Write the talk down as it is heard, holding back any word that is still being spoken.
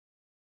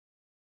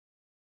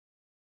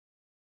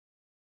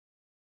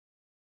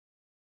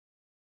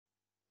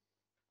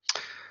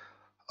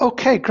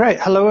Okay, great.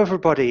 Hello,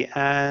 everybody,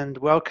 and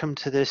welcome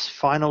to this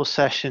final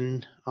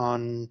session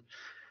on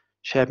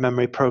shared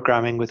memory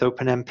programming with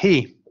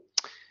OpenMP.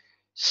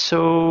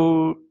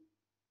 So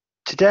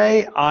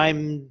today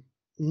I'm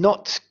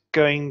not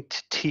going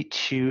to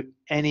teach you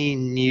any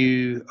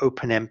new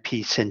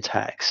OpenMP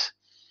syntax.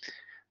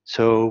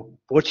 So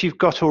what you've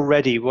got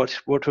already, what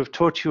we've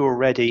taught you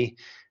already,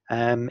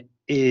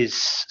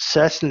 is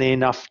certainly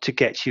enough to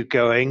get you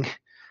going,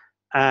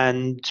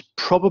 and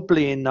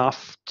probably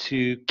enough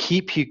to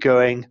keep you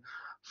going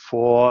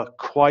for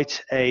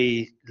quite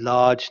a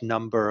large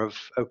number of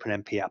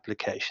OpenMP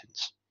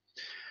applications.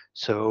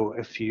 So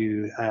if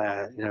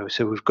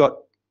so we've got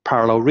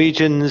parallel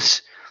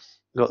regions,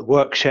 we've got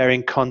work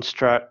sharing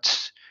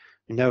constructs,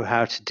 we know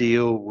how to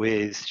deal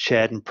with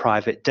shared and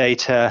private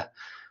data,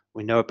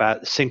 we know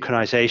about the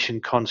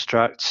synchronization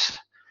constructs.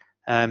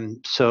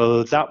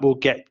 So that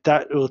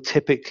will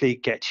typically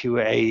get you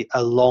a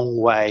long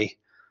way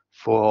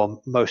for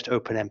most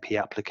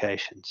OpenMP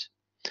applications.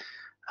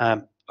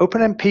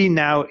 OpenMP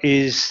now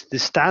the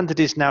standard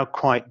is now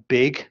quite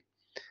big.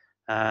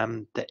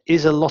 There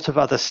is a lot of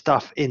other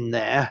stuff in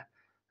there,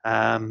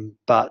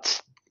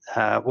 but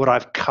what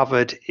I've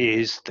covered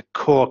is the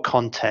core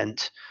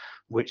content,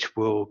 which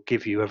will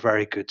give you a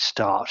very good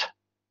start.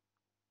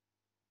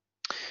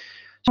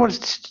 What I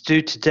wanted to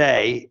do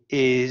today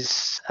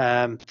is,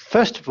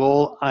 first of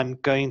all, I'm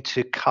going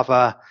to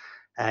cover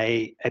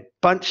a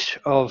bunch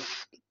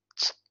of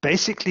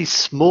basically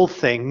small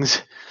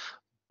things,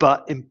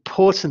 but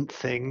important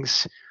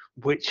things,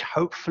 which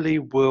hopefully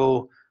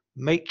will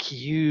make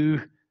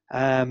you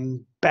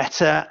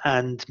better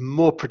and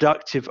more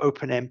productive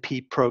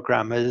OpenMP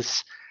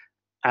programmers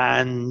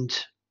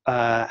and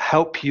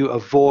help you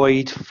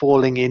avoid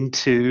falling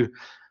into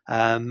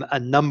a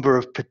number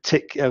of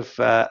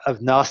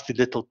nasty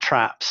little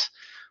traps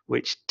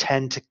which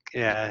tend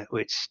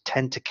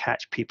to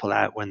catch people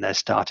out when they're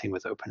starting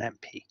with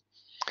OpenMP.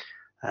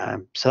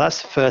 So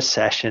that's the first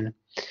session,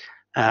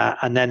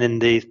 and then in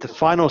the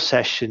final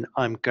session,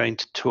 I'm going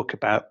to talk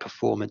about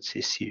performance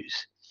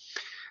issues,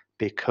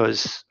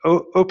 because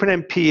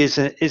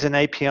OpenMP is an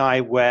API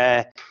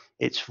where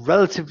it's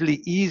relatively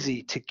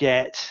easy to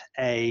get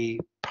a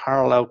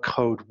parallel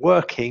code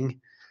working,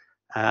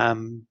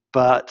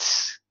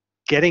 but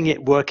getting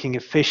it working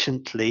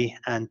efficiently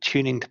and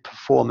tuning the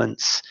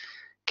performance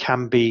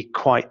can be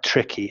quite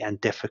tricky and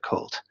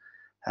difficult.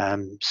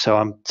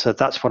 So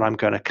that's what I'm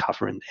going to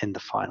cover in the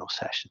final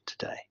session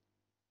today.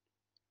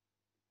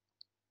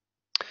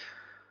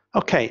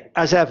 Okay,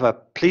 as ever,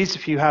 please,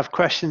 if you have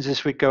questions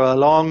as we go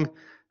along,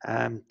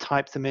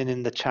 type them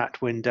in the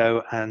chat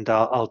window, and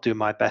I'll do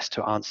my best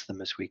to answer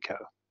them as we go.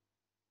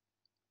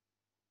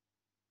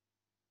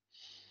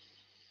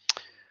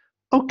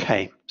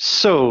 Okay,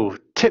 so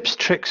tips,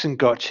 tricks, and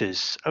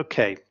gotchas.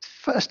 Okay,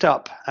 first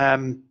up,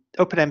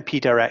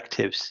 OpenMP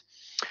directives.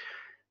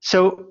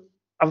 So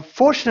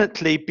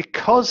unfortunately,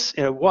 because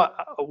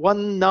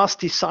one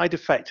nasty side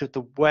effect of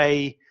the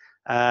way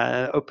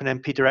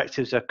OpenMP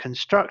directives are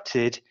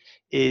constructed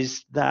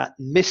is that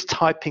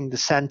mistyping the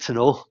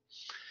sentinel.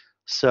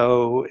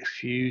 So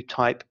if you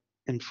type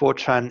in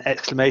Fortran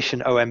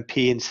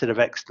 !OMP instead of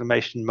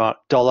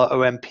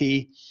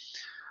 $OMP,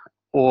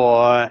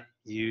 or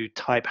you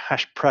type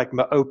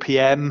 #pragma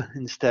OPM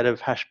instead of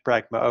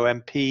 #pragma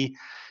OMP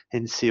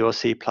in C or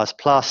C++,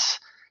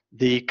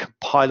 the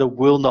compiler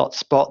will not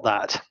spot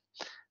that.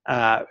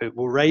 It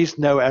will raise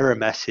no error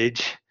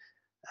message,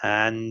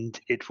 and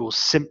it will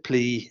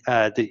simply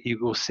you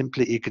will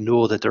simply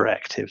ignore the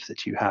directive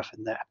that you have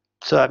in there.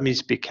 So that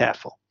means be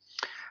careful.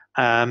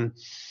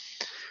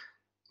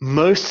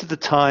 Most of the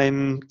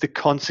time, the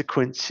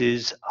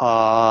consequences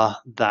are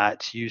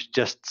that you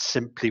just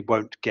simply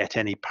won't get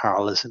any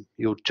parallelism.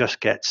 You'll just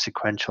get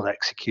sequential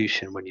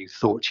execution when you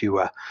thought you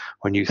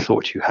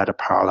had a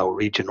parallel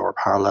region or a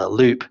parallel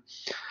loop.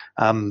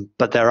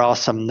 But there are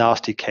some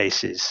nasty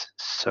cases.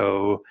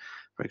 So,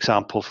 for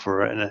example,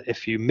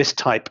 if you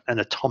mistype an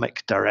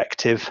atomic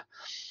directive,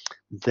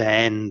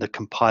 then the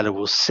compiler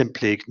will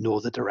simply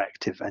ignore the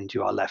directive, and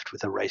you are left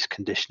with a race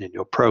condition in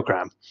your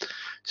program,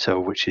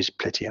 which is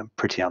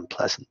pretty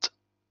unpleasant.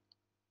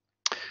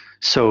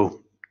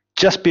 So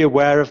just be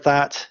aware of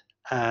that.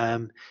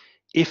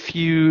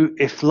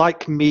 If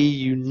like me,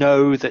 you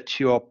know that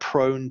you're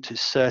prone to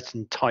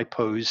certain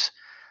typos,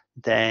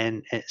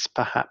 then it's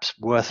perhaps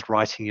worth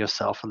writing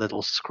yourself a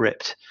little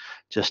script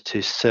just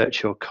to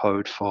search your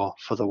code for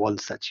the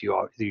ones that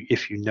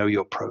if you know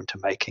you're prone to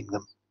making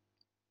them.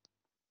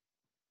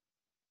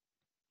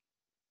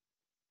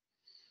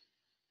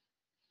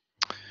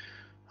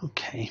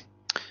 Okay,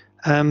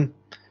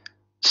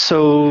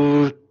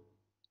 so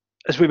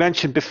as we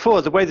mentioned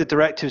before, the way the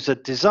directives are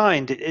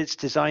designed, it's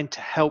designed to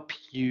help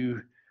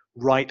you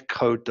write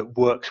code that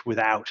works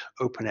without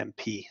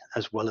OpenMP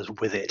as well as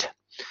with it.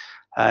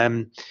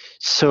 Another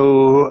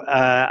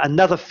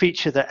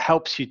feature that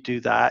helps you do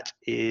that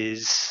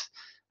is,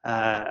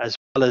 as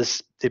well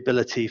as the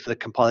ability for the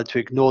compiler to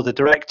ignore the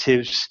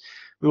directives,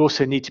 we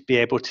also need to be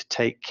able to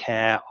take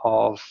care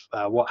of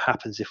what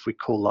happens if we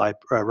call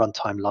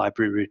runtime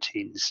library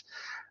routines.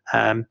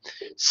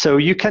 So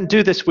you can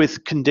do this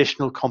with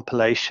conditional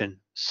compilation.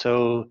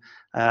 So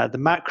the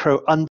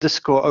macro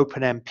underscore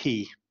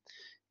OpenMP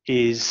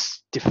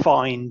is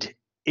defined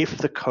if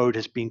the code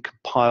has been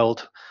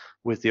compiled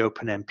with the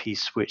OpenMP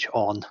switch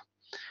on.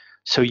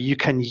 So you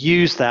can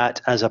use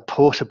that as a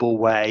portable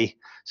way.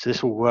 So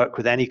this will work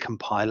with any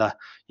compiler.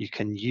 You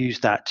can use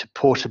that to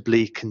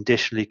portably,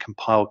 conditionally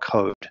compile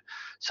code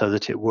so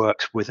that it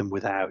works with and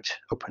without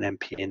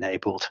OpenMP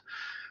enabled.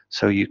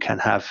 So you can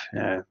have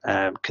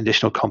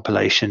conditional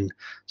compilation,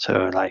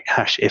 so like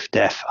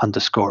 #ifdef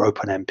underscore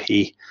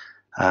OpenMP,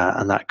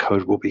 and that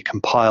code will be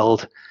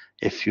compiled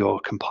if you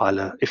compiled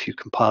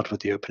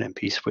with the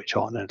OpenMP switch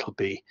on, and it'll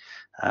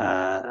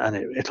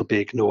be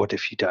ignored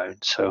if you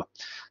don't. So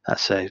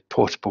that's a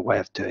portable way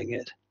of doing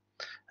it.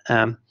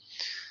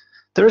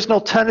 There is an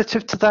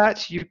alternative to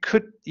that. You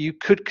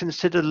could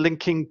consider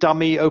linking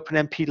dummy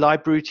OpenMP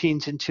library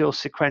routines into your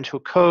sequential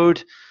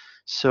code.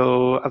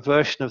 So a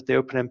version of the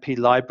OpenMP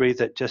library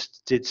that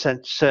just did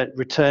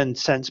return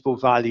sensible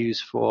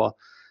values for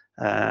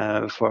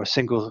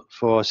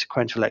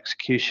sequential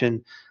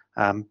execution.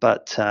 And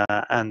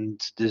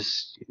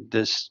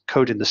there's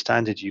code in the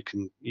standard you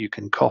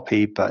can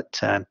copy, but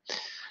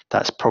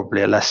that's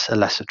probably a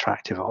less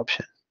attractive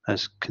option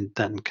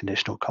than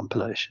conditional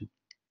compilation.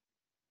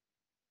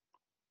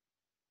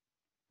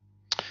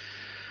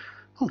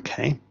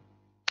 Okay,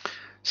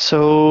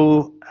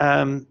 so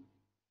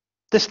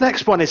this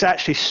next one is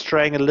actually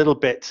straying a little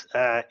bit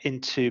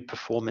into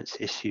performance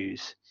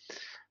issues,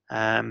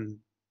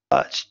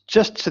 but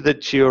just so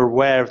that you're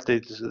aware of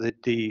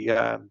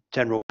the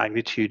general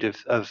magnitude of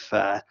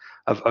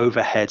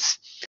overheads.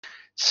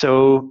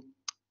 So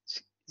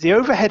the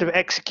overhead of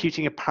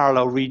executing a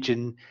parallel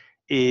region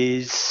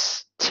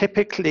is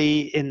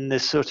typically in the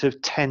sort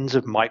of tens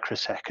of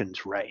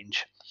microseconds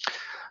range.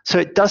 So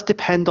it does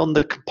depend on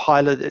the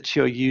compiler that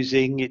you're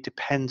using. It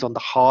depends on the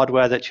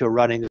hardware that you're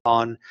running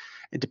on.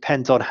 It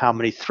depends on how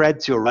many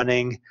threads you're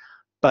running,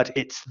 but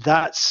it's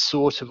that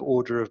sort of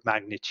order of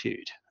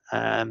magnitude.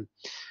 And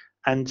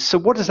so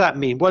what does that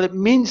mean? Well, it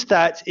means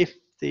that if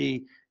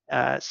the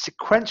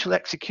sequential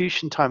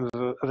execution time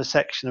of a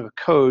section of a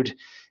code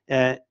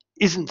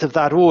isn't of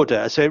that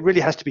order, so it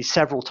really has to be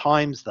several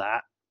times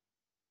that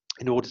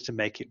in order to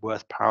make it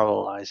worth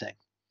parallelizing.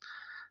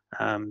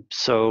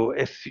 So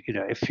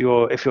if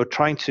you're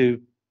trying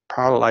to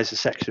parallelize a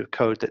section of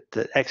code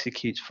that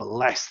executes for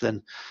less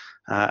than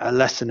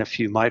a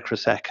few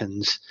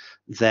microseconds,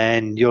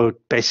 then you're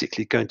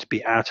basically going to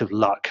be out of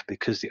luck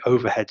because the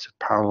overheads of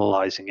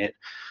parallelizing it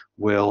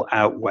will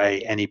outweigh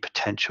any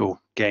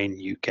potential gain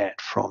you get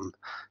from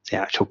the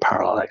actual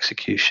parallel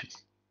execution.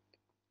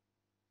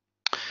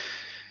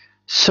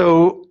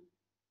 So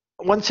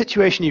one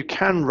situation you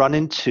can run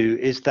into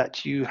is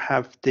that you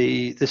have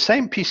the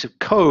same piece of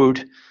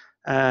code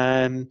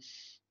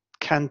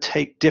can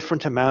take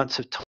different amounts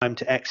of time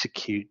to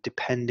execute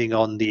depending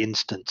on the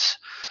instance.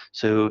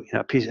 So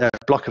a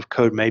block of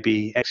code may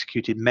be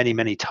executed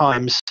many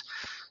times.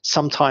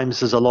 Sometimes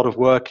there's a lot of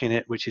work in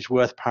it which is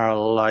worth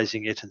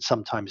parallelizing it, and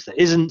sometimes there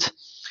isn't.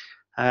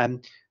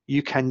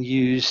 You can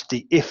use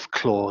the if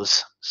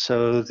clause.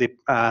 So the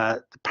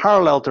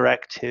parallel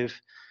directive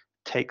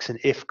takes an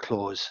if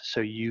clause,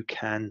 so you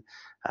can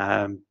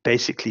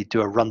basically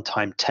do a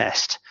runtime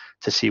test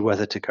to see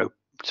whether to go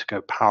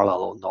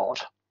parallel or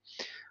not.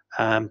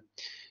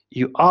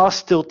 You are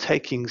still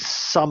taking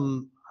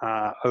some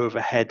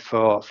overhead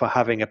for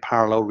having a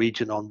parallel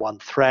region on one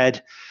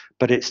thread,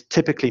 but it's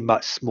typically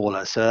much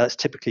smaller. So that's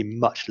typically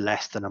much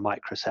less than a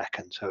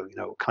microsecond. So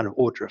kind of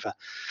order of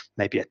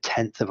maybe a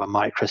tenth of a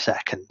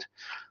microsecond.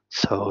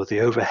 So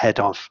the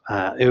overhead of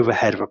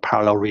a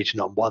parallel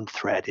region on one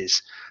thread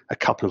is a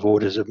couple of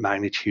orders of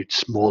magnitude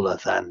smaller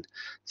than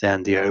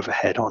the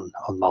overhead on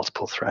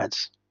multiple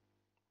threads.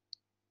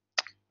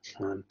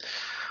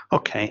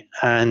 Okay,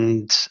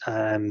 and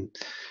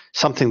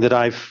something that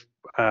I've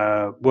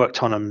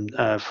worked on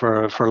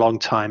for a long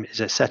time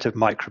is a set of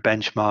micro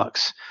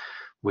benchmarks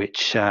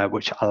which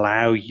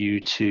allow you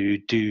to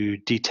do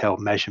detailed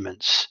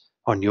measurements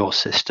on your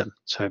system.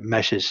 So it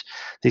measures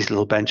these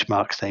little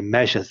benchmarks. They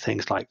measure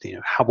things like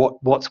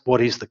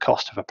what is the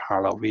cost of a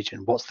parallel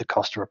region? What's the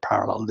cost of a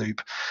parallel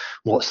loop?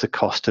 What's the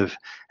cost of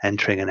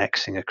entering and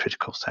exiting a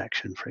critical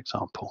section, for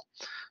example?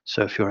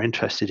 So if you're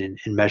interested in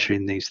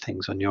measuring these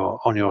things on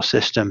your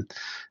system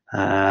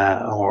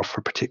or for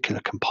a particular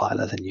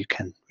compiler, then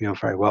you're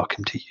very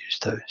welcome to use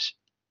those.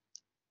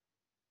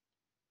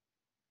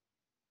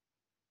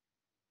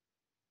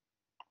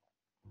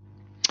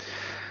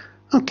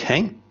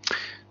 Okay,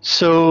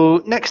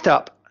 so next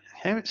up,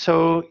 okay,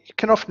 so you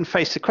can often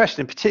face the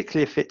question,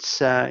 particularly if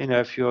it's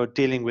if you're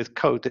dealing with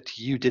code that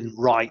you didn't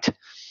write,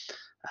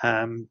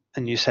 and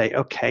you say,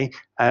 okay,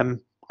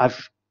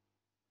 I've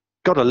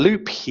got a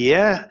loop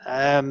here,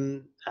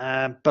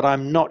 but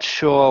I'm not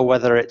sure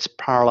whether it's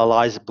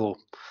parallelizable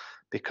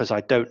because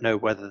I don't know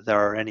whether there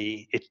are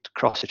any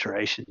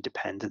cross-iteration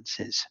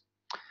dependencies.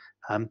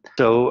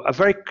 So a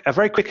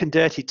very quick and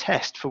dirty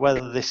test for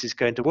whether this is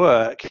going to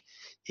work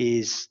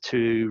is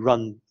to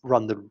run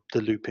the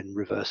loop in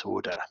reverse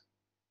order.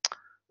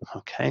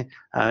 Okay,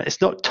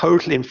 it's not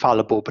totally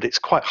infallible, but it's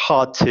quite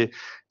hard to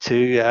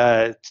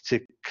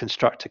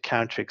construct a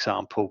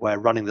counterexample where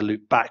running the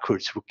loop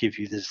backwards will give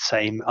you the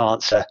same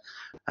answer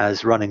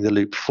as running the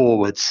loop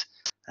forwards,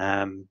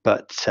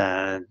 but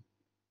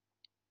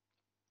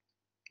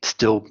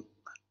still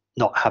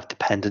not have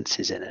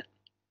dependencies in it.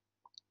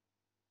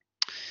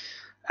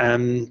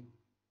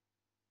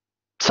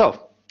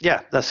 So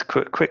yeah, that's a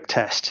quick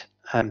test.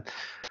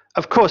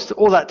 Of course,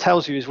 all that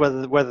tells you is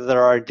whether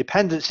there are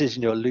dependencies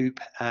in your loop.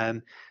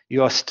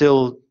 You are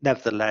still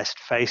nevertheless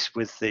faced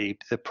with the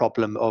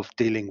problem of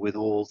dealing with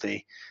all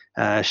the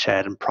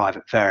shared and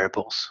private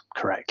variables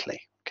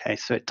correctly. Okay,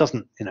 so it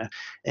doesn't,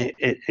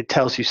 it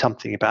tells you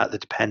something about the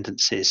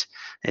dependencies.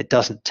 It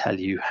doesn't tell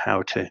you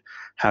how to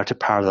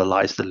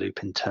parallelize the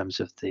loop in terms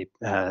of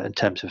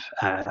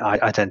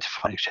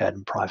identifying shared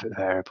and private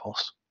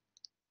variables.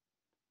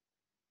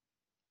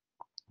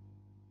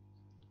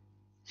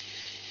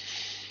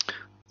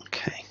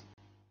 Okay,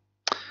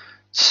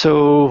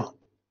 so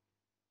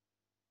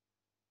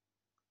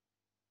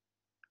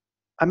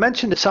I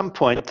mentioned at some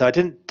point that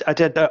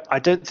I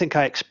don't think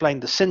I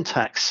explained the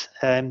syntax.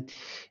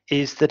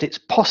 Is that it's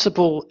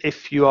possible,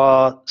 if you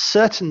are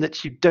certain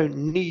that you don't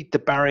need the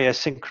barrier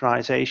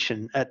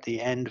synchronization at the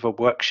end of a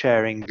work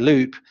sharing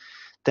loop,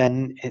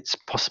 then it's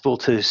possible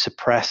to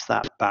suppress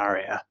that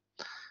barrier.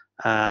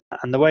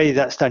 And the way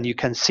that's done, you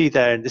can see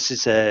there, and this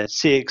is a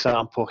C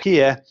example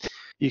here,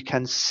 you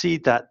can see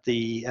that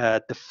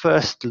the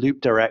first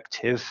loop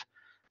directive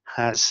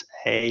has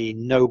a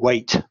no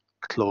wait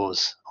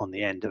clause on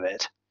the end of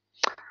it.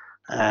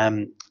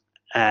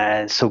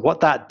 So what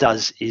that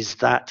does is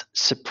that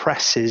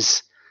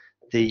suppresses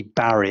the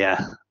barrier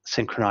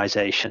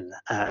synchronization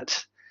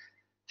at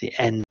the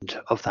end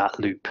of that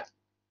loop.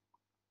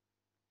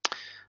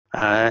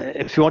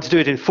 If you want to do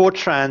it in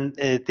Fortran,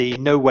 the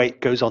no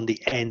wait goes on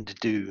the end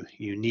do.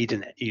 You need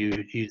and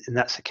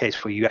that's the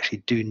case where you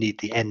actually do need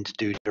the end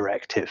do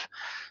directive.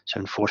 So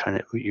in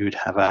Fortran, you would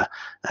have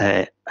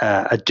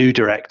a do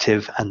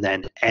directive and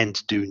then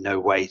end do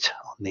no wait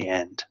on the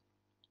end.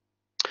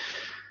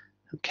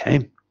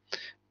 Okay,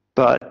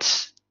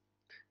 but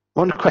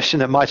one question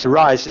that might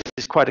arise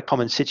is quite a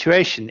common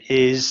situation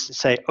is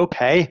say,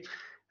 okay,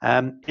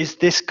 is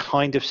this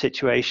kind of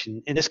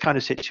situation, in this kind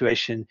of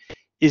situation,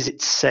 is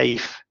it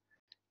safe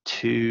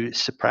to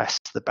suppress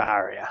the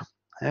barrier?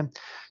 Okay?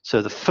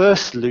 So the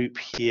first loop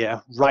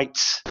here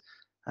writes,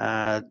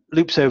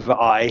 loops over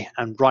I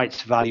and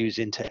writes values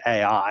into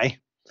AI,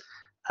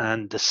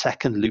 and the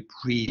second loop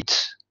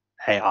reads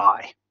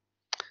AI.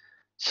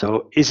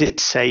 So is it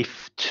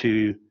safe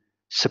to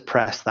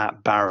suppress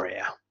that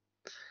barrier?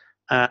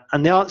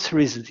 And the answer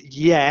is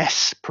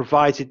yes,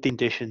 provided the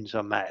conditions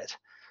are met.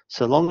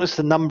 So long as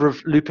the number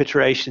of loop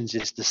iterations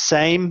is the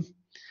same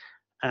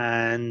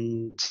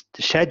and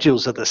the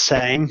schedules are the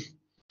same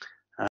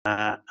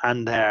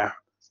and they're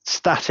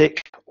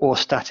static or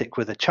static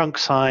with a chunk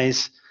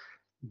size,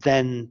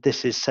 then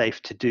this is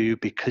safe to do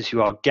because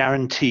you are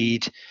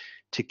guaranteed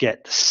to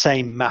get the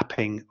same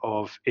mapping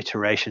of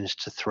iterations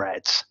to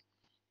threads.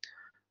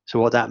 So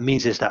what that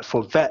means is that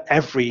for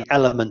every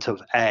element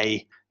of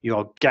A, you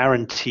are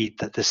guaranteed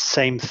that the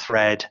same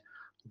thread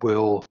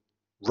will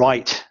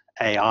write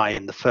AI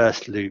in the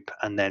first loop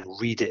and then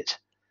read it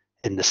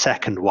in the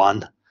second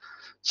one.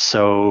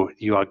 So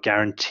you are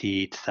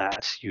guaranteed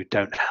that you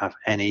don't have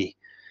any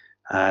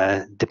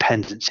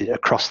dependencies,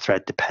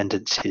 cross-thread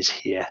dependencies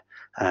here,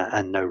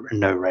 and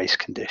no race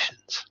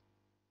conditions.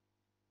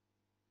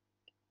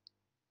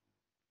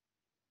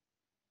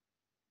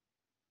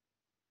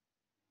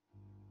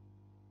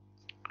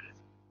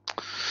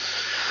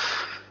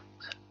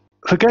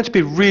 If we're going to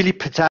be really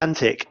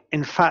pedantic,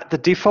 in fact, the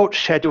default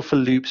schedule for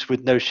loops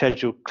with no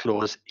schedule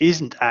clause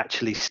isn't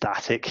actually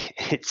static,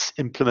 it's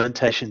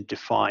implementation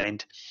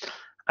defined.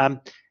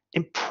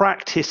 In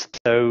practice,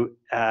 though,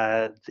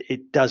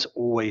 it does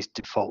always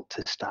default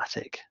to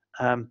static.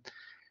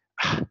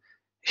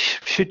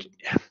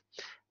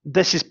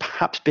 This is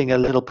perhaps being a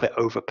little bit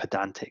over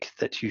pedantic,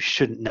 that you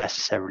shouldn't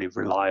necessarily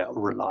rely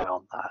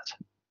on that.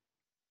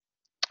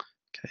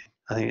 Okay,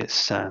 I think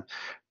it's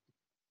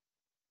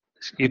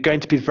you're going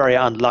to be very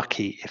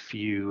unlucky if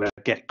you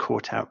get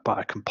caught out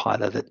by a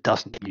compiler that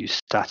doesn't use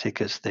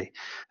static as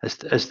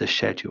the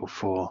schedule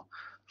for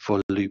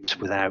loops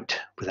without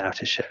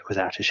a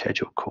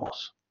schedule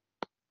clause.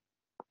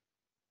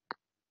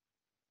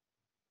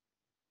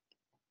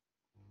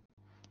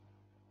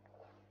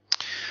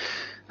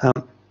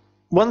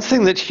 One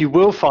thing that you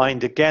will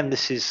find, again,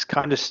 this is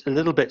kind of a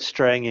little bit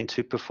straying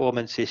into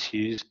performance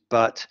issues,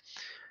 but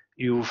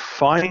you'll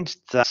find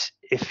that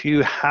if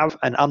you have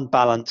an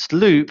unbalanced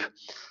loop,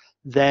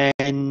 then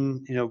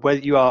whether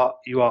you are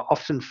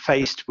often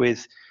faced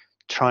with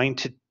trying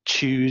to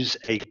choose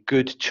a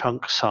good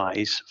chunk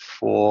size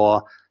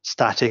for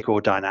static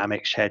or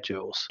dynamic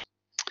schedules.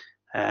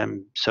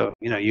 So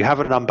you have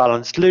an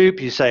unbalanced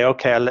loop. You say,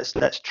 okay,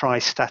 let's try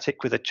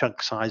static with a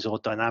chunk size or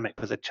dynamic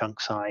with a chunk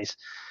size,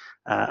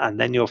 and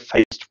then you're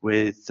faced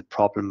with the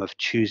problem of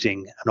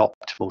choosing an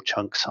optimal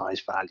chunk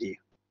size value.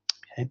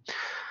 Okay.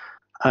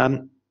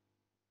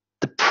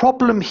 The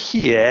problem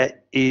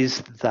here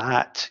is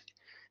that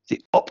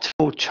the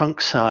optimal chunk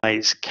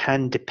size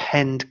can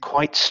depend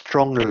quite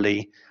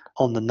strongly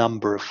on the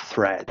number of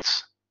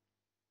threads.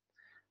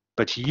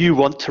 But you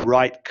want to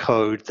write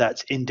code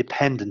that's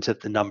independent of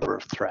the number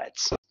of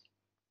threads.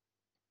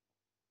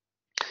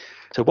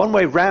 So one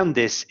way around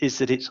this is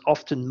that it's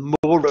often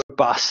more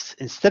robust.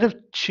 Instead of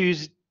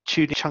choosing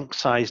chunk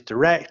size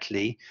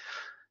directly,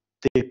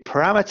 the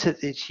parameter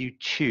that you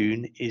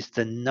tune is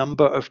the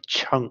number of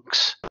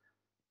chunks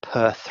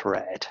per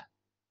thread.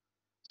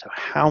 So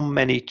how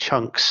many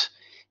chunks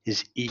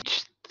is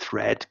each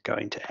thread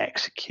going to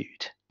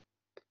execute?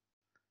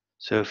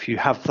 So if you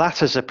have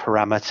that as a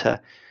parameter,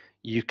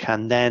 you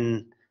can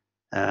then,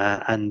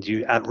 and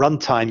you at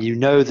runtime, you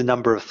know the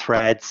number of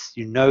threads,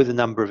 you know the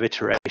number of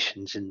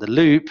iterations in the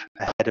loop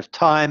ahead of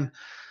time,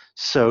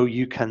 so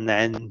you can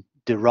then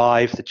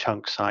derive the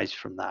chunk size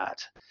from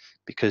that.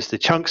 Because the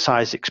chunk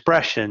size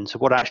expression, so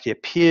what actually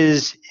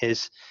appears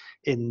is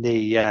in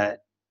the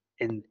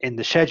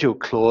schedule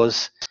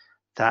clause,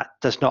 that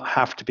does not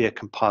have to be a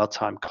compile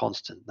time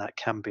constant. That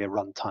can be a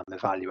runtime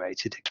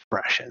evaluated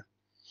expression.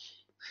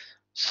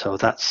 So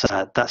that's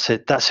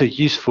a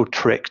useful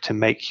trick to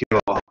make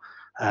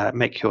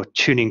your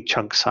tuning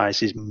chunk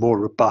sizes more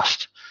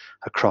robust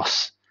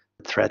across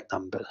thread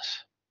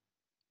numbers.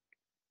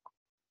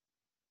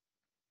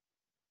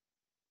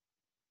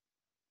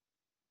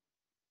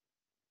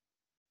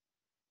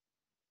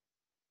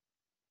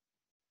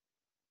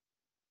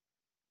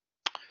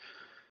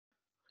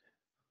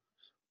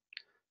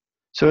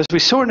 So as we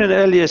saw in an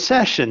earlier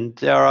session,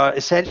 there are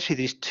essentially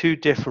these two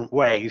different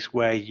ways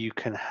where you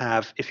can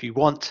have, if you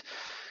want,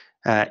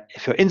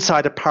 if you're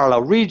inside a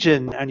parallel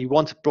region and you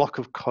want a block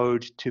of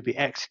code to be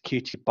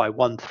executed by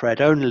one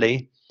thread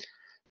only,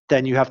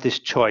 then you have this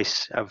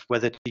choice of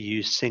whether to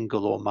use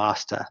single or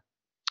master.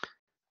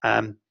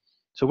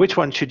 So which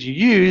one should you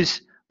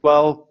use?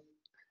 Well,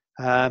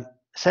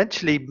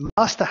 essentially,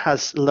 master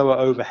has lower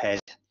overhead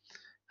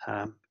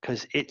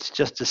because it's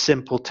just a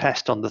simple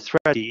test on the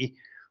thread key,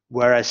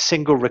 whereas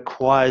single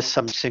requires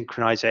some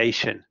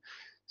synchronization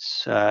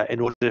in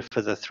order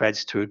for the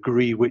threads to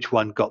agree which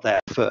one got there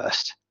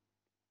first.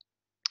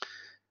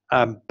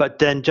 But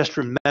then just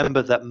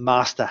remember that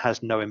master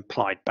has no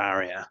implied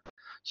barrier.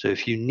 So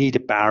if you need a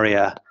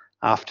barrier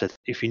after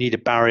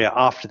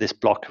this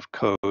block of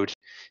code,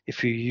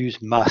 if you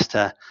use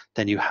master,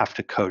 then you have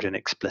to code an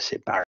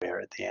explicit barrier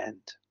at the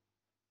end.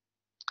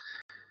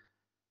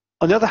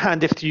 On the other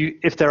hand,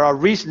 if there are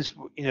reasons,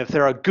 if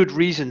there are good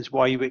reasons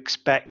why you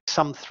expect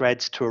some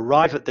threads to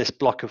arrive at this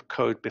block of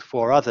code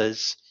before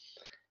others,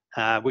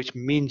 which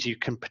means you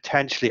can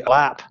potentially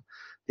overlap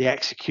the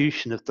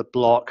execution of the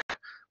block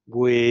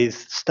with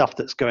stuff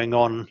that's going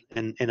on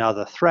in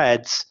other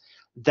threads,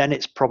 then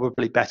it's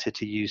probably better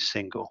to use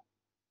single.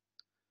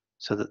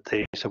 So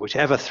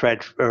whichever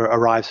thread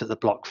arrives at the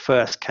block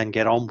first can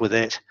get on with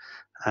it,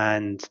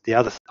 and the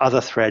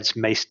other threads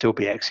may still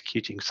be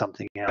executing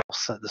something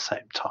else at the same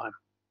time.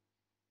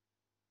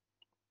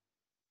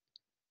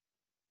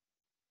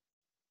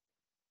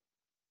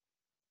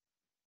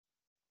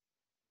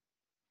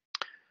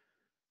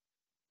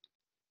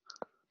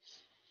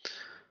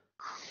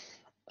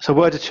 So a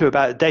word or two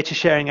about data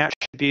sharing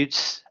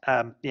attributes.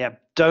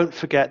 Don't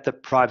forget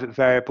that private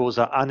variables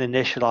are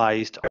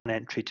uninitialized on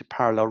entry to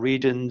parallel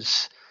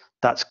regions.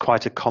 That's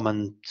quite a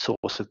common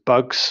source of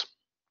bugs.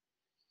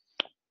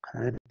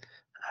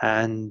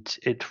 And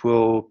it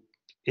will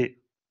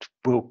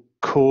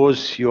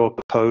cause your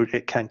code,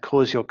 it can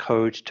cause your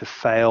code to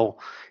fail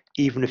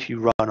even if you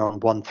run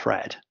on one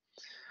thread.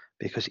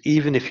 Because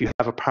even if you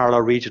have a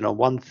parallel region on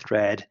one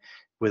thread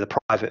with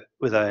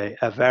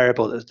a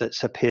variable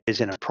that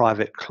appears in a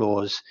private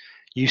clause,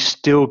 you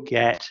still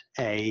get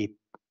a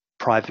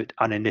private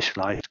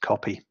uninitialized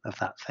copy of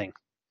that thing.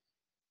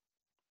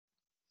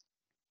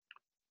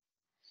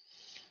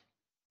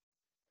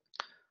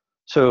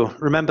 So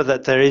remember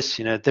that there is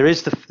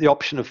the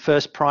option of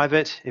first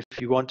private if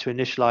you want to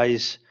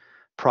initialize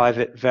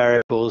private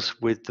variables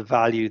with the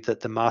value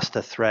that the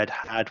master thread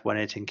had when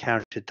it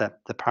encountered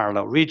the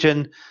parallel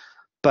region,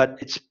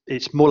 but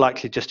it's more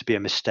likely just to be a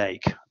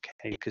mistake,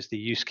 okay? Because the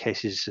use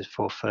cases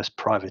for first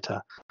private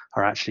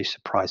are actually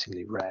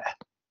surprisingly rare.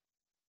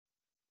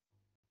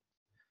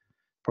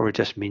 Probably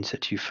just means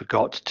that you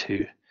forgot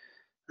to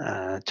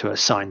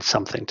assign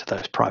something to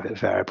those private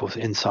variables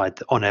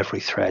on every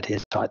thread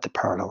inside the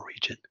parallel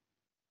region.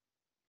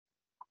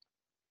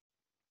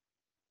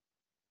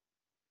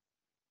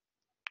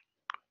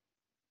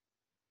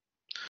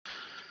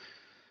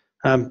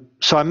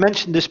 So I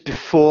mentioned this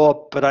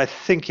before, but I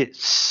think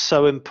it's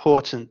so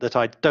important that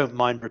I don't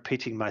mind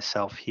repeating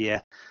myself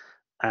here.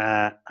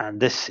 And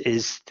this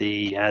is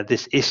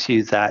this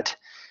issue that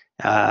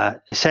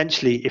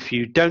essentially, if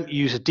you don't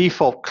use a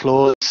default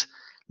clause,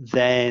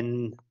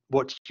 then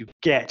what you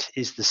get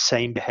is the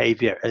same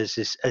behavior as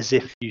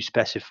if you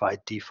specified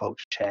default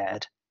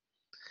shared.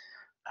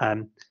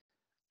 And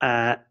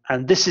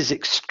this is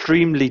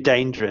extremely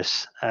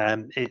dangerous.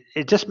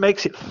 It just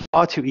makes it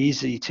far too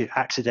easy to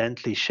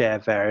accidentally share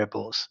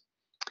variables.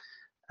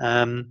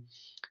 And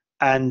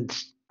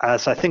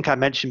as I think I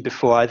mentioned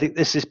before, I think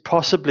this is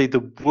possibly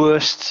the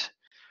worst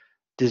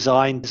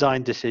design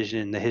decision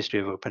in the history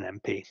of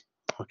OpenMP.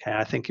 Okay,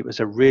 I think it was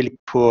a really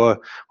poor,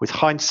 with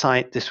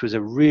hindsight, this was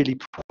a really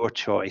poor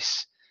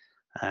choice.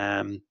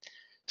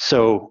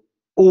 So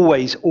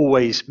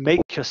always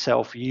make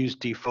yourself use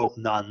default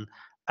none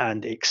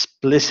and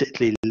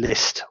explicitly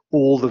list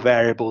all the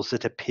variables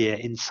that appear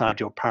inside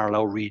your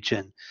parallel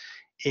region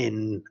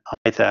in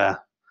either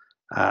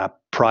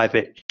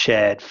private,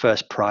 shared,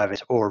 first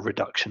private, or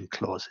reduction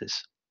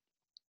clauses.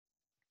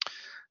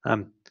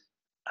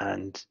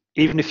 And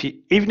even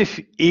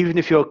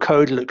if your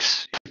code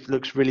looks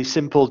really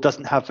simple,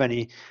 doesn't have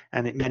many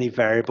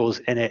variables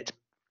in it,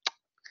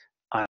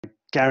 I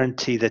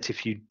guarantee that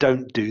if you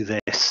don't do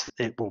this,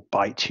 it will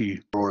bite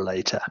you sooner or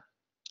later.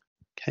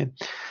 Okay.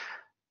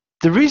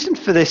 The reason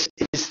for this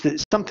is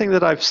that something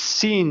that I've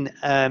seen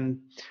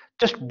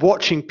just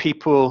watching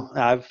people.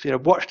 I've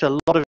watched a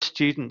lot of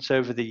students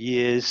over the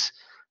years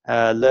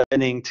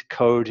learning to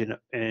code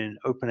in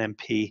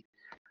OpenMP,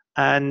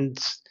 and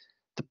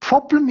the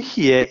problem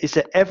here is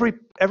that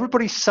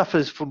everybody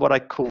suffers from what I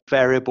call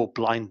variable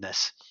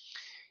blindness.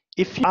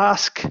 If you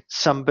ask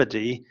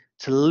somebody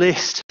to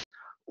list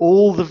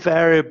all the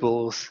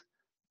variables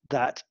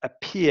that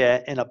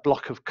appear in a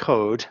block of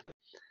code,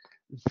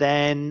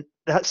 then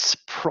that's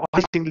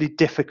surprisingly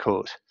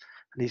difficult.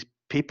 And these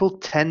people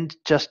tend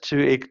just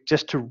to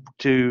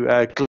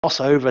gloss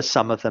over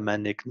some of them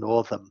and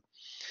ignore them.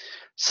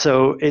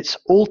 So it's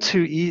all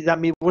too easy. I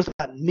mean, what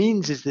that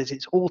means is that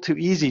it's all too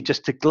easy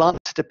just to glance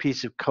at a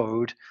piece of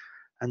code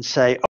and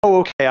say, oh,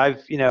 okay,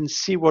 I've and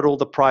see what all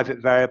the private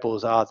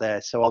variables are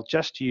there. So I'll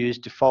just use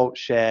default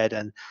shared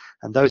and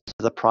those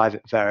are the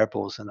private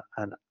variables,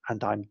 and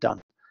I'm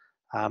done.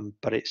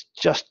 But it's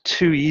just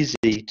too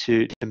easy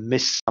to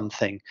miss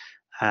something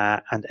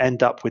and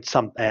end up with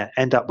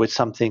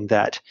something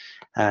that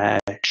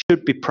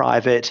should be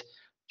private,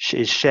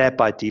 is shared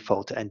by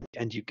default,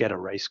 and you get a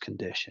race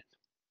condition.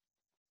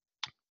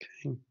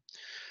 Okay.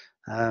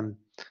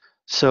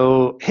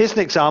 So here's an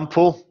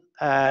example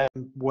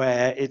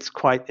where it's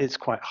quite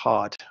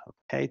hard,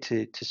 okay,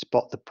 to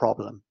spot the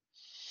problem.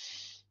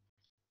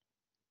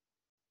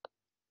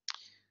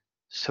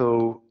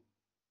 So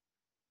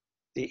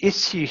the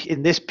issue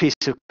in this piece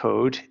of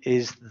code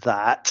is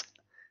that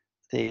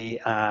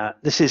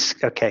this is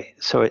okay.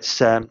 So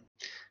it's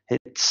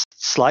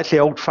slightly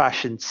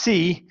old-fashioned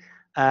C,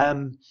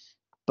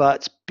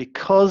 but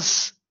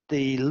because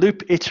the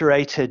loop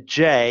iterator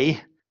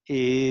J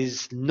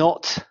is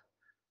not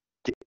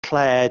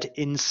declared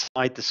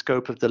inside the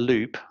scope of the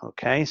loop,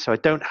 okay, so I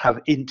don't have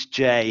int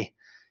J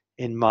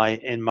in my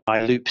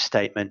loop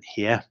statement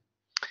here.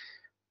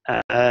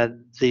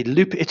 The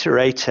loop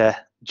iterator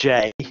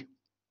J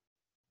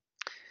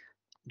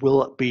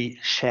will be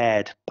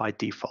shared by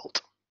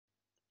default,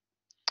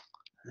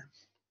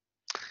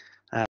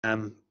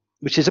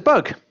 which is a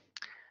bug,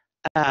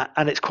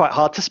 and it's quite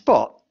hard to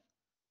spot.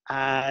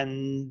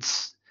 And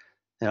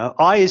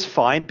I is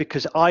fine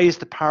because I is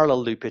the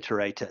parallel loop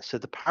iterator. So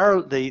the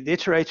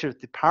iterator of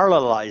the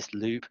parallelized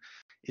loop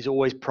is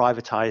always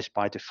privatized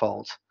by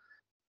default,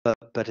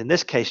 but in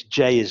this case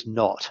J is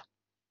not.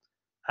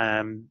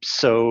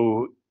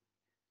 So,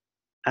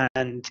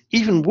 and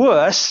even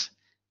worse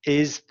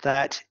is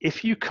that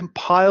if you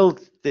compile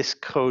this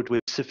code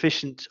with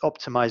sufficient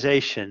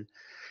optimization,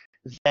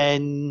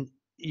 then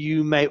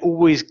you may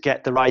always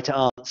get the right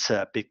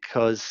answer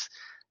because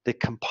the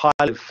compiler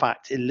in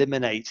fact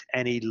eliminates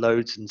any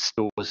loads and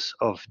stores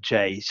of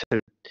J. So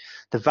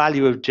the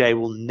value of J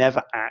will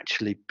never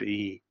actually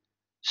be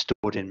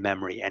stored in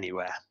memory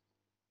anywhere.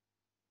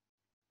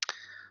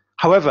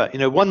 However,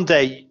 one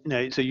day,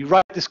 so you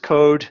write this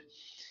code,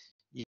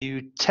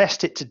 you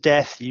test it to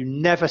death, you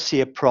never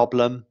see a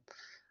problem,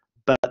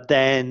 but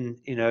then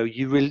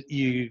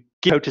you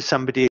give it to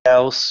somebody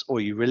else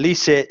or you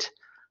release it,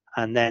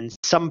 and then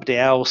somebody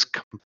else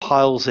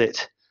compiles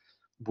it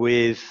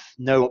with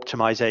no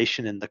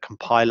optimization in the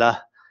compiler,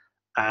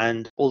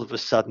 and all of a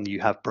sudden you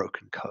have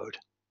broken code.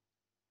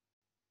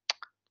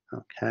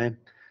 Okay,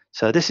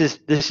 so this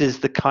is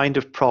the kind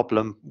of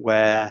problem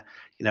where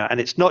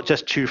and it's not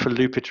just true for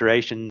loop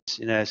iterations.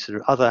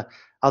 Sort of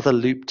other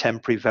loop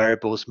temporary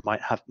variables might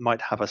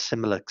have a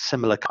similar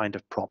kind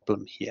of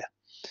problem here.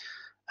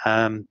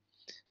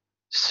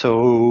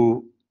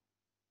 So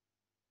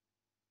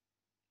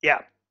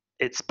yeah,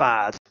 it's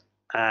bad,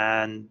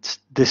 and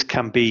this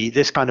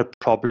kind of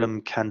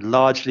problem can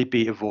largely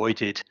be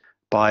avoided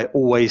by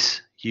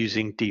always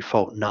using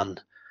default none,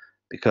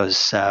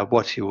 because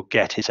what you will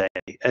get is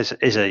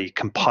a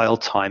compile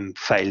time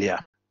failure,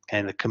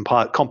 and the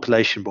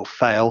compilation will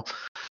fail,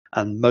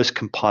 and most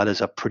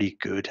compilers are pretty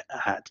good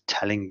at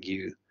telling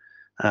you,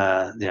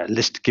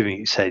 giving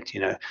you, say,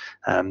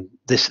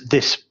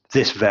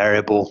 this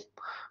variable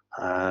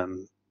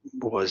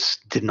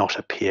did not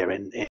appear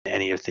in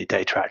any of the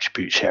data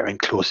attribute sharing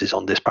clauses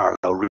on this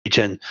parallel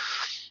region.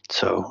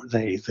 So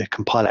the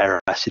compiler error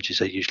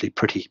messages are usually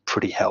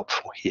pretty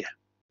helpful here.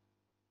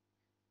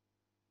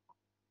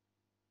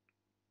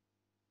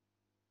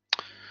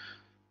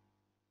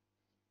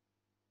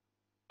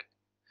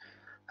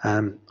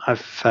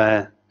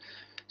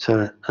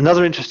 So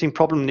another interesting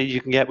problem that you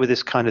can get with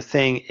this kind of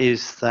thing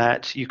is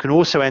that you can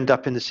also end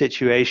up in the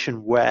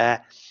situation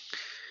where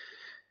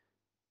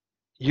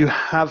you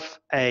have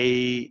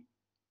a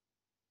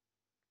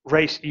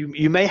race,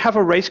 you may have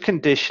a race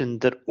condition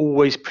that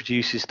always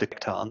produces the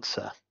correct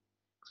answer.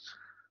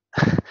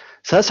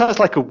 So that sounds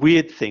like a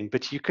weird thing,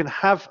 but you can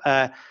have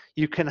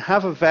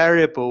a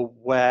variable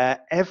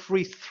where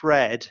every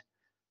thread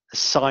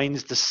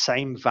assigns the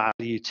same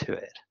value to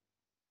it.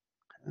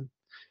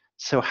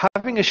 So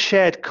having a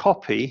shared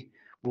copy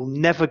will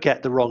never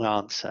get the wrong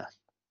answer,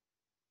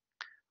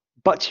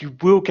 but you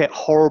will get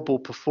horrible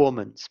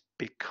performance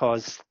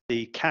because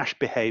the cache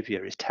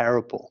behavior is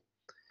terrible.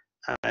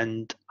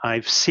 And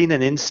I've seen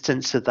an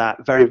instance of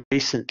that very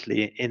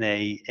recently in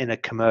a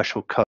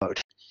commercial code.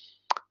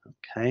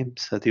 Okay,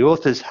 so the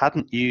authors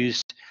hadn't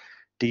used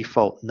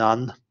default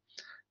none.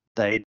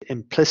 They'd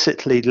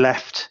implicitly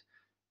left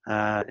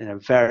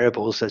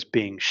variables as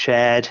being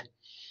shared.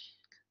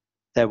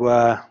 There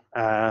were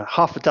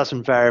half a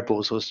dozen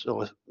variables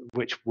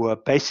which were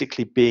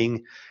basically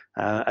being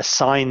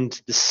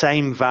assigned the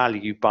same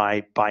value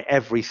by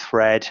every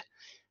thread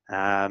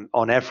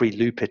on every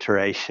loop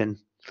iteration.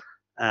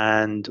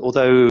 And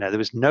although there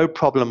was no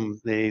problem,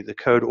 the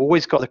code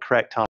always got the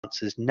correct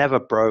answers, never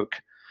broke,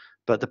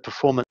 but the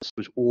performance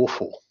was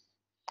awful.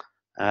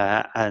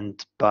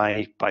 And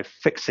by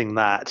fixing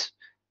that,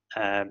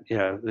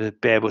 we'll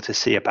be able to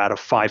see about a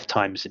 5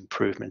 times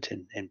improvement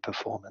in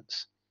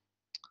performance.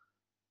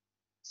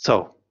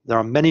 So there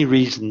are many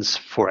reasons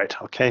for it.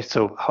 Okay,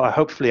 so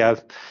hopefully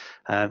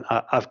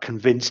I've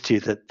convinced you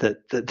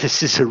that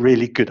this is a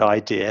really good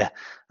idea,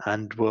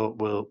 and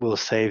will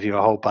save you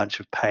a whole bunch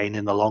of pain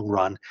in the long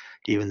run,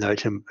 even though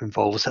it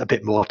involves a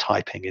bit more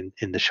typing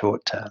in the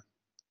short term.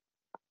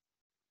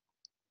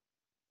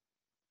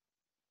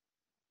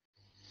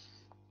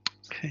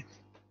 Okay.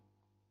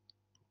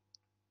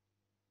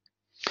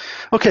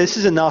 Okay, this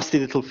is a nasty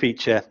little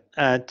feature,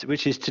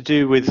 which is to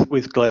do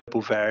with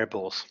global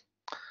variables.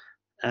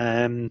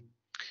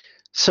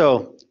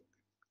 So,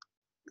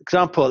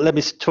 let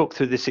me talk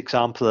through this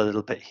example a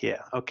little bit here.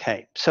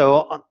 Okay,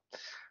 so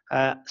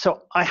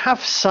I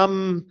have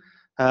some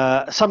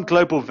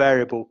global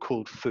variable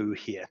called foo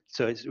here,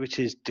 which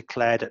is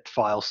declared at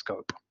file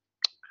scope.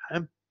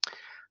 Okay?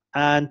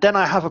 And then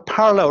I have a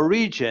parallel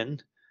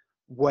region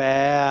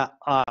where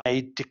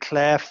I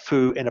declare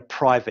foo in a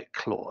private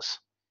clause,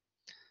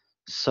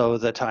 so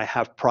that I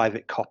have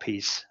private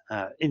copies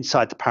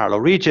inside the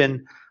parallel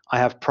region. I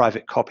have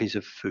private copies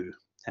of foo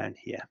down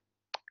here.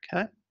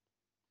 Okay.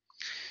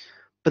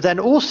 But then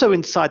also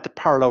inside the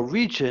parallel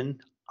region,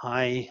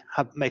 I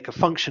make a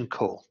function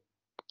call.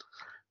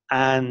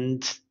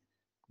 And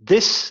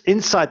this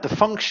inside the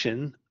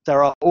function,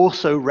 there are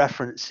also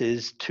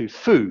references to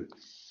foo.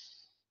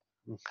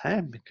 Okay,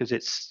 because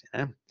it's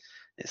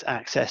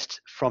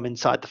accessed from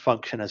inside the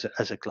function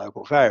as a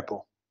global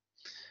variable.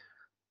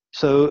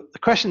 So the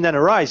question then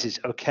arises,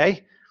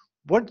 okay,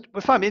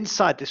 if I'm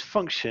inside this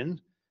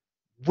function,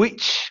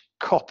 which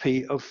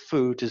copy of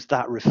foo does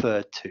that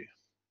refer to?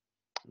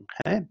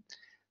 Okay,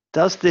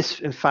 does this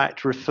in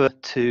fact refer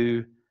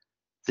to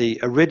the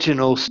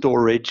original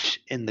storage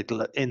in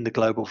the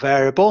global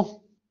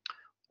variable,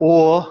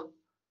 or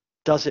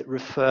does it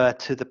refer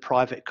to the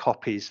private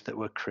copies that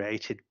were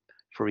created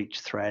for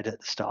each thread at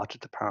the start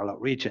of the parallel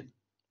region?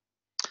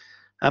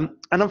 And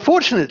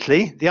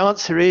unfortunately, the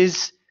answer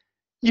is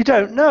you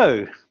don't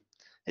know.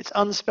 It's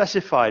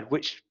unspecified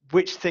which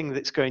thing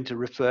that's going to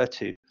refer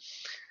to.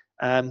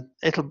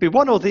 It'll be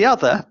one or the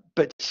other,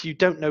 but you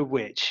don't know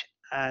which.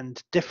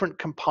 And different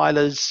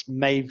compilers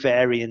may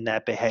vary in their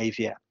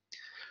behavior.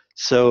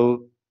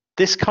 So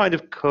this kind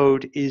of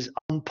code is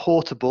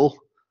unportable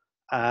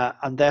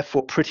and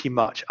therefore pretty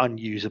much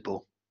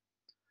unusable.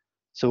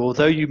 So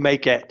although you may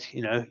get,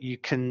 you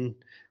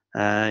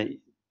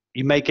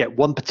may get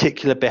one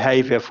particular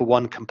behavior for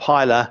one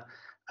compiler,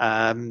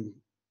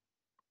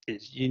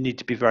 you need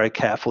to be very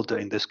careful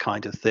doing this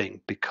kind of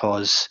thing,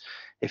 because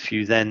if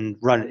you then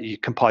you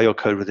compile your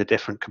code with a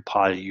different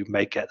compiler, you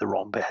may get the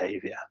wrong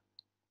behavior.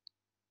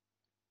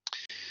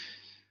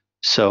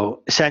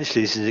 So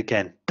essentially, this is,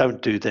 again,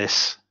 don't do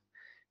this.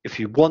 If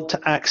you want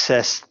to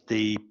access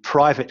the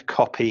private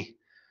copy,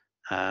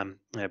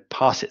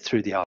 pass it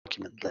through the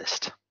argument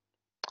list.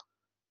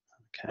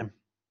 Okay.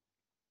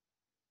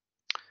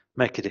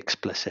 Make it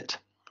explicit.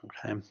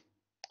 Okay.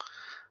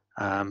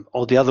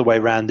 Or the other way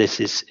around, this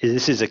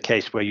is a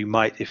case where you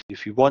might,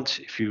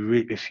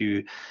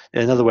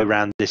 another way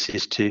around this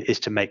is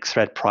to make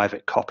thread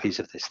private copies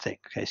of this thing.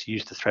 Okay, so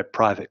use the thread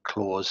private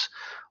clause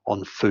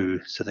on foo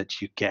so that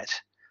you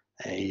get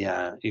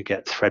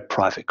thread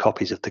private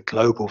copies of the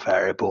global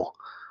variable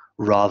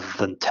rather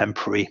than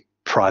temporary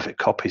private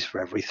copies for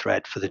every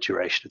thread for the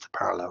duration of the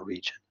parallel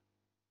region.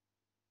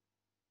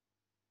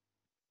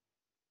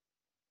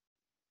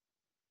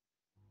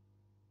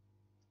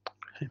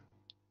 Okay.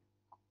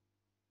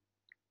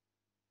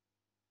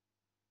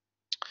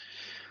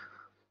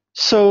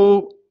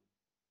 So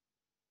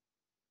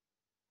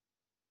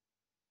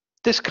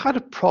this kind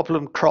of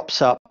problem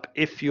crops up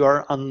if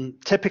you're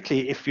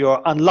typically if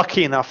you're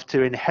unlucky enough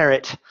to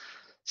inherit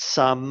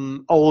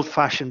some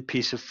old-fashioned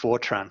piece of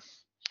Fortran.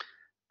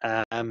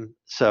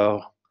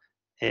 So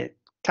it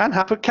can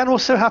happen. Can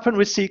also happen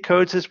with C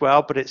codes as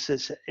well, but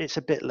it's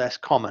a bit less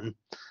common.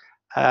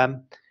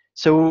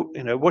 So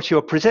what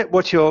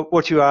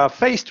you are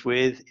faced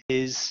with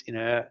is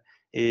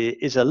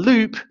is a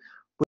loop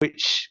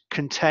which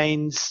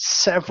contains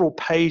several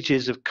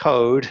pages of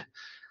code.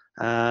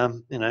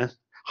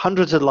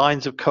 Hundreds of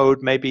lines of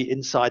code maybe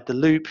inside the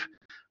loop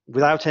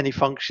without any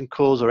function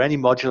calls or any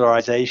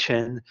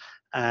modularization,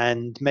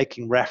 and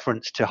making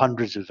reference to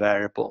hundreds of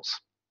variables.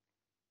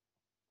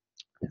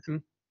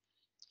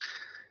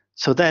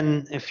 So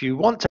then if you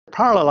want to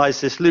parallelize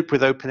this loop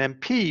with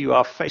OpenMP, you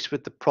are faced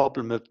with the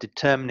problem of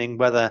determining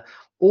whether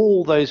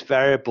all those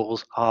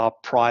variables are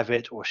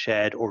private or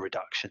shared or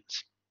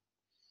reductions.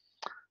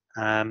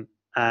 And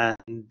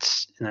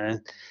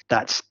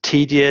that's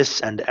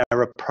tedious and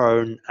error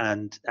prone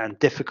and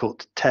difficult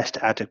to test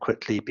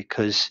adequately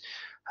because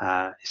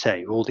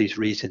say all these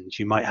reasons.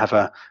 You might have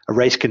a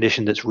race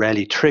condition that's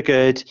rarely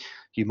triggered.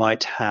 You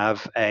might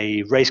have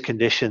a race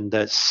condition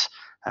that's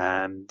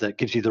that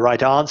gives you the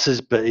right answers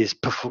but is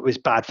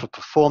bad for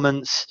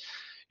performance.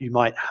 You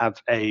might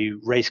have a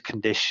race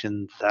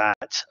condition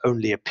that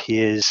only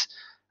appears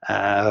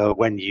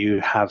when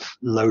you have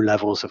low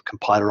levels of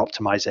compiler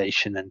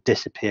optimization and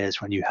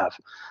disappears when you have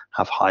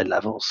high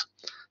levels.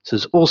 So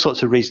there's all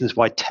sorts of reasons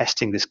why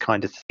testing this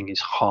kind of thing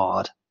is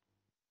hard.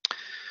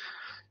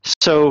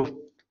 So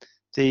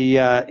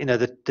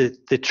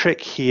the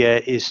trick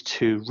here is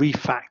to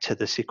refactor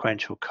the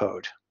sequential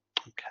code.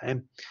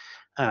 Okay,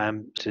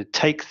 to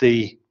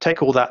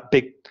take all that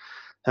big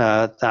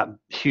that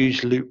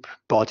huge loop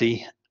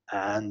body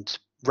and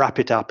wrap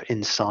it up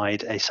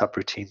inside a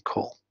subroutine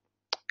call.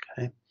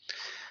 Okay,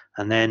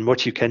 and then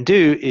what you can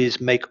do is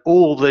make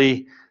all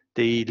the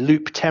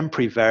loop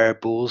temporary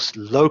variables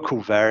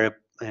local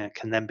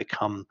can then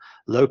become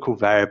local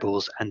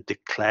variables and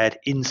declared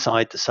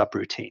inside the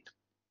subroutine.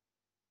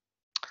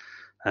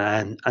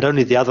 And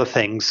only the other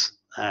things,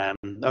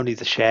 only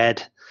the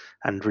shared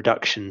and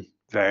reduction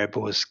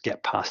variables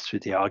get passed through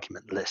the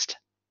argument list.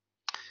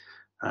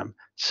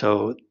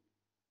 So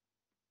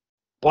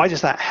why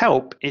does that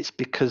help? It's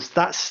because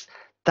that's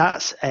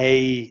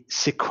a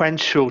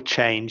sequential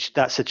change.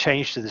 That's a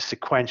change to the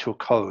sequential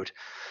code.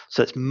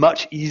 So it's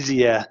much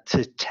easier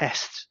to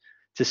test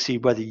to see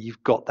whether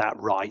you've got that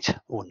right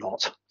or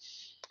not.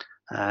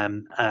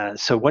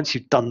 So once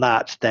you've done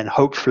that, then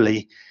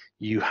hopefully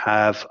you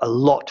have a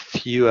lot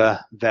fewer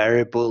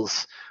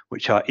variables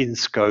which are in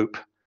scope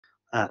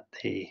at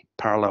the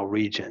parallel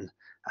region,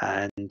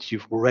 and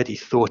you've already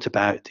thought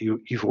about,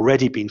 you've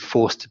already been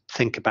forced to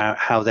think about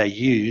how they're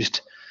used,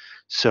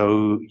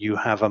 so you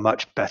have a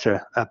much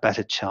better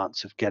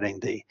chance of getting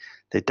the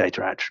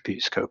data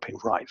attribute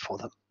scoping right for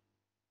them.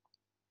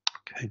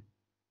 Okay.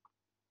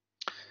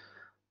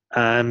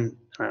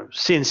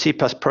 C and C+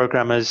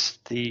 programmers,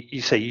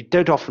 you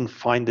don't often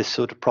find this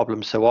sort of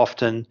problem so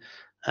often,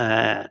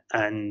 and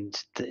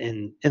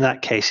in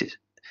that case,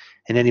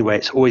 in any way,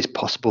 it's always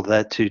possible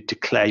there to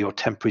declare your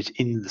temporaries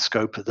in the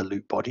scope of the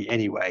loop body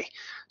anyway.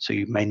 So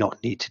you may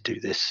not need to do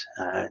this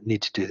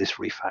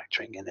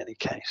refactoring in any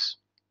case.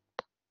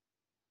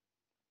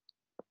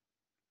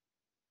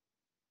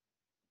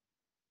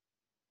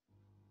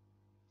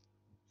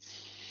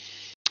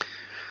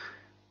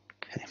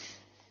 Okay.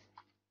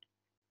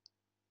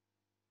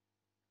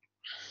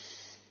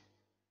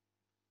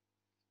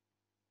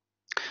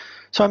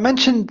 So I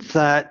mentioned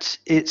that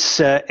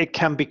it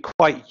can be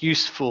quite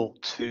useful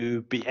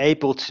to be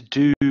able to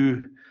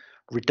do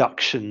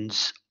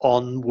reductions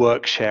on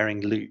work sharing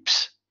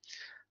loops,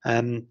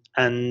 and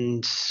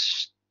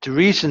the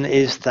reason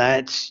is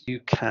that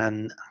you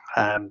can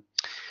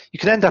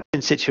end up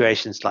in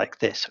situations like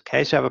this.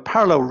 Okay, so you have a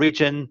parallel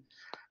region,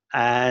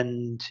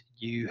 and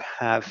you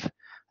have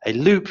a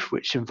loop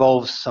which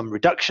involves some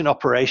reduction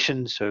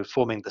operation, so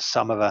forming the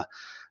sum of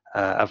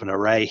an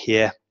array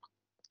here.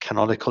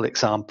 Canonical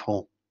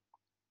example,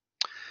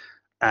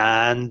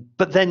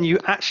 but then you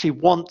actually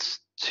want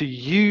to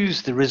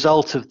use the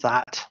result of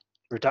that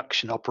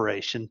reduction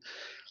operation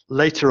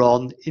later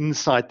on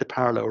inside the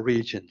parallel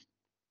region.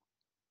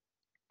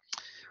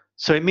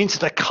 So it means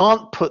that I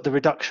can't put the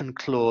reduction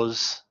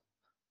clause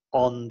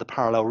on the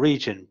parallel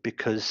region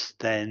because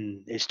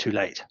then it's too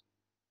late.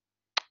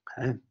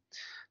 Okay.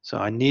 So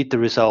I need the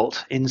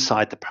result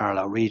inside the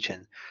parallel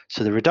region.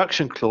 So the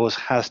reduction clause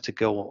has to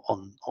go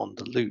on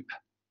the loop.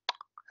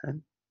 Okay.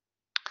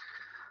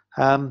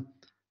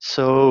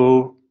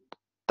 So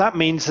that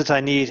means that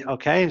I need to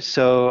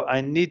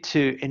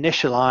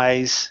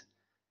initialize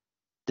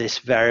this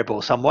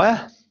variable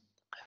somewhere.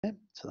 Okay.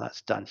 So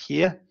that's done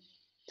here.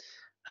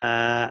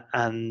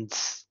 and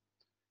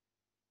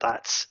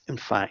that's in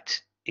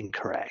fact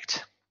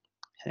incorrect.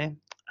 Okay,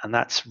 and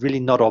that's really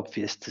not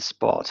obvious to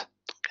spot.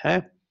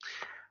 Okay,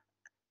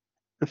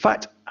 in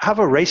fact, I have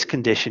a race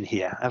condition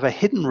here. I have a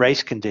hidden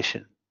race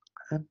condition,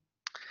 okay?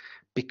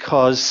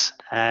 Because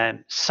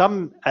on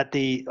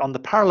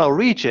the parallel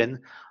region,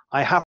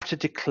 I have to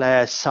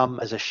declare sum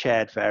as a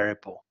shared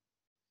variable.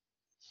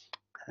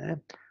 Okay?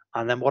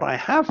 And then what I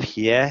have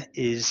here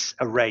is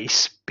a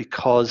race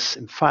because,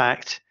 in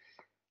fact,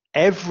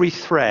 every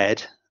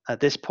thread at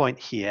this point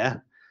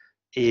here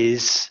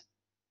is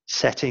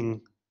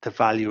setting the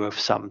value of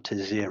sum to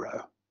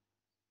 0.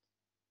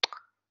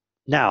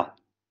 Now,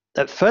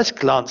 at first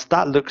glance,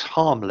 that looks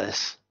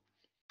harmless,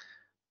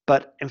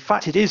 but in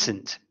fact it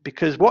isn't,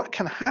 because what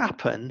can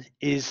happen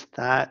is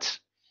that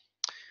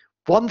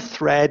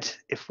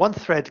if one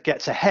thread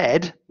gets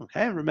ahead,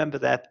 okay, remember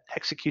they're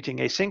executing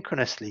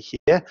asynchronously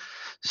here,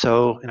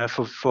 so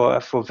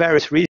for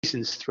various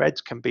reasons, threads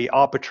can be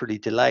arbitrarily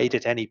delayed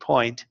at any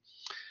point.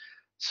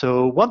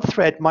 So one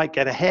thread might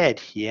get ahead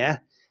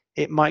here.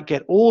 It might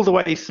get all the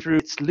way through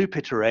its loop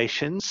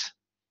iterations,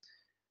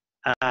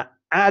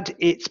 add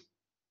its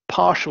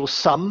partial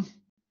sum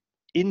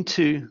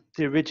into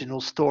the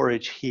original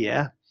storage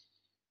here,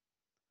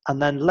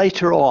 and then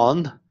later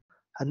on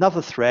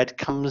another thread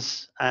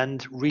comes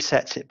and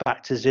resets it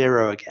back to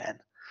 0 again.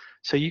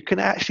 So you can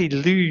actually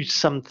lose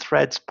some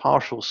threads'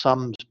 partial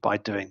sums by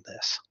doing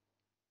this.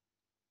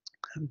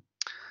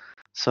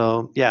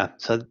 So yeah,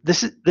 so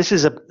this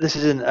is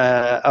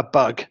a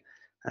bug,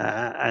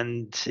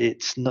 and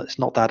it's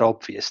not that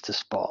obvious to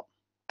spot.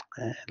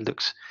 It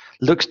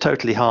looks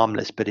totally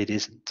harmless, but it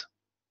isn't.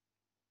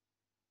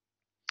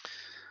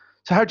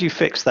 So how do you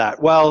fix that?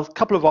 Well, a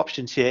couple of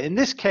options here. In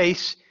this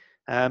case,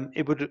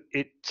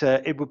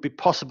 it would be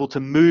possible to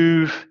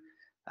move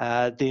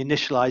the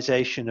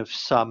initialization of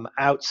sum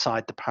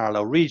outside the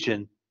parallel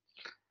region,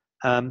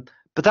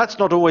 but that's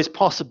not always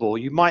possible.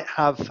 You might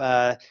have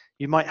a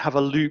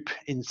loop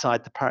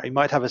inside you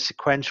might have a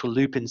sequential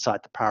loop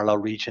inside the parallel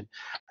region,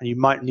 and you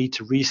might need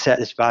to reset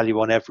this value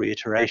on every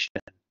iteration.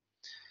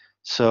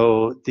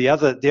 So the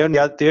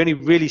only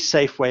really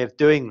safe way of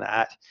doing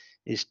that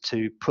is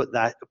to put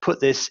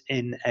this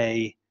in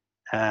a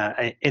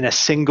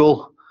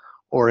single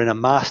or in a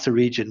master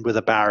region with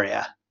a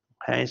barrier.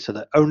 Okay, so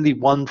that only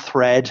one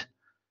thread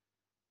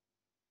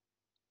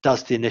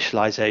does the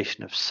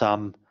initialization of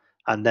sum,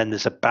 and then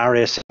there's a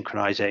barrier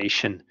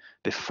synchronization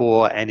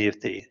before any of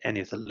the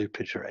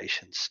loop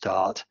iterations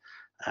start,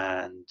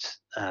 and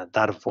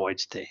that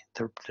avoids the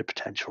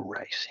potential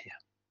race here.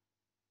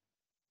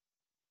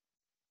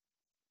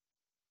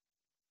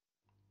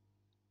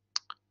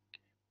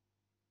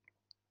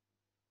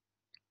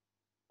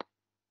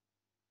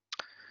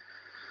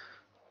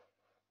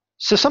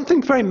 So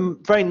something very,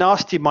 very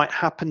nasty might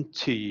happen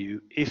to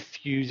you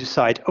if you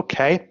decide,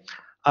 okay,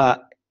 I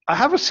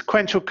have a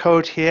sequential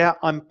code here.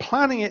 I'm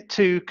planning it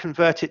to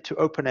convert it to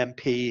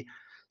OpenMP.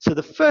 So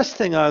the first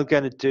thing I'm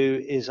going to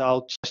do is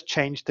I'll just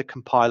change the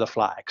compiler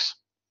flags.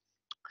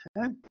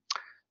 Okay.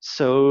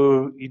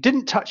 So you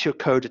didn't touch your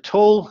code at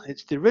all.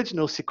 It's the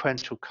original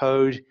sequential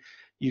code.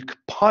 You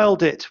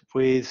compiled it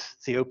with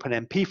the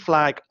OpenMP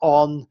flag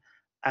on,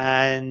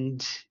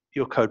 and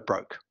your code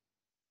broke.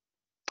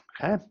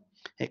 Okay.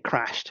 It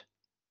crashed.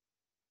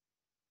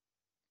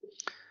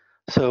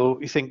 So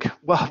you think,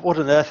 well, what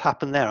on earth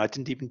happened there? I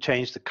didn't even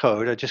change the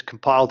code. I just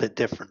compiled it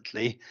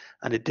differently,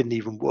 and it didn't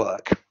even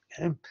work.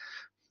 Okay?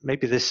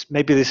 Maybe this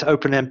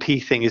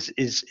OpenMP thing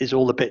is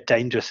all a bit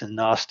dangerous and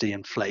nasty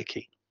and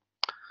flaky.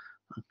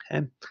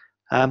 Okay,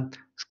 there's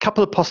a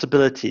couple of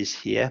possibilities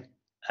here.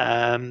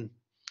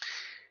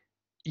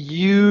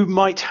 You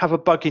might have a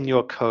bug in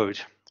your code,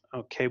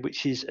 okay,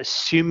 which is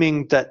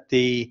assuming that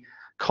the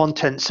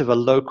contents of a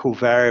local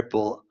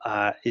variable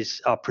are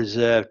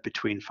preserved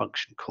between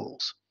function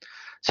calls.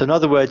 So in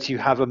other words, you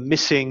have a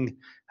missing,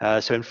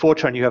 so in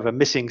Fortran you have a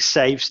missing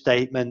save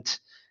statement.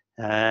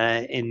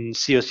 In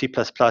C or C++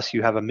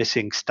 you have a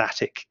missing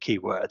static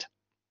keyword.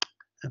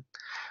 And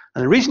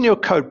the reason your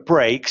code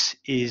breaks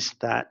is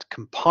that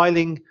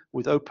compiling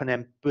with the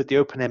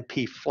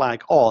OpenMP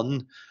flag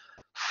on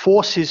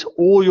forces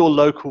all your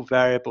local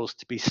variables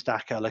to be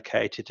stack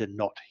allocated and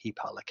not heap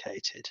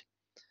allocated.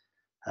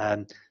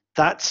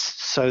 That's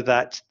so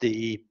that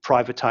the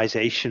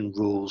privatization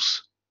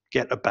rules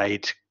get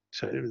obeyed.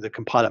 So the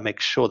compiler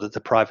makes sure that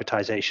the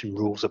privatization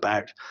rules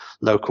about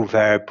local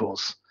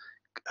variables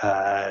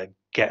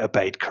get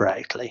obeyed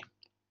correctly.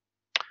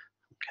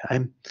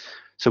 Okay.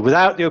 So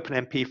without the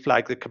OpenMP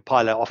flag, the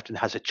compiler often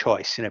has a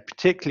choice.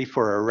 Particularly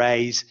for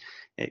arrays,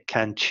 it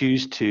can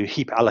choose to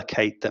heap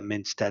allocate them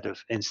instead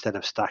of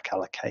stack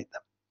allocate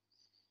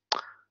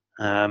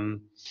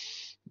them.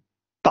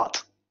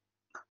 But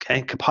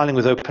compiling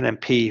with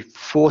OpenMP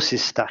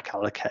forces stack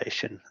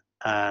allocation,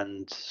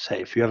 and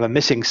say if you have a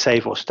missing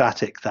save or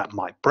static, that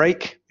might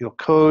break your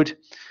code.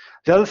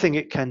 The other thing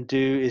it can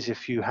do is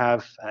if you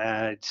have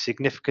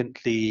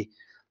significantly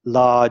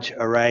large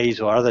arrays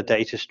or other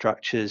data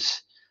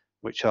structures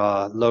which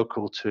are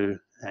local to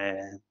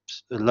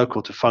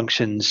local to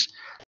functions,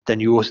 then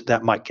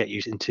that might get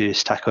you into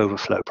Stack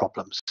Overflow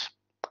problems.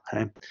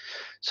 Okay?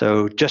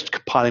 So just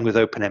compiling with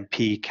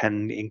OpenMP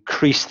can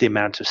increase the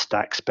amount of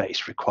stack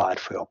space required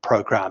for your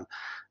program.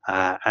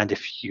 And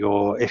if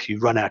you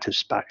run out of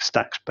stack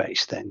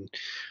space, then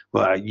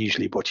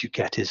usually what you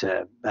get is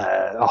a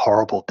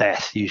horrible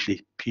death,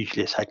 usually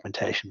a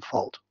segmentation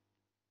fault.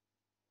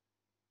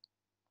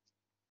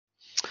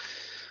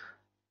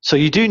 So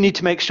you do need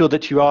to make sure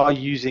that you are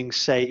using,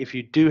 say, if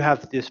you do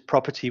have this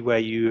property where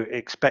you're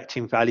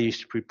expecting values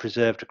to be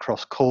preserved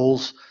across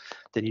calls,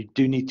 then you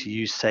do need to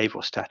use save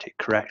or static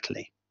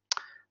correctly.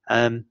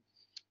 But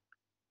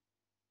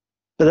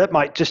that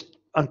might just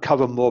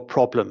uncover more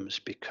problems,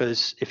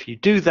 because if you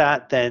do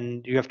that,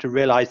 then you have to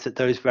realize that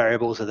those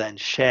variables are then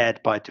shared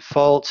by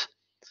default.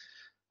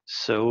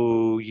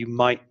 So you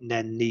might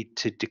then need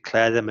to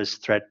declare them as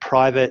thread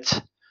private.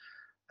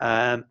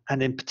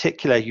 And in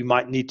particular, you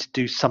might need to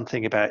do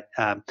something about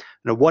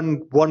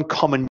one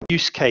common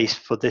use case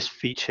for this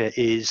feature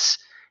is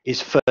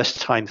first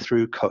time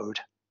through code.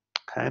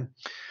 Okay,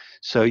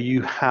 so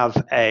you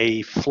have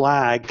a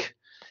flag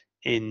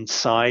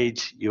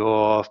inside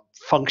your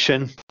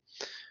function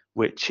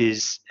which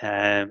is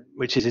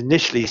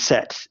initially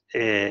set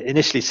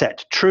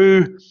to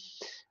true,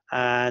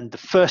 and the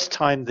first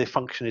time the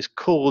function is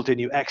called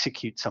and you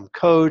execute some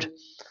code.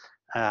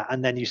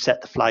 And then you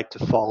set the flag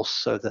to false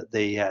so that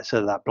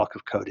that block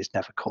of code is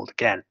never called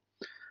again.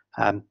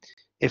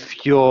 If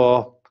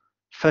the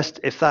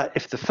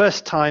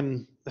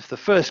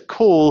first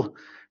call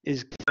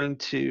is going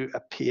to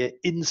appear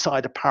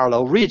inside a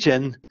parallel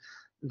region,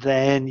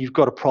 then you've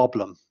got a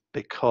problem,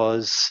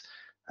 because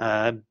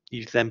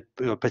you've then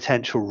a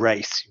potential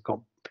race. You've got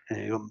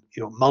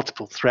your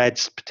multiple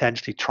threads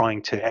potentially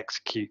trying to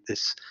execute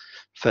this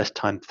first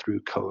time through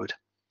code.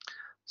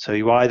 So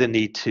you either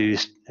need to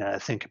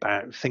think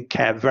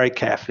very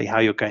carefully how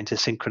you're going to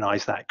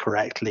synchronize that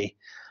correctly,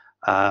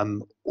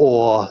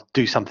 or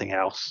do something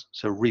else.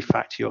 So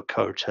refactor your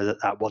code so that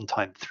that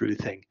one-time through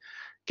thing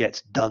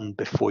gets done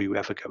before you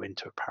ever go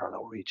into a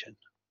parallel region.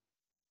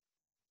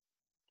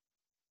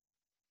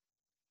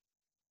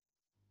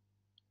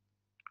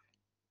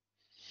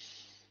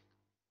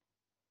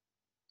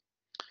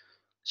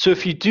 So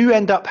if you do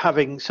end up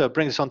having, so it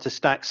brings us on to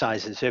stack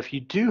sizes. So if you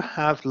do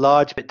have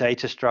large bit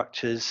data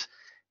structures,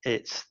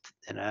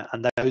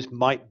 and those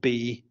might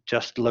be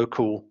just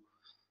local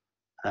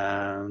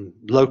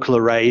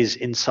arrays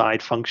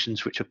inside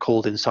functions which are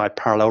called inside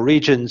parallel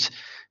regions.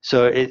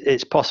 So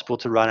it's possible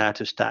to run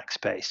out of stack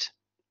space.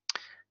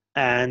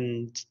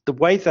 And the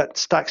way that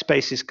stack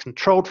space is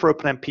controlled for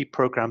OpenMP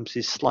programs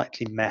is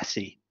slightly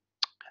messy.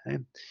 Okay?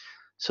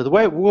 So the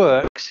way it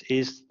works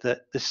is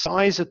that the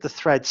size of the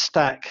thread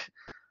stack,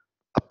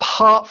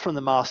 apart from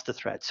the master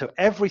thread, so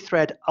every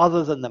thread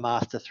other than the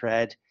master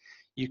thread,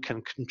 you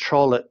can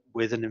control it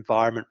with an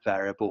environment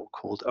variable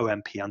called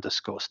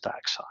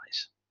OMP_stack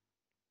size.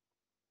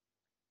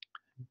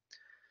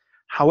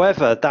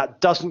 However, that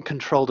doesn't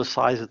control the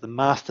size of the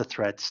master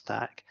thread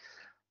stack.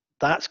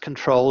 That's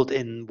controlled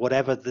in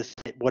whatever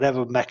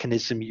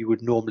mechanism you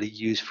would normally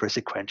use for a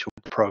sequential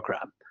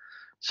program.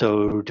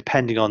 So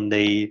depending on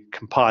the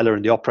compiler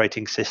and the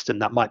operating system,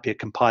 that might be a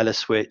compiler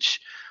switch,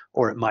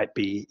 or it might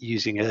be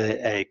using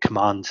a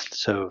command.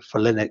 So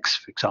for Linux,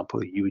 for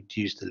example, you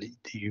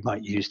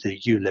might use the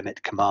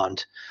ulimit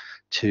command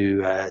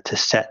to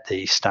set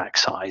the stack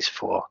size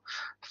for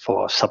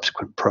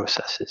subsequent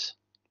processes.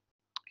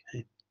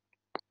 Okay.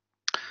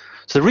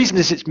 So the reason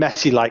it's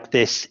messy like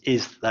this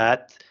is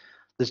that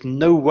there's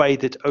no way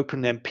that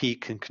OpenMP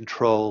can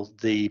control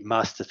the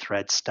master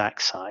thread stack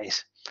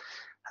size.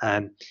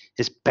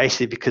 It's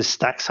basically because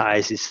stack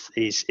size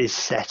is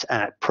set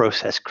at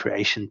process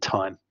creation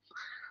time,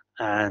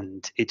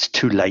 and it's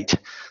too late.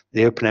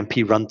 The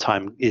OpenMP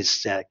runtime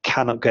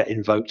cannot get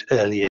invoked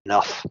early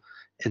enough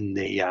in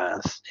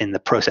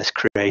the process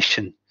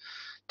creation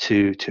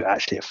to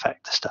actually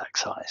affect the stack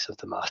size of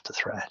the master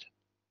thread.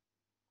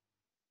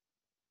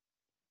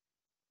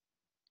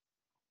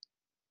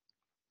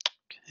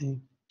 Okay.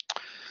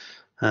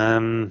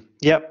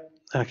 Yep.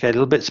 Okay. A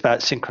little bit about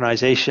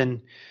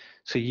synchronization.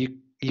 So you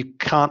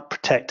can't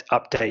protect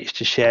updates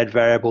to shared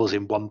variables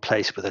in one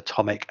place with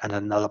atomic and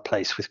another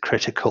place with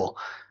critical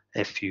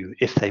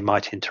if they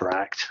might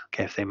interact,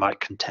 okay, if they might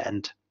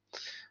contend.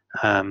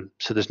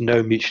 So there's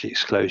no mutual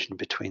exclusion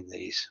between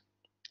these.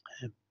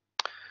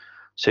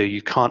 So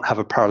you can't have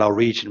a parallel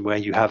region where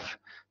you have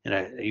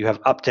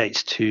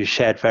updates to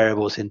shared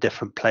variables in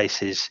different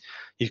places.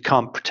 You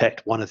can't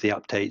protect one of the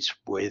updates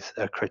with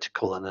a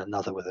critical and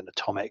another with an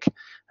atomic,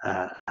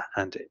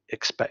 and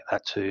expect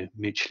that to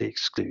mutually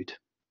exclude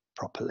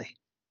properly.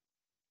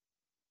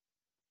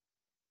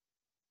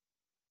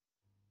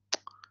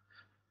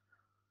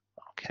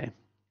 Okay.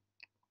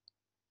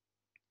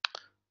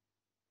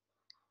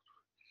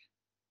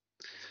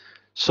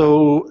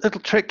 So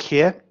little trick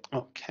here.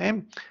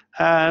 Okay.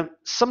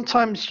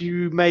 Sometimes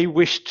you may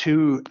wish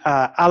to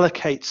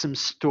allocate some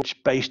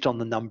storage based on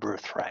the number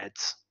of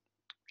threads.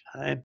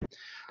 Okay.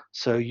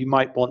 So you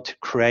might want to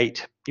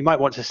create, you might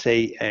want to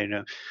say,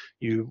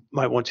 you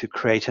might want to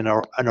create an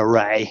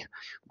array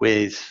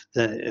with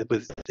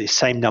the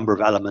same number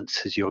of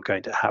elements as you're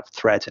going to have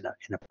threads in a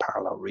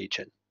parallel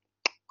region.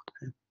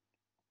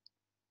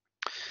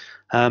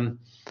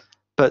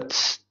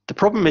 But the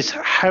problem is,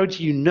 how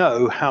do you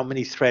know how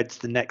many threads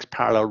the next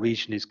parallel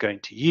region is going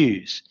to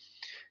use?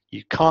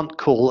 You can't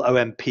call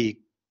OMP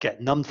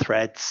get num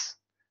threads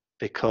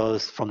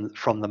because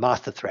from the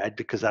master thread,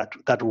 because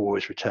that will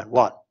always return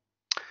 1.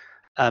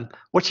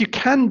 What you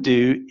can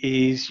do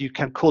is you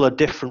can call a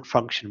different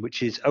function,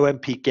 which is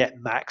OMP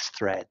get max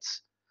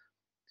threads.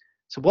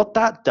 So what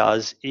that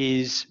does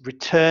is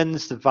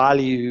returns the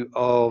value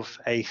of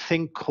a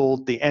thing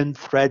called the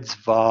end-threads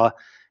var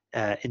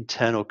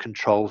internal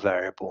control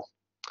variable.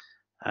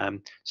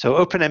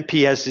 So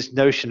OpenMP has this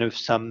notion of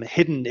some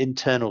hidden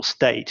internal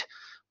state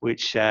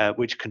which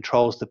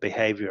controls the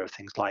behavior of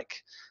things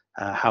like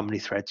how many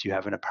threads you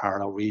have in a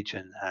parallel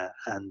region,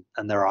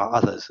 and there are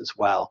others as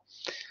well.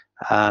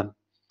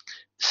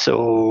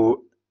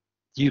 So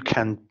you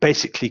can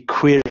basically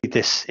query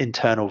this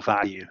internal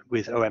value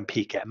with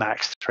OMP get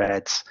max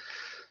threads.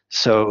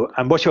 So,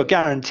 and what you're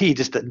guaranteed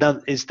is that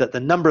the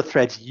number of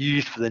threads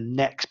used for the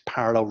next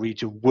parallel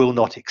region will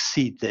not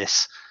exceed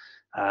this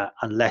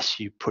unless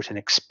you put an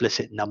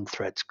explicit num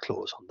threads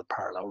clause on the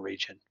parallel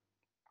region.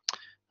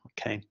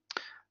 Okay.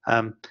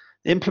 The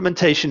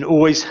implementation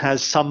always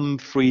has some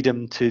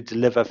freedom to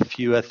deliver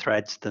fewer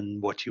threads than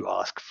what you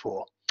ask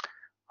for.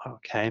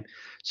 Okay,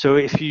 so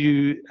if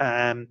you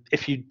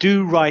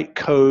do write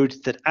code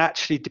that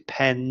actually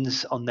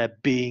depends on there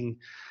being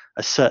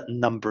a certain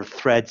number of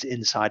threads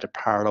inside a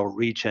parallel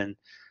region,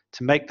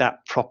 to make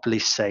that properly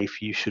safe,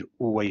 you should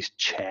always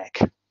check.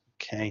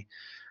 Okay,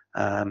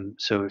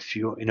 so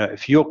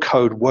if your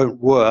code won't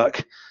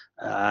work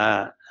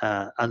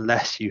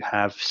unless you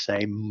have,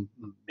 say,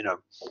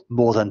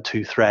 more than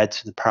 2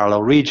 threads in the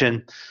parallel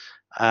region,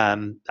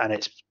 and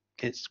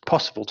it's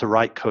possible to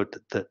write code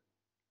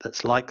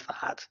that's like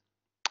that.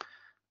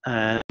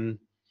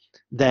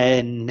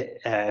 Then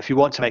if you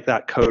want to make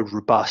that code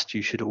robust,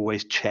 you should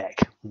always check,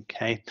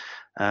 okay,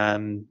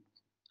 and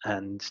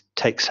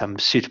take some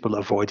suitable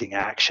avoiding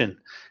action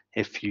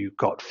if you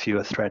got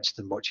fewer threads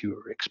than what you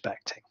were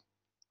expecting.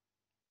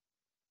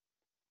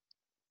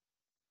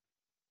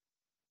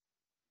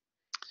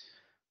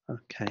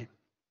 Okay,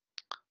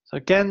 so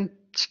again,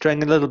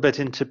 straying a little bit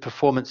into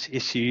performance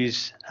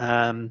issues.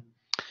 There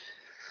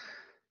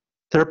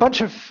are a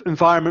bunch of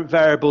environment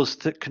variables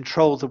that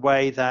control the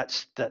way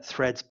that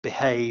threads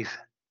behave,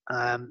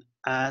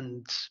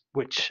 and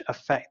which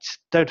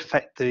don't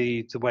affect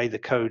the way the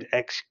code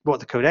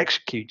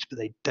executes, but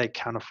they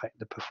can affect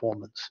the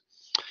performance.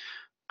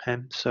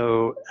 Okay,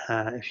 so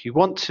if you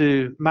want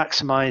to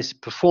maximize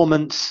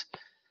performance,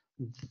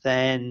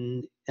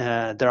 then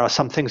there are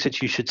some things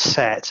that you should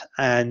set,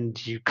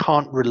 and you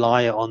can't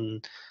rely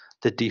on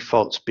the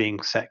defaults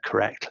being set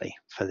correctly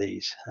for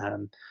these.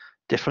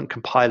 Different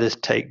compilers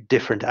take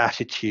different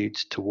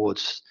attitudes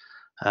towards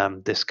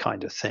this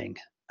kind of thing.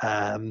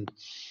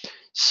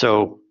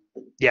 So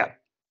yeah,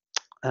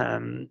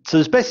 so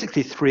there's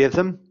basically 3 of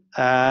them.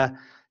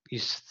 You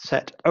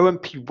set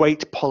OMP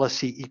wait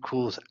policy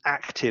equals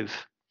active.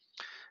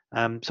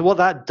 So what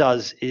that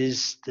does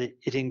is that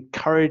it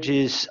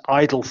encourages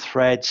idle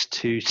threads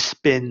to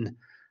spin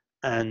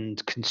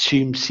and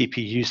consume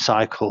CPU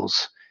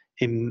cycles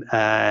in,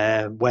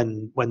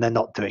 when they're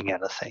not doing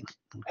anything.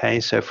 Okay,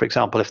 so for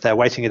example, if they're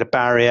waiting at a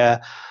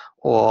barrier,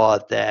 or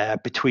they're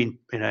between,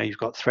 you've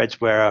got threads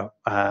where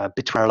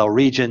between parallel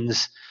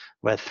regions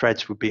where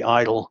threads would be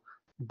idle,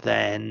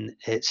 then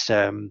it's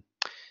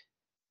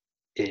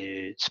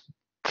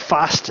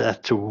faster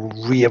to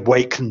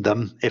reawaken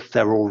them if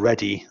they're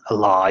already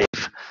alive,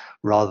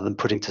 rather than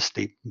putting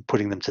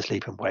them to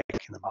sleep and waking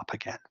them up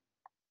again.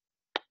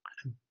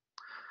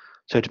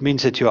 So it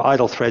means that your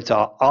idle threads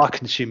are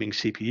consuming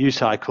CPU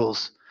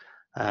cycles,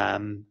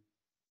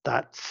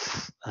 but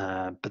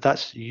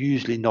that's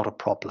usually not a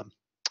problem.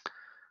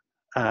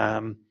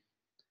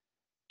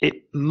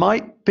 It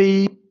might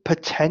be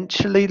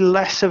potentially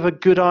less of a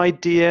good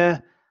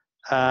idea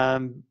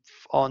on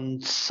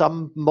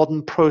some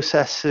modern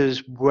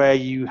processors where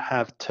you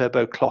have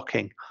turbo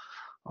clocking,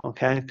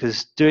 okay?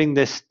 Because doing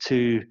this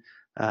to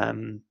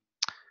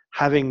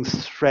having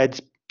threads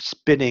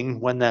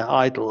spinning when they're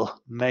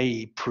idle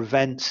may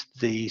prevent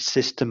the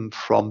system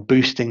from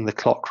boosting the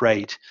clock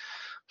rate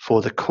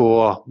for the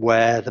core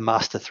where the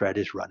master thread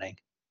is running.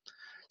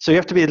 So you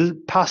have to be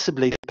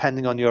possibly,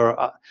 depending on your,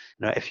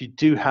 if you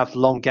do have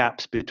long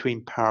gaps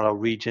between parallel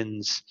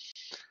regions,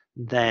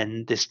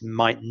 then this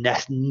might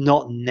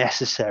not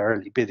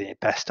necessarily be the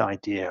best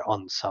idea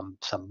on some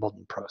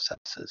modern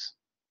processors.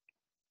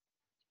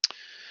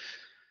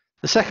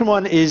 The second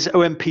one is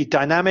OMP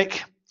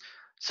dynamic.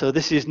 So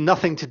this is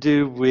nothing to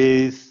do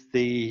with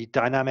the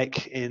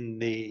dynamic in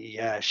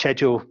the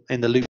schedule, in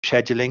the loop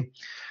scheduling.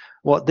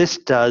 What this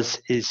does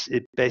is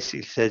it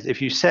basically says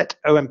if you set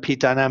OMP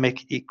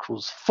dynamic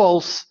equals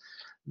false,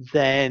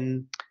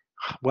 then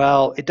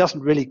Well, it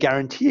doesn't really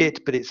guarantee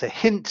it, but it's a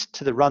hint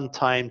to the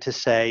runtime to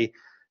say,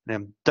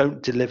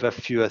 don't deliver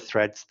fewer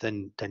threads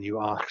than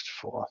you asked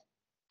for.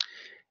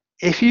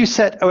 If you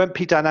set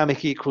OMP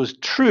dynamic equals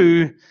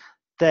true,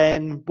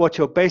 then what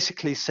you're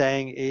basically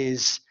saying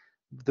is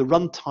the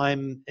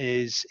runtime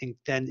is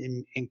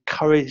then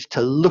encouraged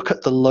to look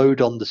at the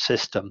load on the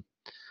system,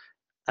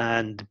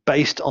 and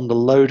based on the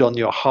load on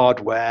your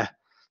hardware,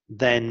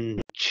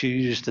 then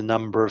choose the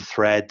number of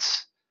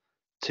threads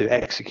to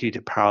execute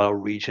a parallel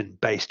region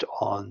based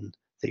on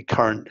the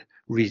current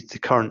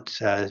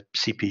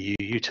CPU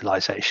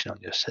utilization on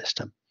your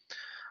system.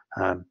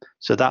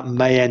 So that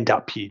may end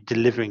up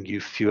delivering you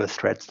fewer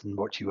threads than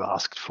what you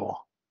asked for.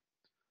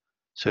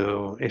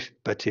 So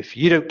if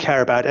you don't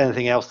care about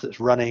anything else that's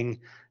running,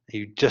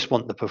 you just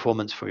want the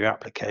performance for your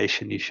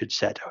application, you should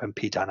set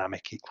OMP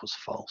dynamic equals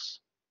false.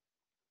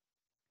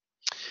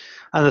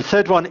 And the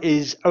third one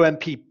is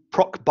OMP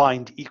proc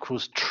bind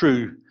equals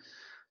true.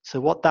 So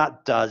what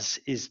that does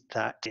is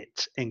that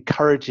it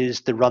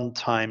encourages the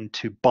runtime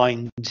to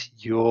bind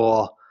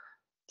your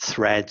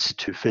threads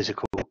to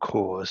physical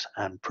cores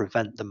and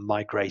prevent them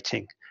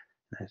migrating,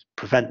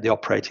 prevent the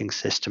operating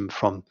system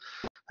from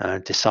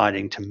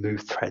deciding to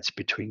move threads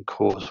between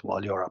cores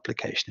while your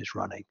application is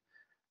running,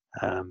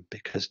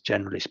 because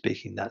generally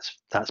speaking, that's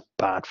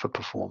bad for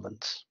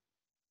performance.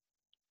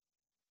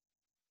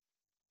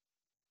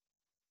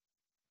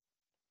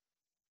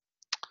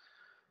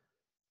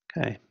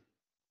 Okay.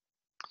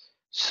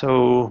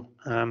 So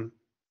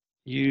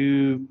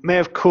you may,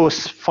 of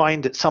course,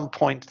 find at some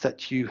point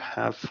that you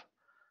have,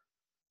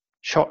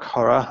 shock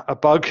horror, a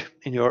bug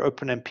in your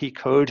OpenMP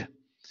code.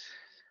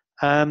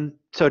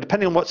 So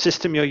depending on what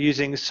system you're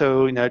using,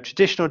 so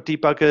traditional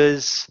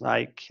debuggers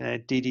like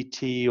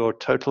DDT or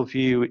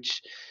TotalView,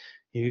 which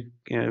you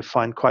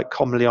find quite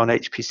commonly on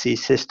HPC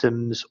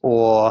systems,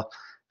 or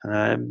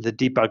the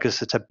debuggers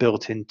that are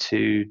built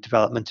into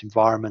development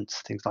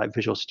environments, things like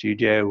Visual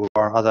Studio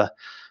or other,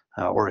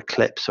 or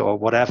Eclipse or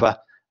whatever,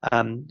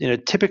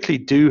 typically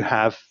do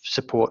have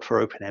support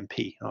for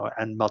OpenMP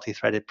and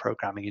multi-threaded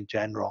programming in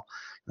general.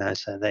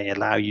 So they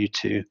allow you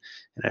to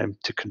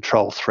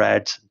control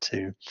threads, and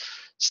to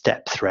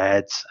step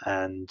threads,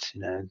 and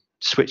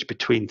switch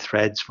between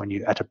threads when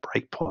you're at a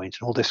breakpoint,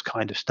 and all this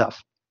kind of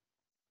stuff.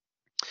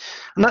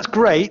 And that's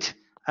great,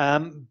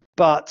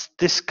 but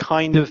this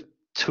kind of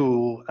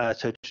tool,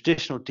 so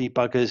traditional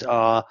debuggers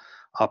are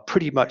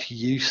pretty much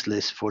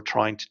useless for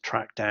trying to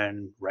track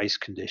down race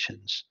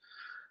conditions,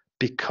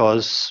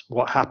 because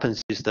what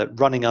happens is that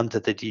running under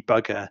the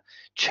debugger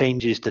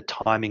changes the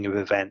timing of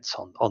events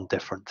on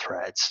different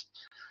threads.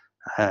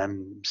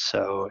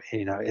 So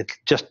it's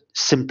just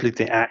simply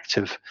the act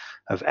of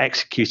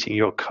executing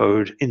your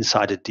code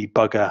inside a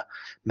debugger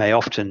may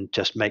often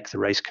just make the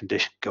race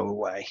condition go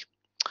away.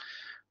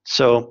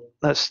 So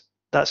that's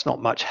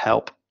not much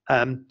help.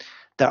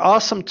 There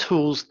are some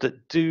tools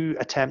that do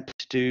attempt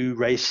to do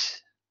race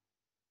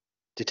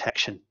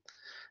detection,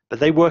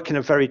 but they work in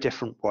a very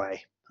different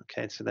way.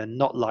 Okay, so they're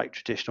not like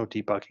traditional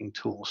debugging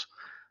tools.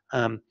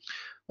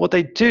 What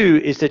they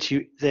do is that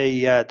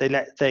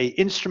they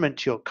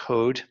instrument your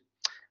code,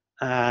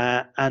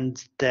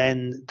 and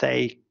then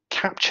they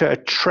capture a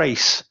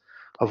trace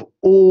of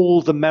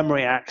all the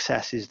memory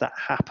accesses that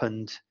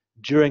happened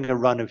during a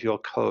run of your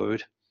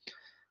code,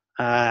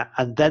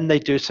 and then they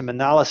do some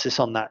analysis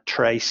on that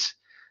trace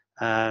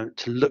to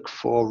look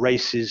for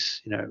races,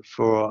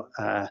 for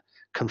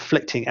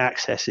conflicting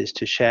accesses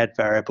to shared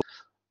variables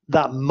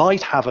that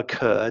might have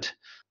occurred,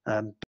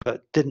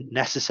 but didn't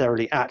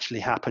necessarily actually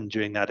happen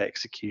during that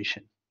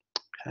execution.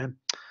 Okay.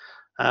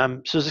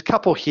 So there's a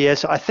couple here.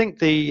 So I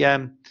think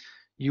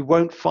you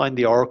won't find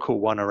the Oracle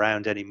one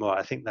around anymore.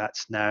 I think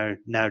that's now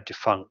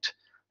defunct.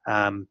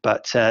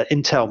 But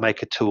Intel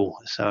make a tool.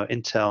 So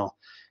Intel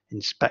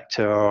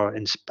Inspector, or I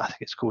think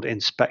it's called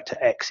Inspector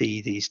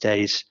XE these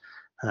days,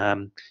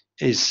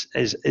 is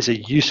a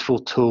useful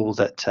tool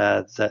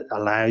that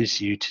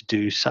allows you to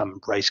do some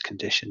race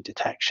condition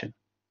detection.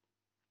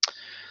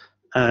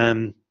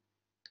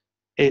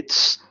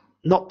 It's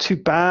not too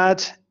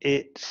bad.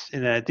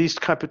 These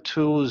type of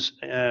tools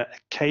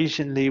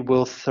occasionally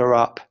will throw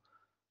up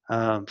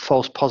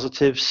false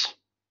positives.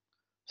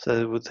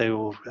 So they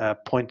will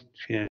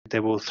they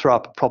will throw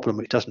up a problem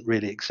which doesn't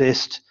really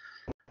exist,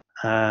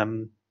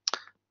 and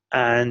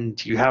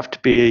you have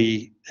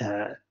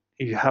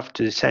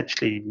to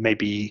essentially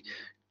maybe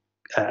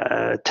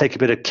take a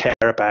bit of care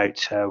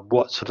about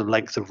what sort of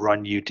length of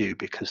run you do,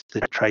 because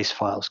the trace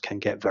files can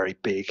get very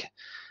big.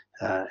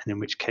 And in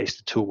which case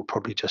the tool will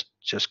probably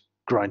just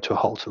grind to a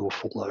halt or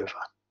fall over.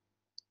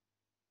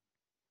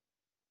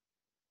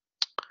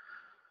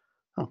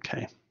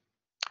 Okay.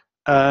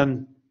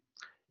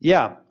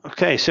 Yeah,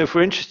 okay, so if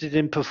we're interested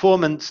in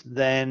performance,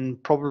 then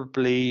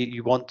probably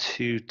you want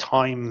to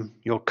time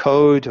your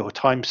code or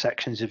time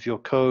sections of your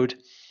code.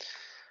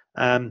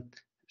 But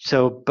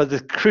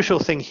the crucial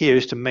thing here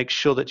is to make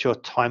sure that your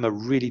timer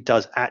really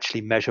does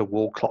actually measure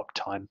wall clock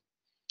time.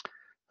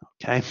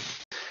 Okay.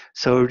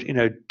 So,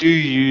 do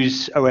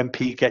use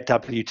OMP get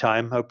W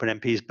time,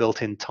 OpenMP's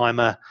built-in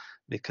timer,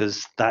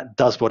 because that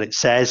does what it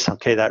says.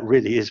 Okay, that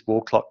really is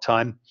wall clock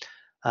time.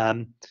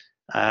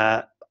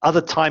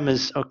 Other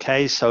timers,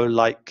 okay, so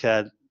like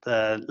the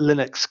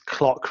Linux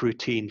clock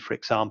routine, for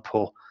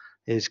example,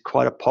 is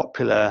quite a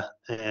popular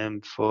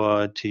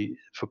for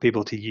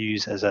people to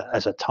use as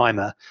a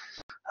timer.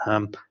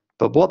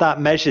 But what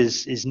that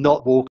measures is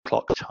not wall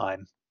clock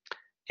time;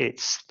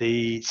 it's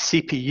the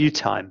CPU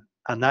time,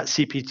 and that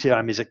CPU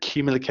time is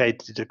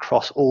accumulated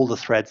across all the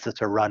threads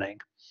that are running.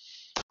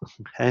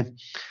 Okay.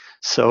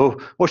 So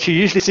what you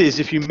usually see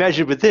is if you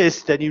measure with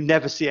this, then you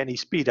never see any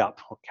speed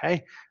up.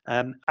 Okay,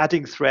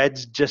 adding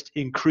threads just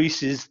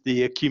increases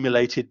the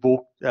accumulated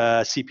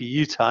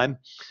CPU time,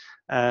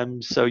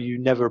 so you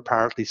never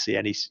apparently see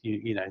any.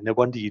 No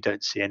wonder you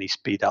don't see any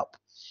speed up.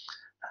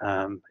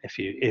 If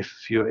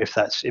you're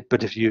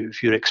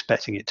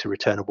expecting it to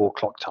return a wall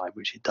clock time,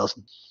 which it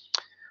doesn't.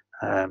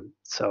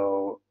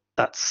 So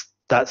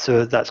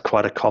that's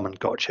quite a common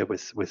gotcha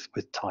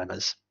with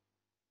timers.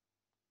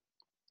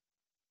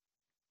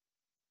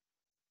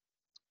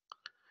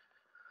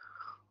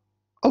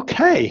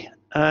 Okay,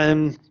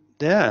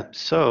 yeah,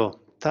 so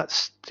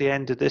that's the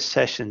end of this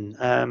session.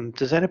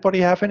 Does anybody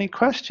have any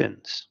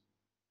questions?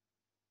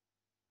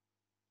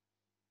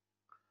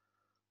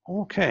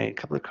 Okay, a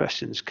couple of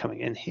questions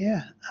coming in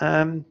here.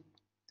 Do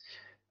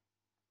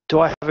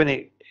I have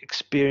any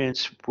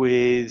experience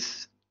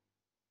with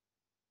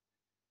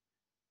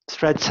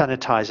Thread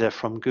Sanitizer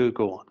from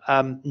Google?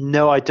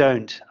 No, I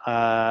don't.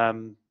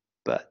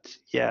 But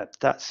yeah,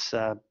 that's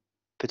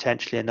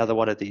potentially another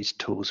one of these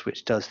tools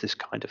which does this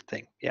kind of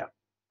thing. Yeah.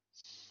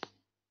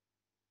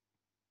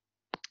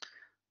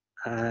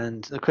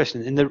 And the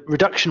question in the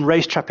reduction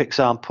race trap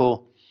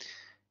example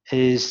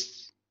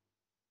is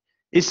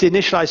the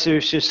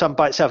initialization sum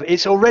by itself?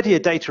 It's already a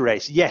data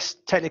race. Yes,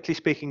 technically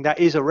speaking, that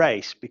is a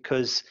race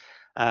because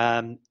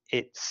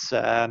it's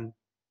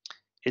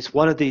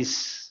one of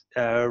these.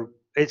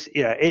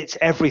 It's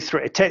every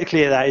thread.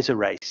 Technically, that is a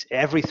race.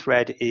 Every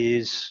thread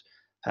is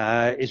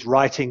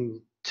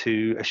writing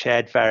to a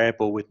shared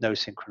variable with no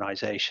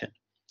synchronization.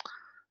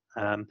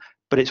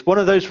 But it's one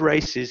of those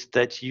races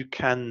that you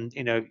can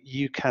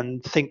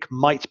think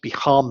might be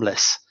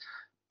harmless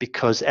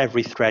because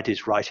every thread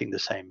is writing the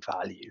same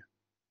value,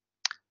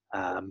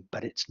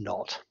 but it's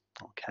not.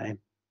 Okay.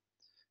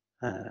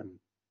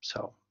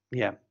 So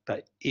yeah,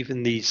 but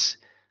even these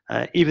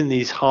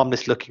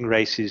harmless-looking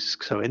races.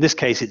 So in this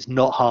case, it's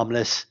not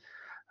harmless,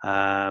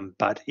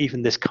 but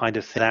even this kind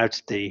of thing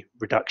without the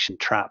reduction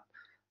trap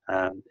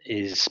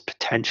is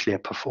potentially a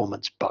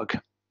performance bug.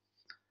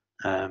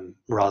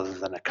 Rather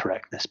than a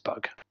correctness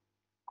bug.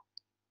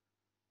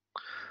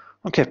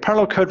 Okay, if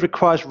parallel code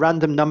requires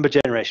random number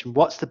generation,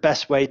 what's the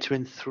best way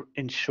to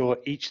ensure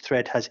each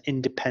thread has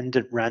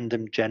independent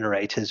random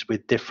generators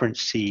with different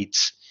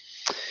seeds?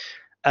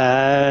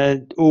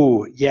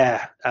 Oh,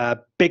 yeah,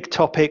 big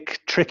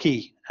topic,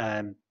 tricky.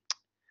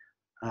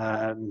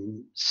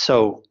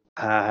 So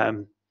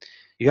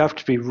you have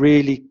to be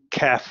really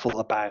careful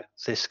about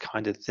this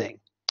kind of thing.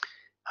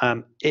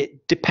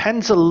 It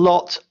depends a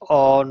lot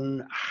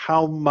on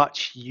how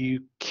much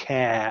you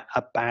care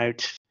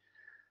about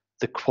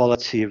the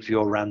quality of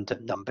your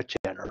random number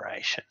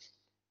generation.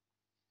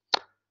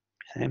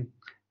 Okay.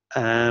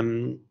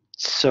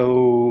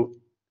 So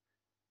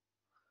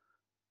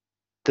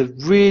the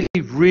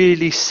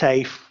really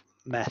safe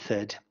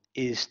method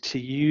is to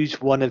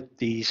use one of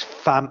these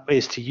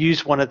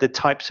one of the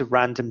types of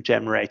random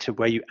generator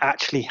where you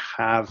actually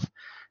have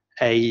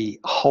a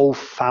whole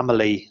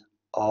family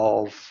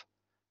of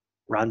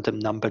random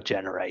number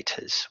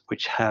generators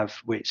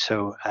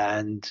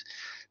and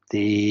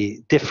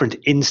the different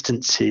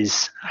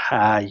instances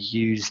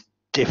use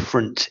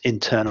different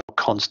internal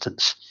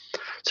constants.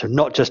 So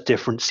not just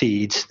different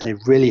seeds, they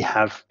really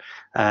have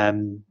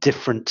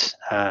different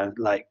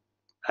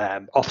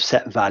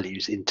offset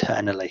values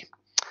internally.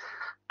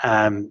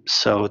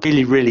 So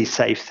the really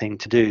safe thing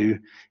to do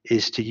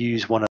is to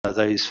use one of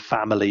those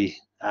family,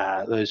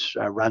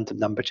 random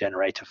number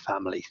generator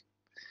family,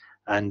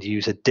 and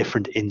use a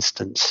different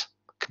instance,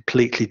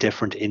 completely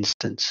different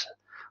instance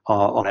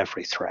on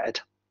every thread.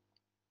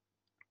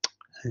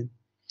 Okay.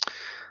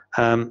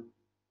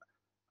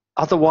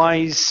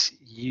 Otherwise,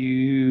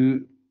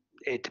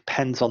 it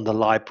depends on the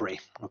library.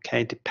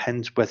 Okay, it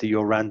depends whether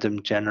your random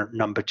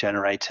number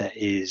generator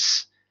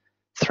is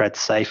thread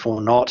safe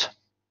or not.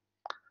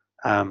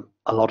 A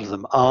lot of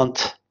them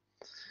aren't.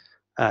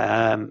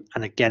 And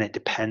again, it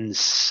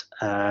depends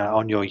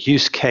on your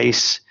use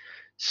case.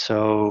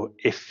 So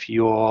if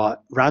your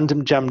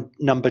random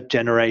number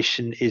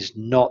generation is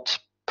not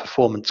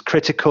performance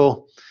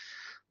critical,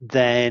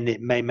 then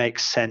it may make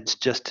sense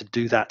just to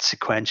do that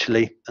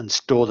sequentially and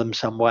store them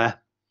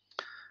somewhere.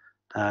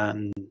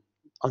 On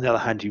the other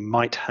hand, you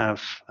might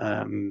have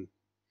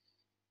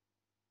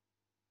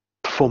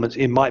performance.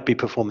 It might be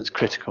performance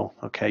critical.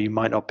 Okay, you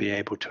might not be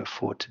able to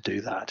afford to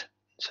do that.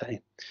 Say,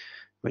 in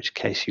which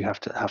case you have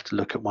to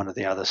look at one of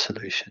the other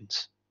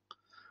solutions.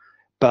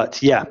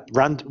 But yeah,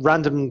 parallel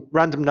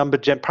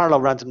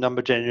random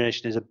number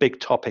generation is a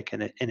big topic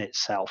in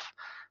itself.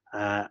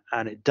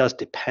 and it does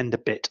depend a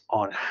bit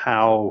on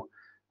how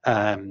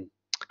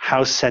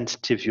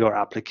sensitive your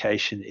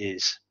application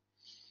is.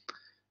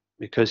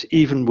 Because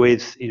even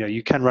with,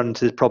 you can run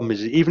into the problem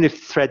is even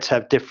if threads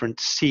have different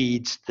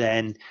seeds,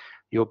 then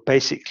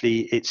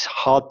it's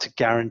hard to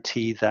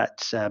guarantee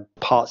that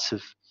parts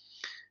of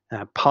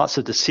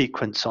the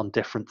sequence on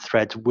different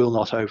threads will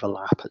not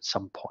overlap at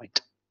some point,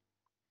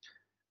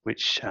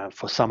 which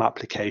for some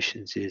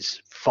applications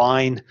is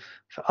fine.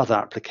 For other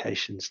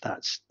applications,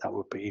 that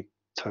would be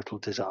total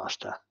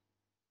disaster.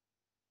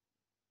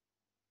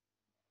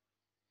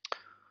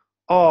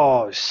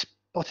 Oh,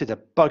 spotted a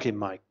bug in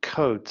my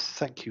code.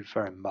 Thank you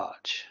very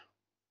much.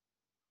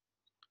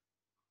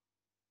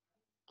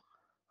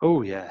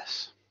 Oh,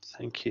 yes.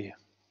 Thank you.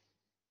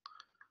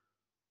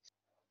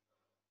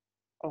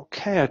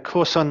 Okay, a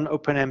course on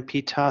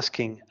OpenMP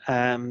tasking.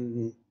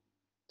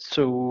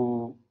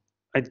 So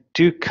I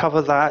do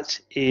cover that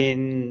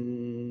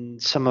in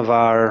some of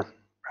our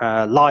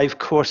live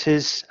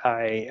courses.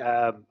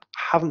 I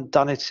haven't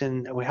done it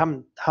we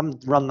haven't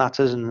run that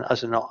as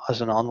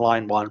an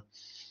online one.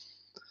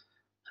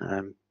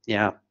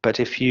 Yeah, but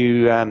if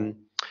you're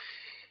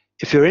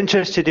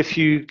interested, if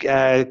you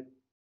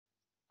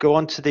go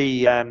onto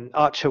the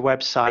Archer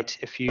website,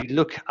 if you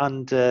look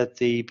under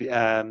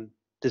the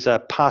there's a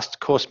past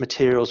course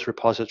materials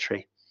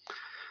repository.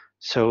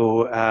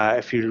 So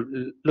if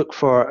you look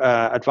for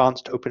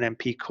advanced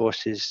OpenMP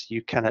courses,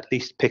 you can at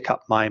least pick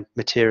up my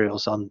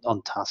materials on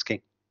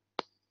tasking.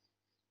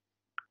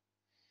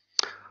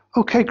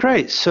 Okay,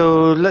 great.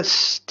 So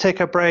let's take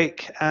a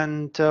break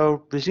and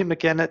resume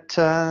again at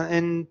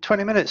in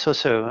 20 minutes or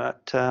so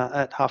at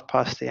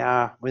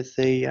 1:30 with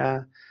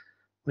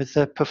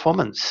the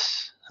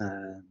performance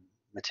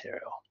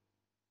material.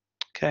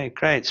 Okay,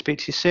 great. Speak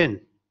to you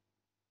soon.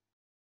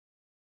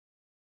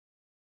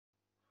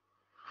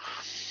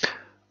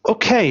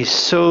 Okay,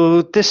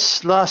 so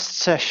this last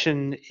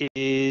session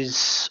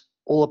is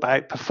all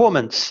about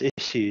performance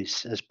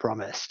issues, as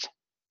promised.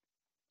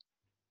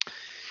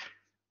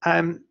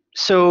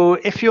 So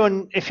if you're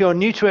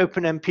new to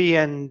OpenMP,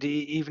 and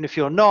even if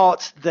you're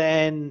not,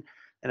 then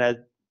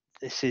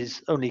this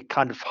is only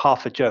kind of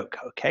half a joke.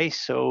 Okay,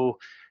 so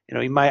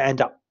you might end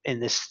up in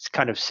this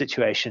kind of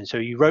situation. So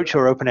you wrote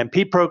your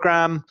OpenMP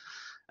program,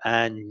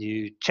 and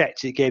you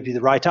checked it gave you the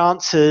right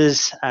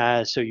answers.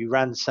 So you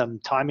ran some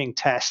timing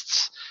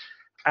tests,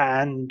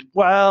 and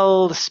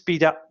well, the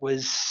speed up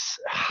was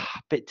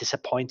a bit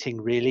disappointing,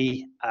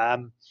 really.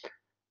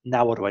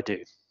 Now what do I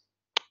do?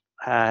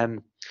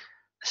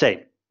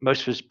 Say,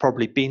 most of us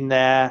probably been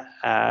there.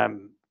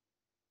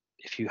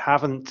 If you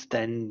haven't,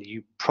 then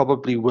you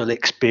probably will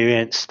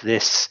experience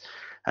this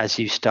as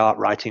you start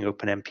writing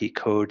OpenMP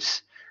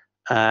codes.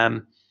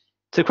 So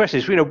the question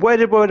is, where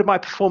did my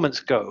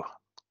performance go?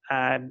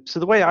 So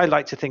the way I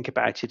like to think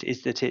about it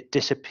is that it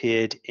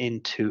disappeared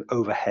into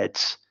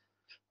overheads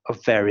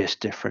of various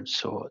different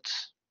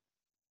sorts.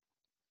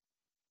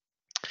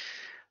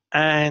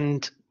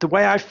 And the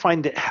way I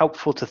find it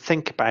helpful to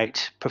think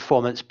about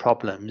performance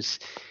problems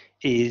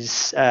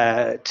is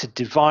to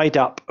divide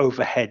up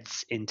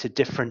overheads into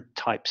different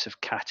types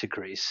of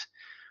categories,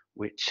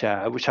 which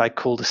I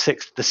call the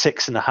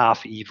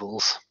 6.5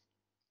 evils.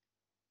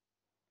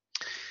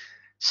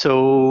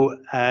 So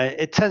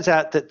it turns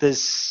out that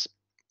there's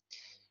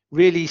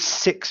really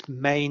 6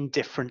 main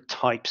different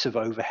types of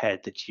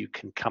overhead that you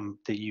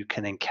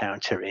can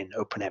encounter in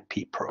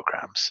OpenMP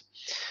programs.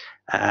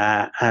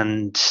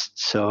 And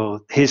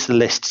so here's the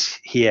list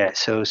here.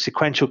 So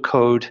sequential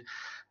code,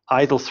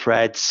 idle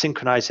threads,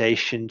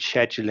 synchronization,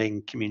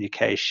 scheduling,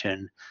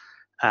 communication,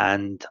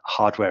 and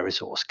hardware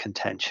resource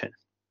contention.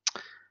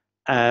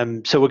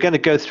 So we're going to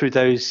go through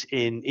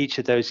each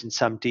of those in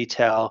some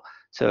detail,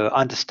 so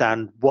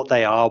understand what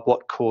they are,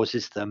 what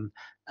causes them,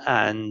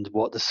 and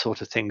what the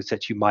sort of things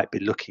that you might be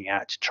looking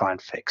at to try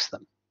and fix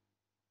them.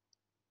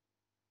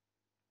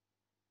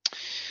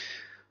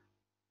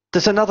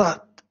 There's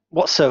another,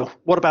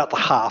 what about the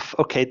half?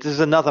 Okay, there's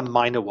another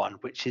minor one,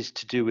 which is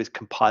to do with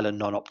compiler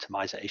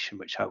non-optimization,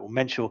 which I will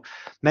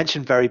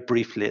mention very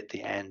briefly at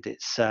the end.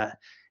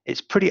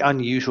 It's pretty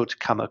unusual to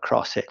come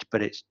across it,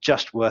 but it's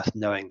just worth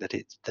knowing that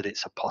there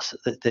is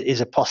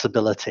a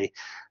possibility,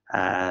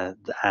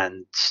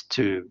 and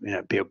to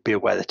be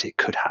aware that it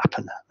could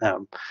happen.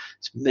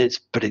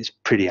 But it's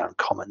pretty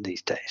uncommon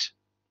these days.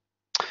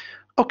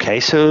 Okay,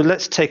 so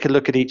let's take a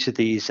look at each of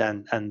these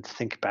and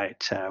think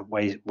about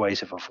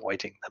ways of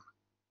avoiding them.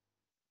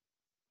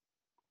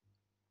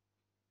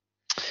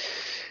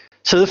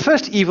 So the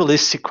first evil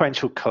is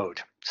sequential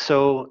code.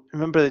 So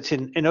remember that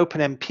in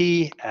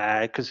OpenMP,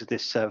 because of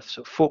this sort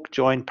of fork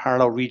join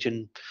parallel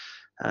region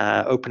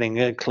opening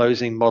and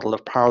closing model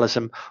of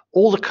parallelism,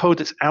 all the code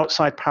that's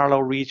outside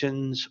parallel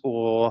regions,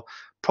 or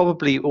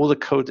probably all the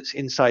code that's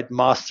inside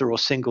master or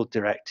single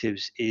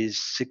directives, is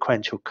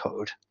sequential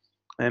code.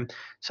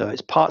 So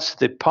it's parts of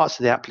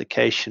the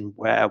application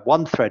where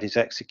one thread is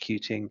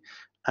executing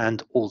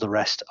and all the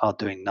rest are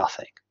doing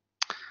nothing.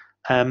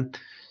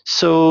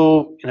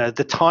 So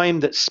the time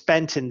that's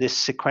spent in this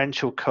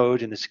sequential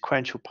code, in the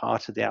sequential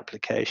part of the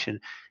application,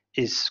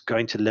 is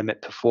going to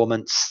limit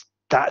performance.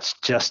 That's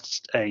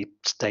just a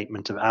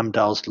statement of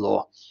Amdahl's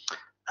law.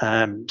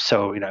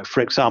 So,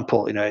 for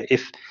example,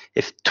 if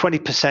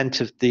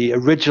 20% of the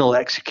original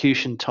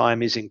execution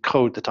time is in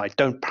code that I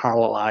don't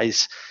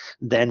parallelize,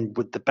 then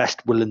with the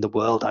best will in the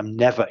world, I'm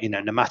never,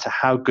 no matter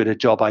how good a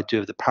job I do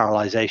of the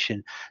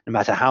parallelization, no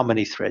matter how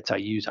many threads I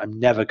use, I'm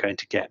never going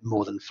to get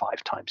more than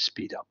 5 times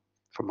speed up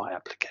from my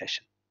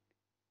application.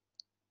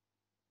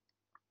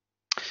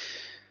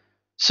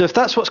 So if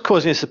that's what's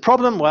causing us a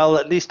problem, well,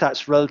 at least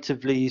that's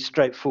relatively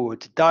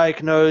straightforward to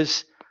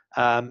diagnose.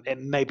 It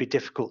may be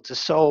difficult to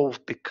solve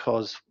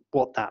because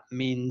what that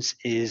means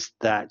is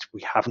that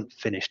we haven't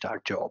finished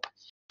our job.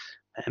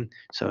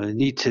 So we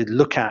need to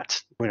look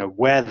at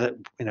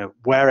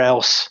where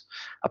else,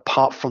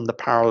 apart from the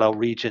parallel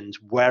regions,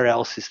 where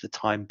else is the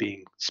time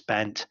being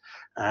spent,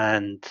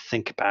 and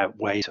think about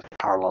ways of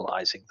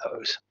parallelizing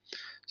those.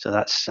 So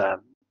that's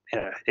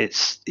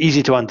it's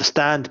easy to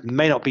understand,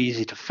 may not be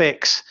easy to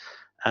fix,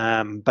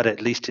 but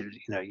at least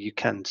you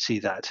can see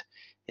that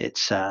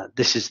it's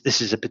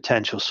this is a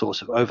potential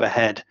source of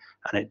overhead,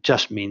 and it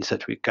just means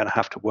that we're going to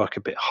have to work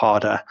a bit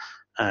harder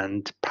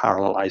and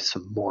parallelize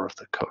some more of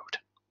the code.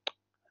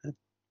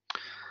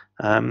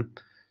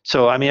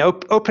 So I mean,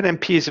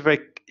 OpenMP is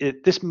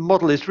this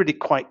model is really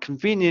quite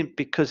convenient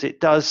because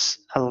it does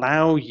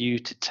allow you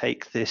to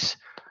take this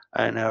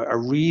a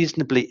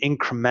reasonably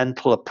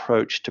incremental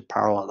approach to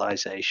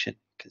parallelization.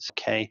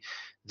 Okay,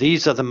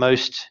 these are the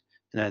most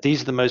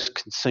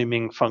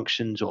consuming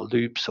functions or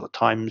loops or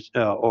times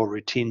or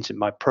routines in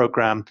my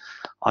program.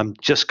 I'm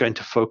just going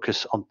to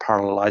focus on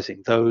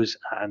parallelizing those,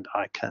 and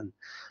I can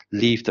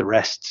leave the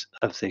rest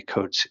of the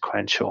code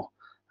sequential,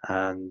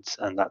 and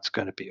that's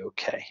going to be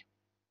okay.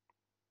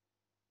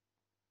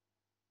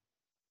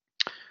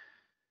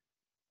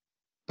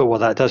 But what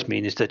that does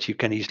mean is that you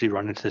can easily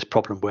run into this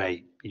problem where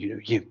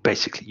you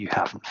basically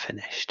haven't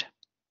finished.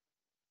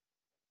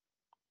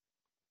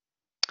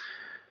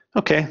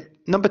 Okay,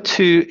 number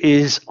 2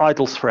 is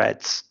idle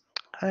threads.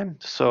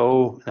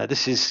 So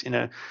this is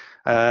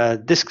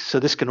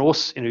this can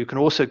also you can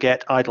also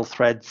get idle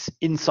threads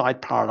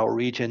inside parallel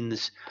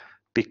regions,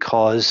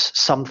 because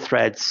some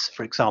threads,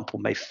 for example,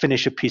 may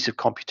finish a piece of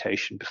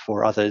computation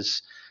before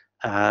others,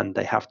 and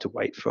they have to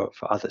wait for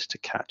others to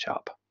catch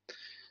up.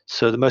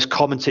 So the most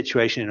common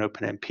situation in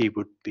OpenMP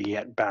would be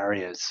at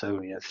barriers.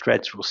 So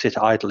threads will sit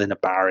idle in a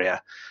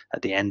barrier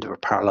at the end of a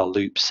parallel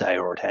loop, say,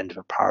 or at the end of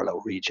a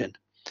parallel region.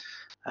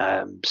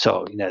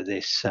 So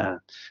this the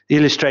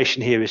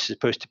illustration here is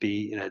supposed to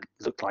be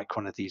look like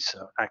one of these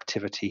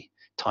activity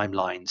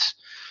timelines.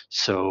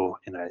 So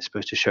it's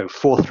supposed to show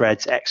 4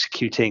 threads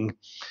executing,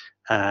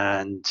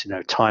 and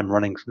time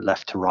running from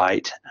left to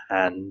right,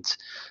 and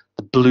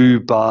the blue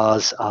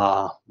bars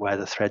are where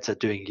the threads are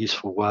doing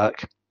useful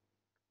work,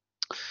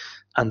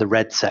 and the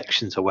red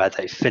sections are where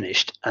they've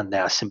finished, and they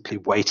are simply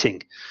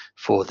waiting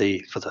for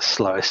the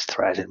slowest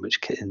thread,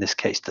 in this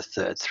case the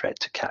 3rd thread,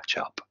 to catch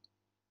up.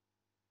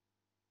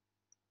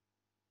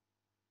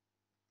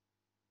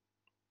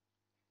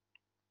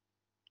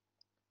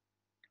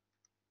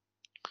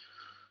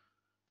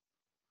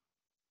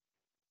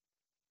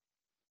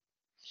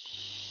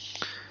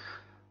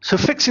 So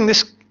fixing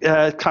this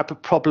type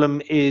of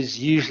problem is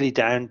usually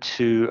down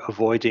to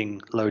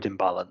avoiding load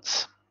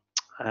imbalance.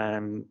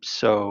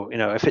 So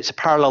if it's a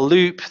parallel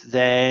loop,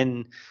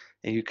 then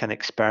you can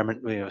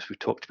experiment, as we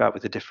talked about,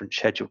 with the different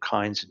schedule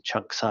kinds and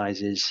chunk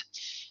sizes,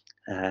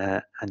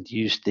 and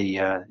use the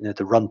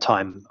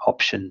runtime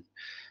option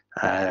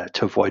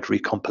to avoid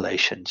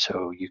recompilation.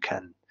 So you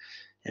can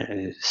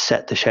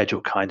set the schedule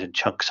kind and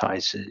chunk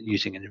size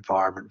using an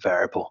environment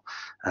variable,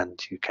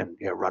 and you can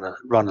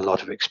run a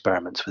lot of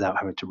experiments without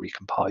having to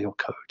recompile your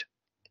code.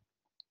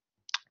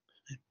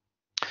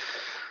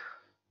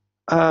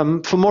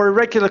 For more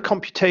irregular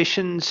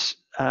computations,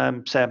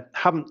 so I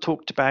haven't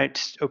talked about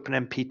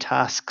OpenMP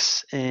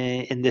tasks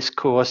in this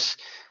course,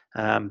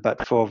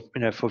 but for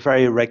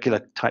very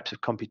irregular types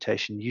of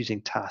computation,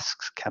 using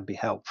tasks can be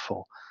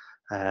helpful,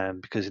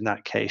 because in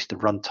that case the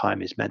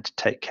runtime is meant to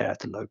take care of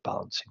the load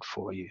balancing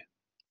for you.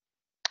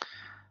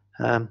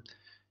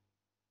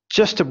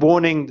 Just a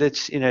warning that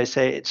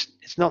say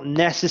it's not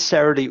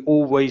necessarily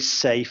always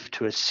safe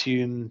to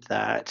assume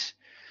that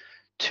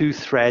 2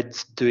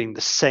 threads doing the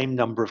same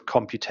number of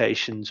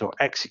computations or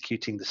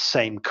executing the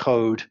same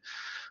code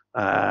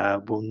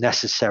will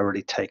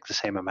necessarily take the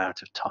same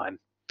amount of time,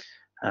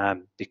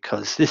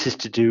 because this is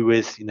to do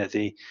with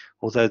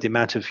although the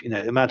amount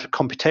of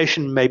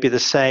computation may be the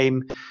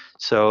same,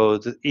 so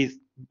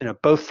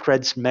both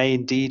threads may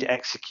indeed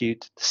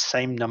execute the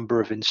same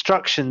number of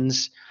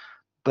instructions,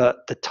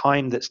 but the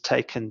time that's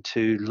taken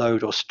to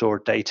load or store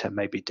data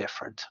may be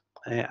different.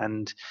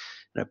 And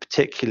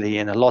particularly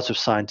in a lot of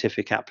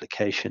scientific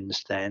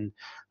applications, then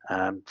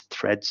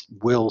threads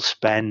will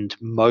spend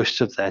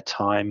most of their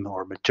time,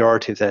 or a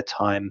majority of their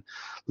time,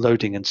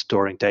 loading and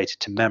storing data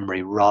to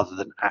memory rather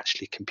than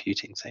actually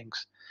computing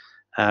things.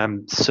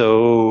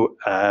 So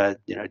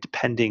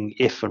depending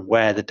if and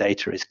where the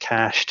data is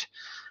cached,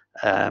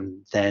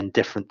 then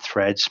different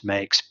threads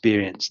may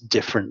experience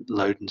different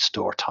load and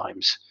store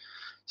times.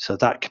 So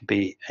that can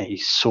be a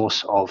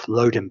source of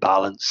load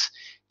imbalance,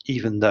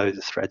 even though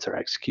the threads are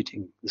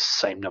executing the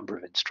same number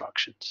of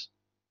instructions.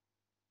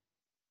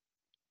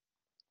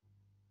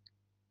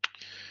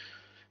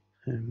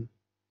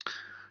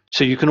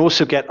 So you can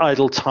also get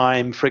idle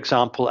time, for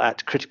example,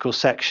 at critical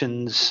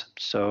sections.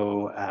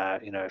 So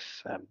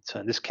so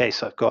in this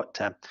case, I've got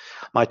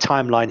my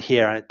timeline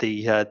here.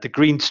 The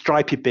green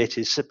stripy bit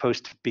is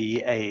supposed to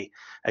be a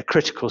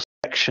critical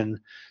section,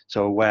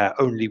 so where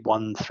only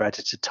one thread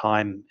at a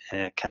time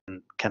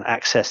can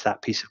access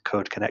that piece of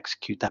code, can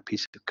execute that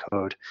piece of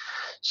code.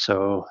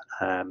 So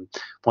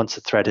once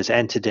the thread has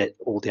entered it,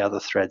 all the other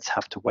threads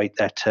have to wait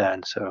their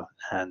turn. So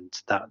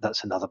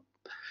that's another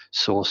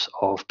source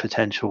of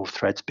potential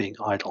threads being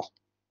idle.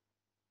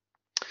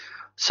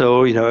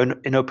 So, in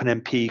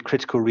OpenMP,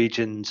 critical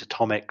regions,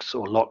 atomics,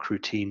 or lock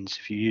routines,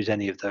 if you use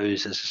any of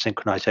those as a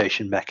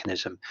synchronization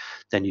mechanism,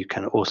 then you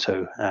can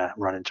also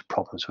run into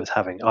problems with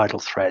having idle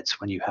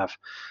threads when you have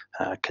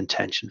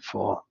contention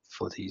for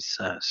these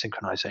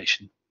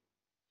synchronization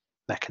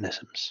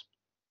mechanisms.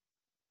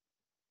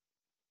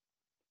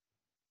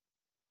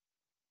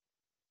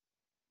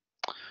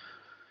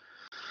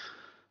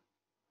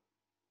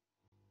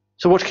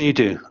 So what can you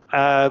do?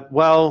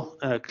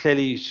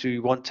 Clearly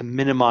you want to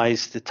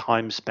minimize the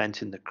time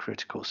spent in the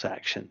critical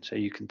section. So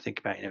you can think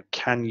about,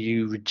 can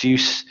you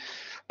reduce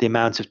the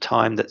amount of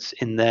time that's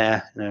in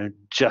there,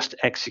 just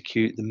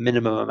execute the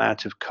minimum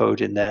amount of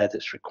code in there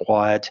that's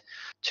required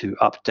to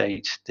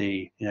update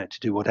to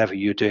do whatever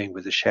you're doing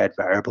with the shared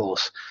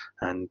variables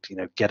and,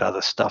 get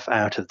other stuff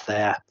out of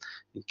there.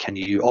 Can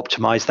you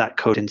optimize that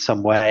code in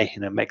some way,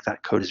 make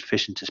that code as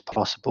efficient as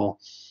possible?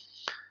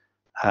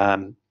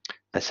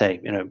 Let's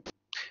say,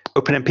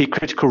 OpenMP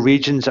critical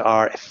regions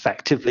are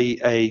effectively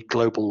a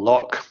global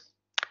lock.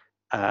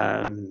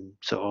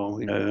 So,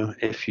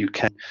 if you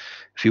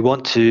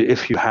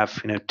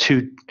have,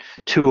 two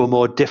or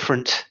more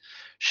different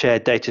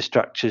shared data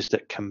structures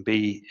that can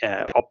be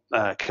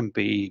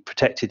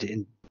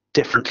protected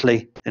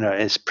differently,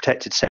 is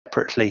protected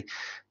separately,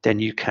 then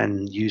you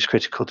can use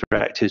critical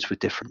directives with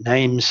different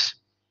names.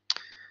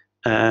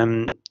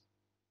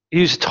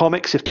 Use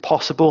atomics if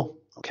possible.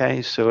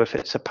 Okay, so if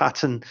it's a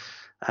pattern,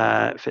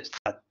 if it's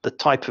the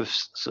type of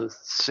sort of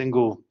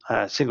single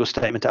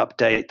statement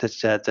update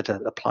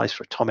that applies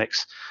for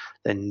atomics,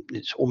 then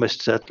it's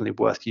almost certainly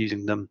worth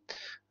using them.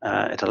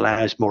 It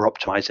allows more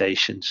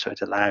optimization, so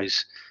it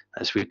allows,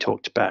 as we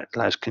talked about,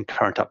 allows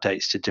concurrent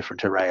updates to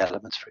different array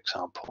elements, for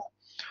example.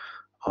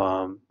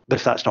 But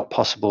if that's not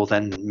possible,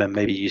 then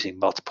maybe using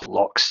multiple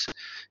locks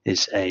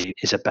is a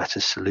better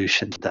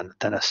solution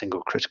than a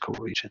single critical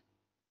region.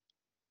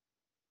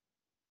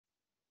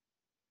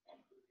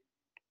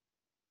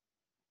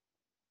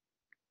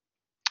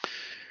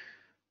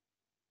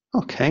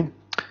 Okay,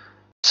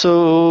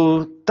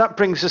 so that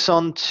brings us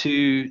on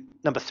to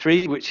number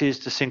 3, which is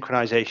the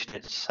synchronization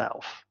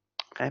itself.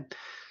 Okay,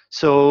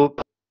 so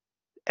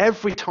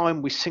every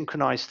time we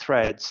synchronize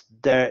threads,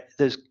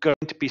 there's going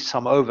to be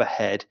some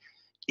overhead,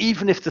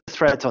 even if the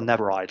threads are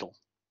never idle.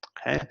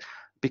 Okay,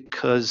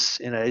 because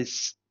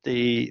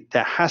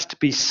there has to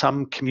be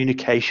some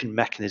communication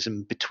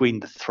mechanism between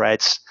the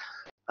threads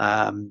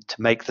to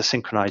make the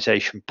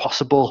synchronization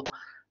possible.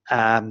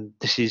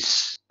 This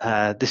is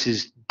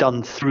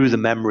done through the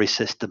memory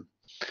system,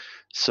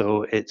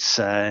 so it's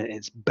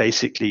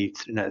basically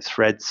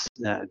threads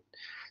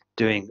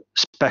doing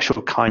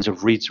special kinds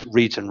of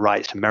reads and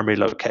writes to memory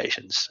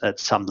locations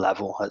at some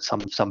level, at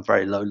some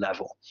very low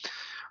level.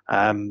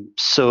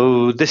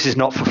 So this is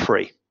not for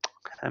free,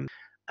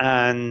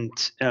 and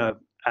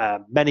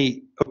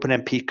many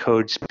OpenMP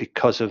codes,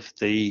 because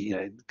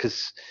OpenMP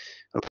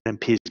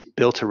is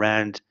built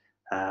around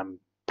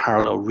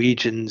parallel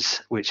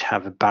regions which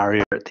have a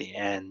barrier at the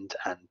end,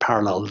 and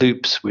parallel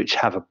loops which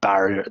have a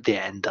barrier at the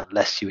end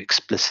unless you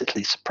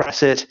explicitly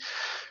suppress it.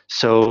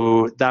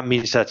 So that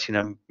means that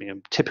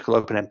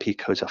typical OpenMP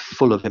codes are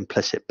full of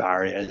implicit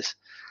barriers,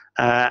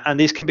 and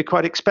these can be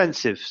quite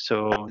expensive.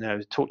 So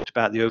we talked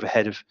about the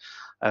overhead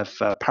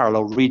of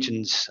parallel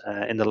regions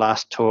in the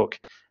last talk,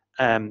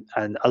 and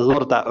a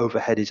lot of that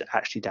overhead is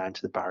actually down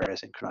to the barrier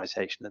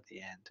synchronization at the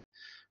end.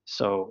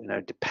 So,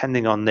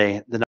 depending on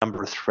the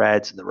number of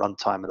threads and the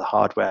runtime of the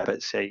hardware,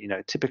 but say,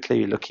 typically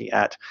you're looking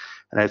at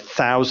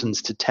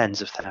thousands to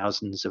tens of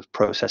thousands of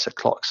processor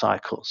clock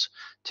cycles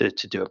to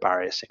do a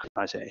barrier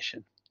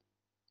synchronization.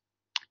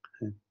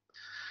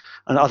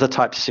 And other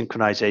types of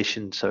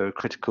synchronization, so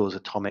criticals,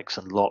 atomics,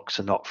 and locks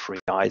are not free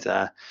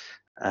either.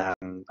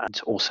 And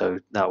that also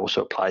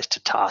applies to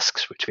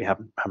tasks, which we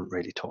haven't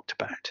really talked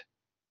about.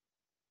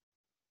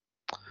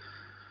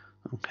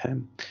 Okay.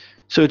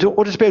 So in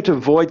order to be able to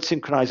avoid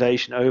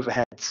synchronization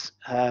overheads,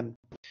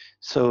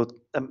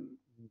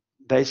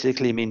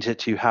 basically means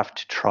that you have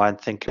to try and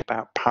think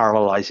about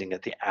parallelizing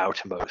at the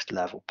outermost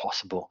level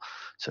possible.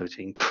 So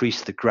to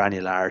increase the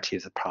granularity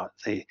of the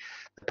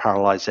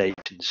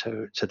parallelization,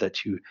 so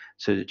that you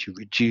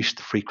reduce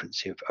the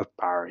frequency of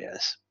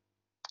barriers.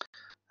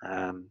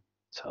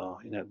 So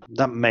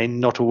that may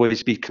not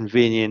always be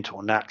convenient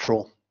or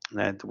natural.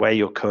 The way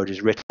your code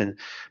is written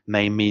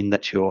may mean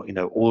that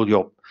all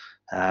your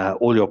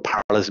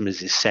parallelism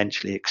is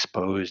essentially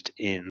exposed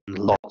in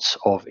lots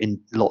of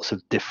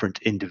different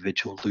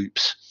individual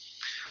loops.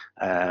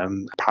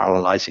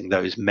 Parallelizing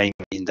those may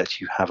mean that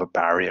you have a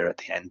barrier at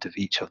the end of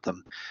each of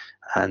them,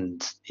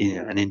 and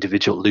an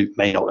individual loop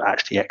may not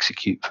actually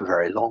execute for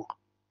very long.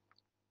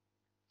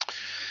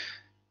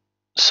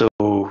 So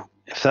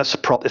if that's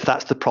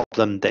the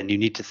problem, then you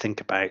need to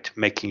think about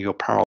making your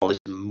parallelism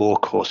more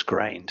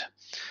coarse-grained.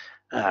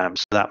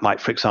 So that might,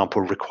 for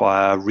example,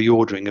 require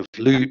reordering of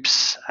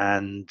loops,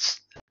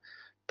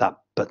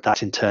 but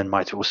that in turn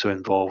might also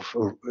involve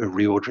a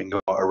reordering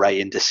of array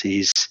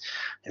indices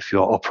if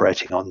you're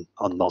operating on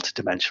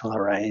multidimensional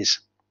arrays.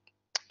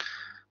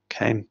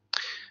 Okay.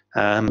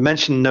 I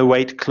mentioned no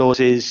wait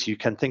clauses. You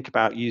can think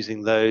about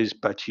using those,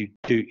 but you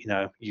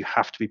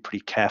have to be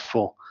pretty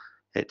careful.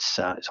 It's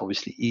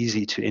obviously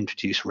easy to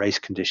introduce race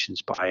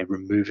conditions by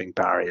removing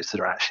barriers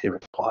that are actually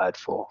required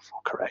for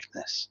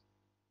correctness.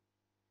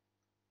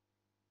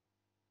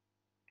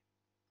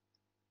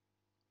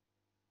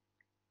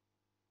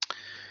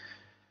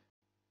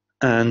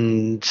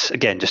 And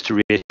again, just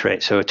to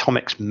reiterate, so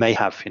atomics may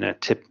have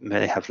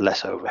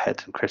less overhead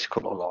than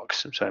critical or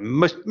logs. So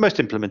most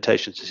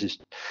implementations,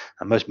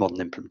 most modern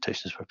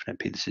implementations of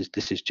OpenMP,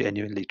 this is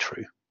genuinely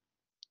true.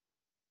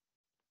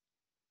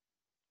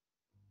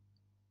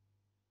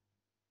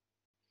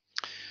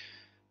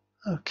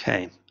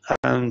 Okay.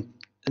 The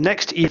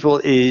next evil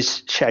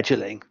is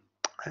scheduling.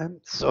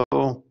 So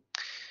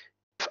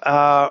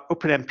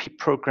OpenMP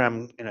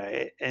program,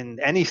 in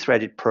any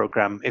threaded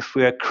program, if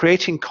we're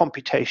creating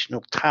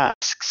computational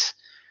tasks,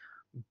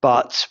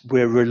 but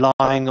we're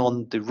relying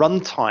on the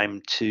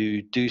runtime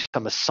to do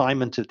some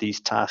assignment of these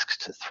tasks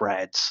to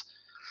threads,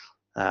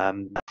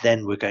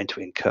 then we're going to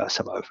incur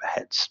some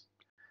overheads,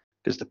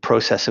 because the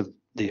process of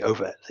the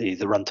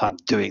runtime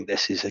doing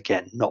this is,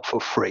 again, not for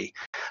free.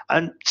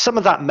 And some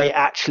of that may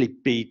actually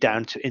be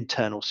down to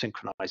internal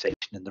synchronization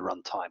in the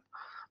runtime.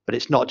 But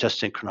it's not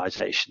just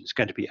synchronization. It's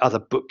going to be other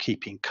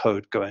bookkeeping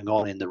code going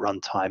on in the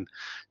runtime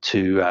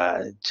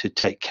to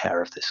take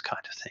care of this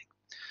kind of thing.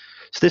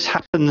 So this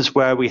happens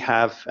where we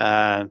have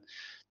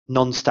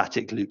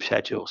non-static loop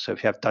schedules. So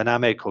if you have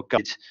dynamic or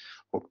guided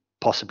or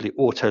possibly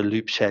auto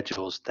loop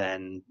schedules,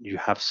 then you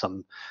have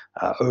some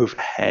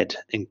overhead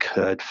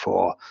incurred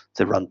for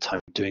the runtime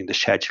doing the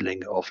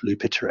scheduling of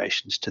loop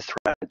iterations to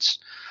threads.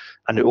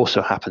 And it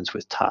also happens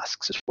with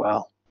tasks as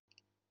well.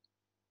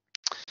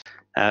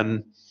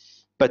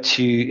 But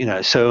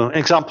so an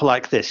example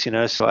like this,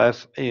 so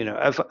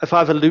if I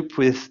have a loop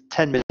with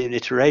 10 million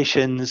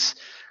iterations,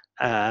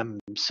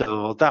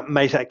 so that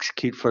may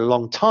execute for a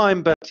long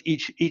time, but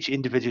each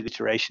individual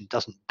iteration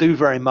doesn't do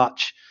very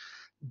much,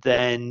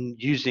 then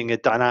using a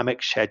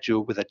dynamic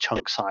schedule with a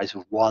chunk size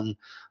of 1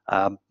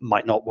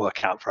 might not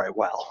work out very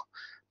well,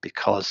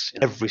 because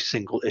in every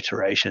single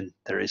iteration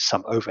there is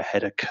some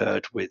overhead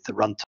occurred with the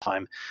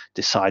runtime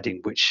deciding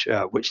which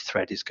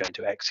thread is going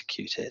to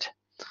execute it.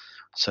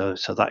 So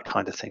that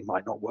kind of thing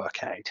might not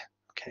work out.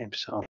 Okay,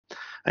 so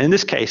and in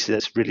this case,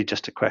 it's really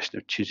just a question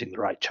of choosing the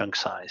right chunk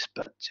size.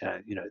 But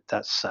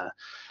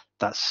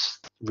that's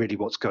really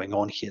what's going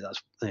on here.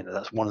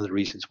 That's one of the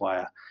reasons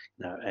why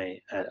a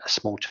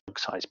small chunk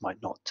size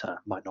might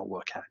not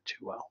work out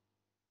too well.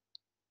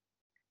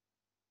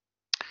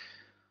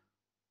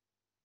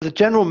 The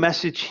general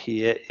message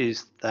here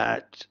is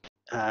that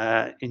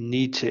you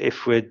need to,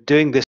 if we're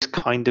doing this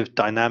kind of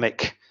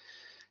dynamic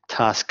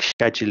task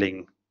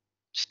scheduling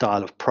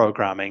style of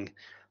programming,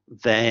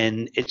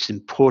 then it's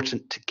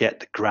important to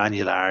get the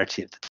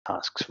granularity of the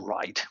tasks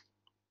right.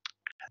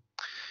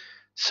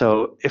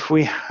 So if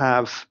we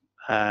have,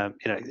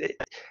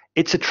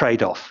 it's a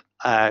trade-off.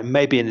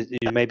 Maybe in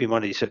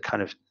one of these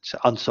kind of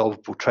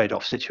unsolvable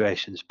trade-off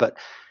situations, but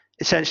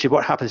essentially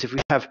what happens if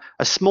we have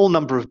a small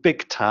number of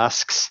big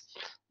tasks,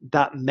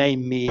 that may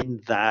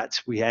mean that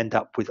we end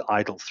up with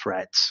idle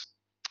threads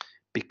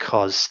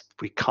because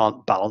we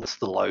can't balance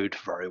the load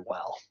very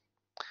well.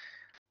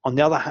 On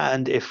the other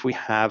hand, if we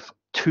have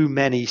too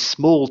many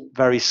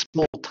very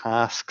small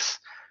tasks,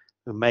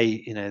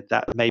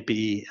 that may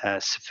be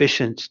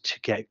sufficient to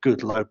get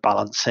good load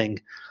balancing,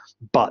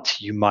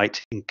 but you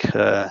might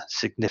incur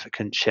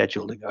significant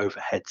scheduling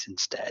overheads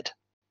instead.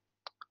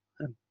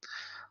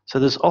 So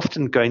there's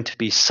often going to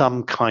be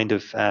some kind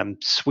of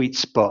sweet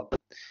spot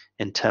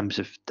in terms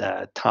of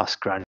the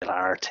task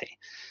granularity,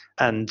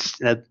 and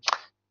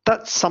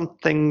that's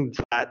something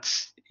that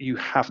you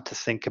have to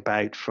think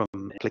about from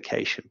an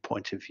application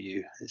point of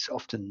view. It's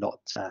often not,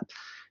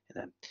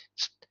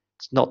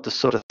 it's not the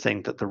sort of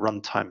thing that the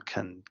runtime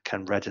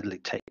can readily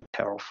take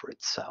care of for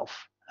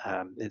itself.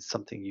 It's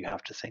something you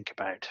have to think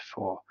about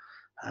for,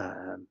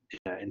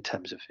 in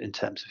terms of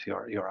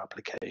your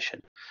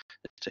application.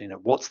 So,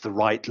 what's the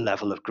right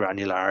level of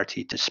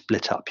granularity to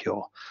split up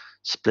your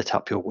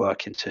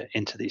work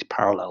into these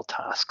parallel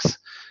tasks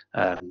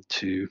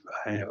to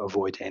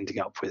avoid ending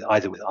up with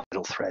either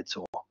idle threads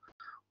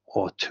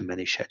or too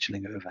many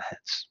scheduling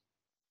overheads.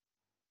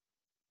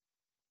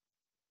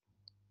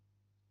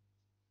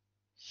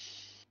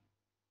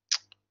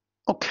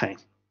 Okay.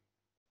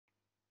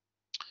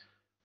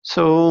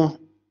 So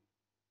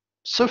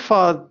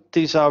far,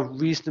 these are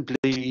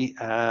reasonably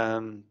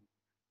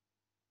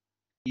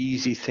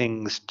easy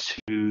things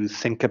to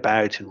think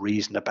about and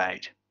reason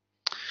about.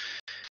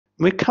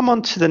 We come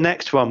on to the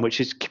next one,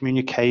 which is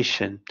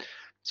communication.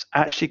 It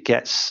actually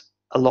gets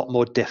a lot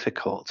more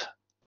difficult.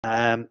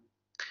 The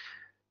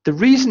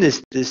reason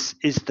is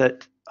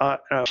that our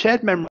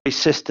shared memory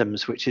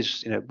systems, which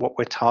is what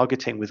we're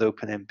targeting with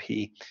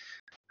OpenMP,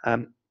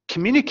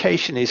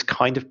 communication is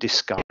kind of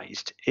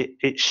disguised.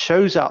 It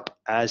shows up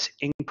as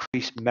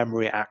increased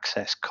memory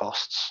access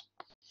costs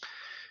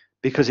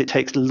because it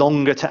takes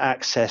longer to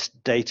access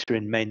data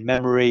in main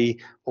memory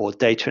or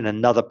data in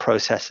another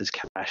processor's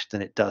cache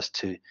than it does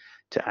to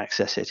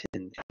access it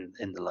in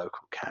the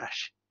local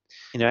cache.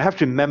 I have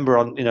to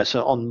remember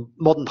so on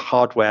modern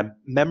hardware,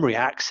 memory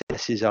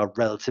accesses are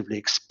relatively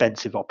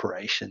expensive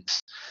operations.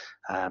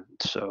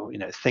 So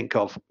think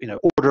of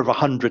order of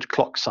 100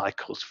 clock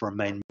cycles for a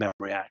main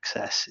memory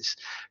access is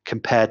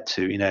compared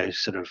to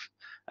sort of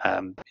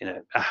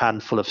a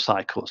handful of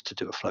cycles to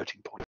do a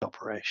floating point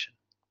operation.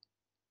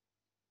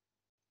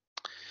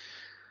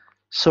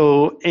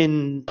 So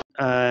in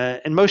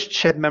most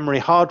shared memory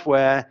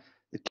hardware,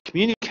 the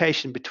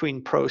communication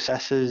between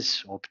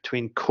processors or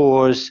between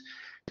cores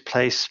is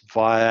placed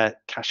via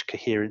cache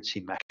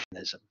coherency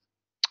mechanism.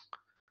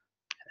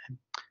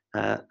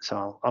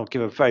 So I'll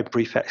give a very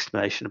brief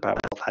explanation about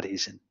what that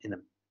is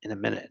in a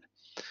minute.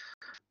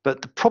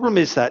 But the problem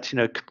is that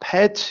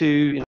compared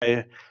to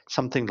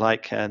something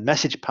like a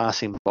message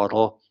passing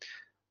model,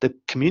 the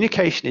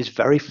communication is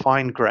very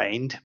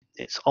fine-grained.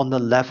 It's on the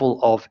level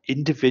of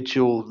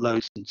individual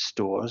loads and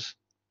stores.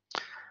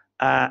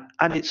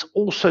 And it's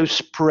also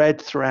spread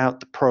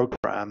throughout the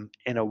program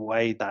in a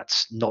way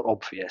that's not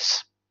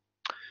obvious.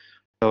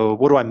 So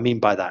what do I mean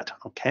by that?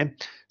 Okay,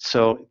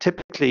 so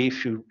typically,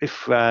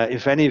 if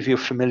any of you are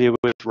familiar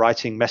with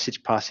writing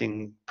message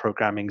passing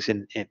programming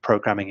in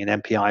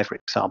MPI, for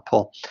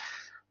example,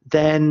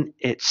 then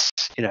it's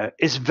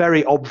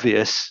very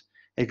obvious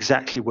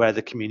exactly where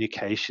the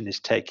communication is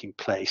taking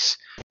place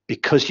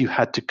because you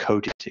had to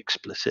code it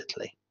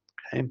explicitly.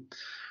 Okay,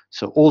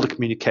 so all the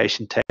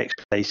communication takes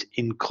place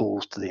in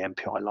calls to the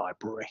MPI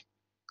library,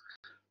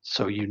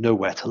 so you know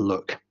where to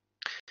look.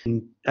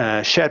 In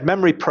shared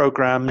memory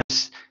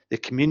programs, the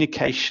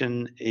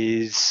communication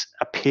is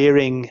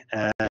appearing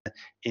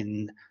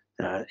in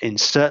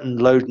certain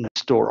load and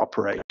store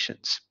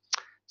operations.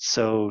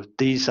 So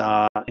these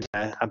are,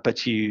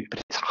 but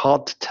it's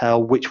hard to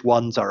tell which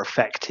ones are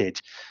affected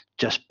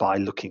just by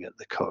looking at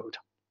the code.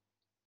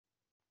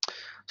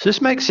 So this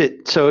makes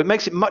it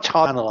much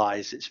harder to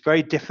analyze. It's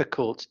very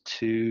difficult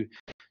to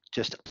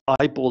just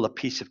eyeball a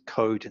piece of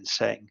code and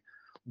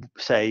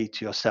say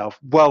to yourself,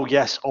 well,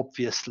 yes,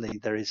 obviously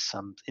there is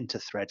some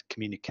inter-thread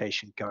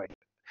communication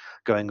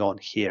going on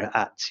here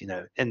at in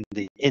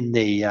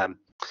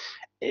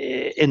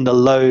the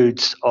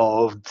loads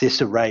of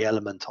this array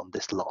element on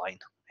this line.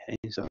 Okay?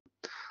 So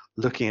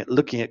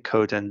looking at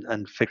code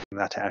and figuring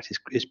that out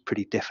is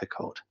pretty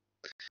difficult,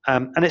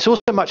 and it's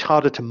also much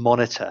harder to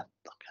monitor.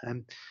 Okay?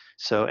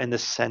 So in the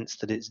sense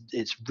that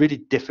it's really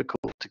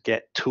difficult to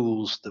get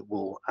tools that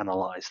will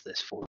analyze this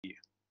for you.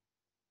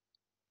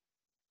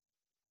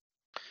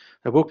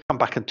 Now we'll come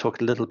back and talk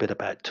a little bit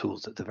about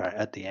tools at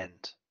the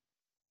end.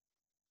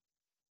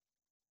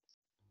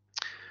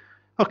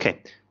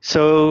 Okay,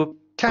 so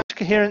cache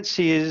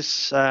coherency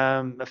is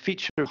a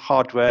feature of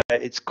hardware.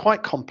 It's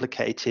quite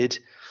complicated,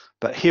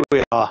 but here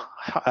we are,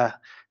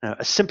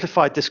 a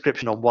simplified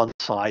description on one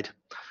side,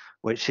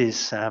 which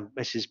is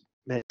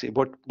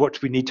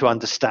what we need to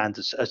understand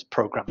as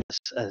programmers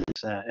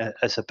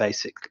at a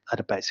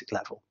basic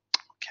level.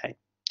 Okay,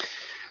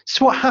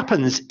 so what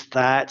happens is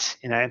that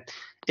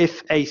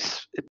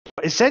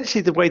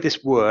essentially the way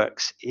this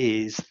works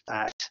is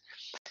that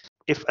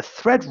if a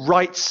thread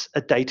writes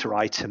a data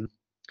item,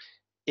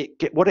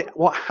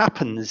 what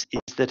happens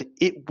is that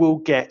it will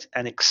get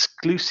an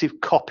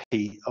exclusive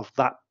copy of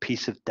that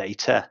piece of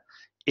data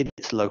in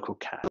its local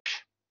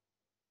cache.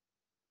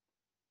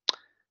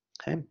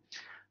 Okay.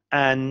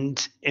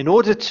 And in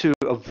order to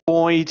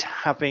avoid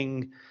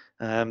having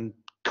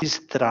copies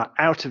that are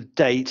out of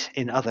date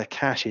in other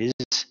caches,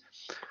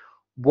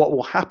 what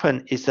will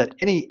happen is that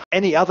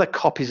any other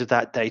copies of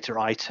that data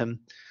item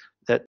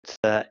that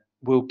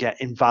will get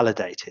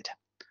invalidated,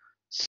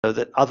 so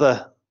that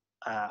other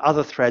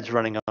threads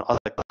running on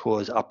other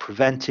cores are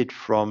prevented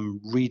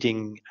from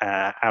reading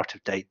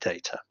out-of-date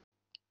data.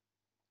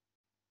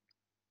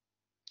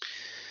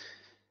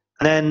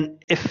 And then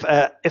if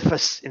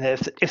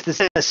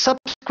there's a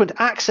subsequent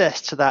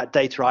access to that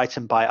data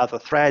item by other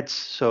threads,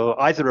 so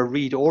either a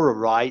read or a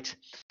write,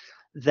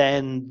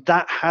 then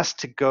that has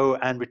to go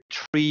and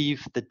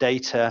retrieve the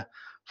data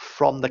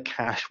from the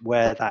cache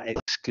where that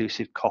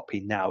exclusive copy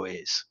now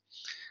is.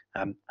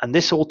 And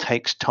this all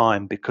takes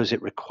time because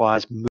it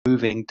requires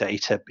moving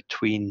data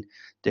between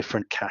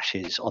different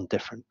caches on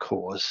different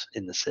cores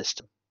in the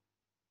system.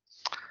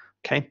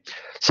 Okay,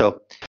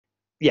 so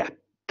yeah,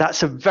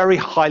 That's a very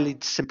highly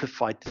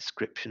simplified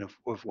description of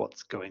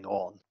what's going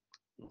on.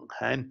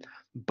 Okay?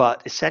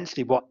 But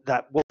essentially what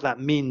that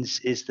means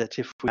is that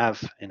if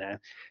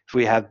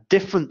we have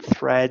different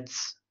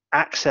threads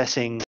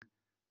accessing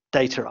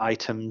data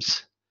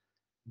items,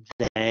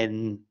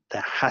 then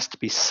there has to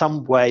be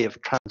some way of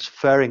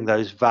transferring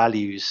those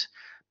values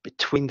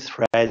between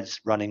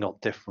threads running on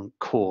different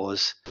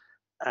cores.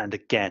 And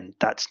again,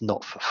 that's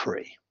not for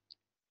free.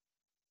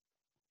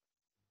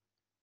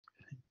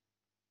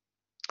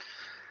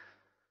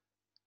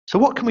 So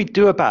what can we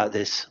do about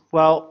this?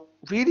 Well,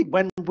 really,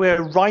 when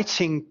we're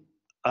writing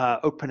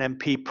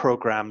OpenMP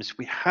programs,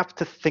 we have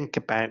to think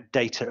about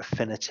data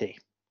affinity.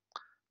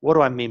 What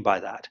do I mean by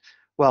that?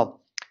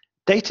 Well,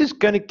 data is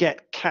going to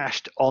get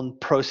cached on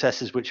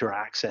processes which are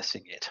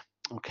accessing it.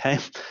 Okay,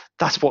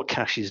 that's what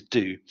caches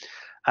do.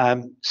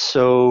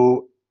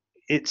 So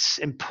it's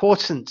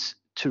important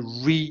to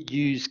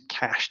reuse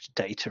cached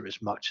data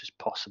as much as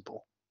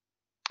possible.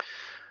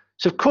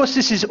 So of course,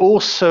 this is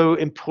also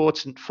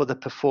important for the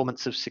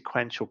performance of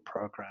sequential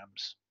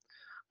programs.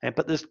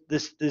 But there's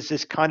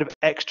this kind of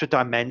extra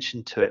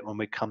dimension to it when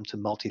we come to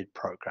multi-threaded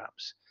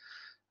programs,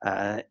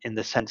 in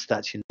the sense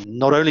that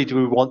not only do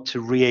we want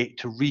to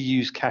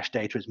reuse cache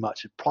data as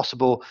much as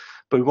possible,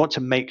 but we want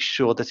to make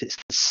sure that it's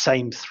the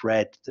same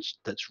thread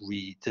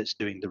that's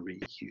doing the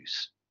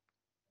reuse.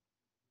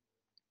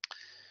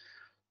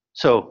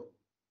 So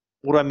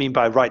what do I mean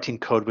by writing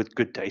code with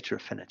good data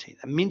affinity?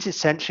 That means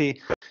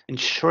essentially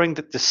ensuring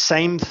that the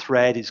same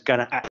thread is going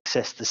to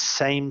access the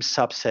same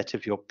subset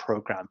of your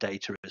program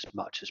data as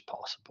much as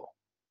possible.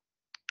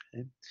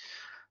 Okay?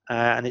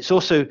 And it's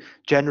also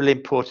generally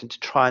important to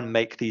try and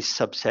make these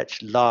subsets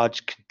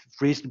large,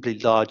 reasonably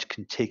large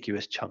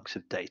contiguous chunks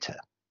of data.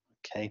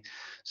 Okay,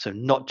 so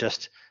not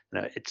just,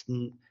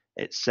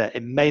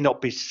 it may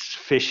not be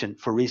sufficient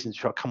for reasons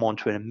which I'll come on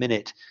to in a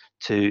minute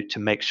to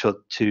make sure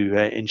to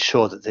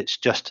ensure that it's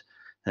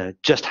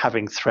just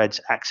having threads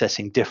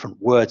accessing different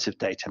words of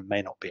data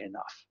may not be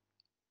enough.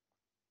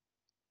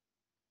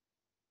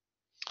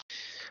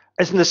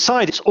 As an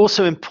aside, it's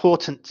also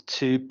important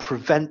to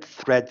prevent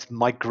threads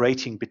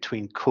migrating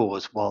between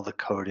cores while the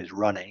code is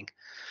running.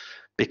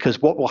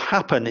 Because what will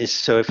happen is,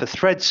 so if a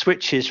thread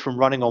switches from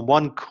running on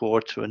one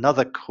core to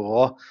another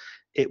core,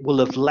 it will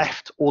have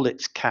left all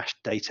its cached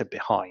data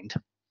behind.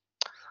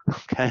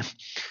 Okay,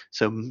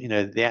 so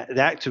the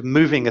act of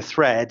moving a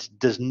thread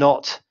does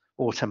not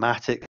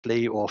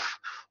automatically or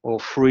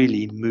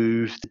freely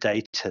move the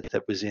data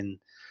that was in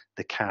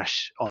the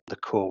cache on the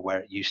core where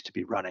it used to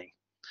be running.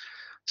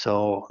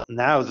 So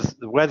now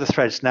where the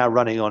thread's now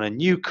running on a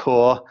new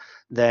core,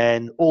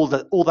 then all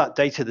that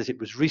data that it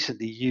was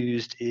recently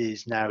used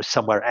is now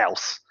somewhere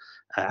else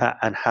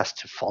and has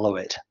to follow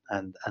it,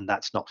 and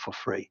that's not for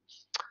free.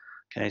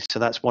 Okay, so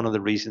that's one of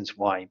the reasons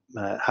why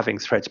having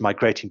threads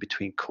migrating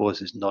between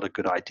cores is not a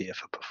good idea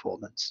for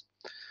performance.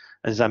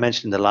 As I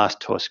mentioned in the last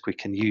task, we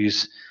can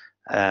use,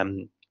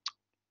 in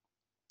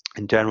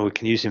general, we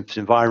can use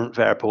environment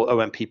variable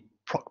OMP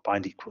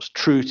procbind equals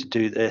true to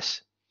do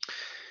this.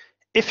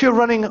 If you're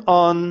running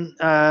on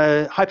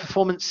high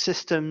performance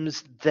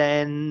systems,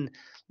 then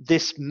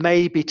this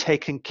may be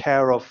taken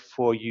care of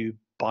for you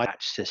by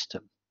batch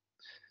system.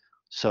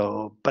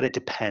 So, but it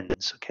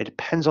depends. Okay, it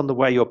depends on the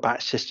way your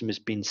batch system has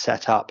been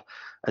set up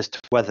as to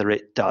whether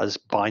it does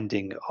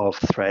binding of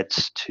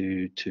threads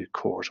to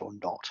cores or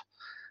not.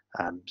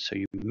 So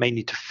you may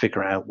need to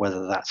figure out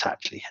whether that's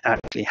actually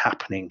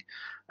happening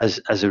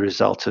as a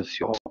result of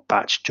your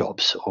batch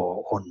jobs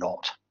or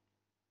not.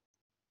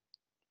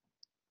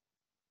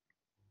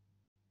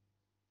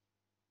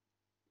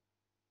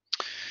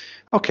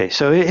 Okay,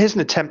 so here's an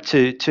attempt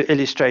to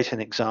illustrate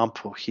an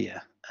example here.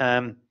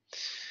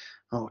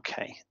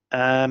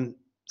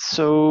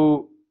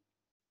 So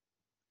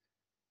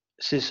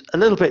this is a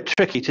little bit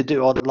tricky to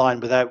do online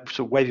without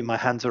sort of waving my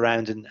hands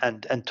around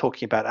and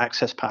talking about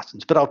access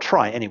patterns, but I'll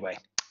try anyway.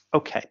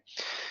 Okay,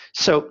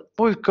 so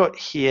what we've got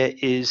here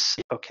is,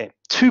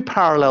 two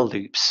parallel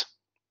loops.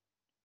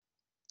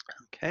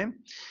 Okay,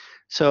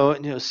 so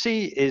you'll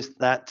see is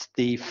that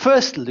the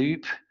first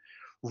loop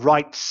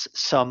writes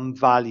some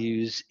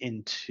values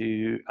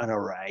into an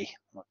array,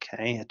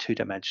 a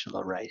two-dimensional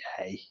array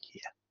A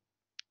here.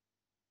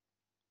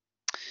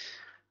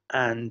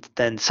 And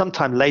then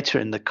sometime later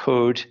in the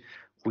code,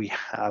 we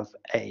have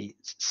a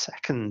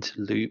second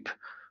loop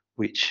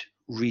which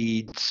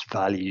reads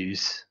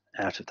values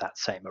out of that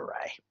same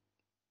array.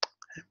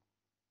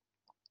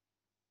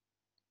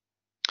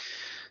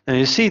 Now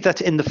you see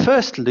that in the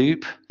first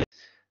loop,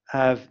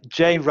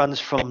 J runs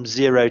from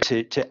 0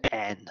 to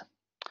n.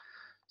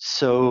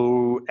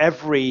 So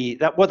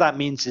what that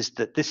means is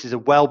that this is a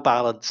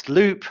well-balanced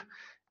loop.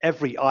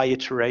 Every I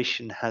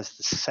iteration has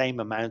the same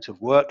amount of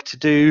work to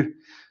do.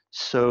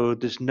 So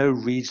there's no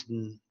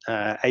reason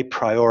a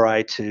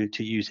priori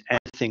to use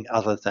anything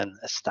other than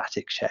a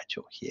static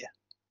schedule here.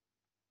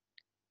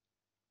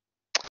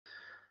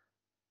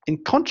 In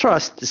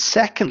contrast,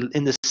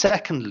 in the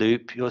second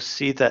loop, you'll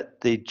see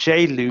that the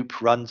J loop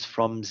runs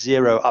from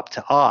 0 up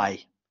to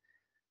I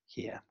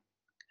here.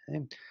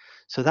 Okay.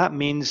 So that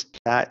means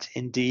that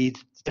indeed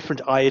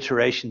different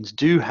iterations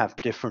do have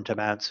different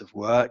amounts of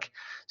work.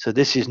 So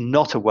this is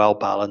not a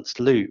well-balanced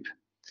loop.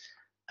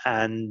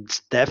 And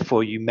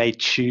therefore, you may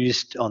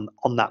choose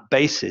on that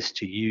basis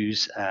to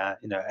use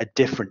a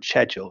different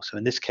schedule. So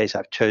in this case,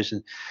 I've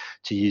chosen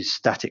to use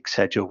static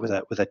schedule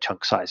with a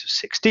chunk size of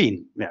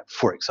 16,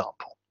 for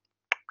example.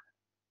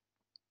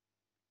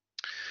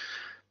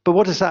 But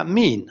what does that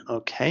mean?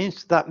 Okay,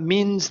 so that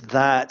means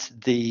that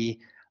the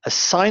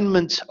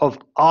assignment of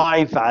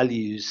I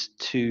values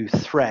to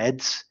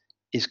threads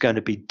is going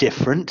to be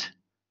different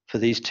for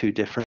these two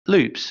different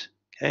loops.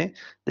 Okay,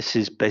 this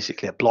is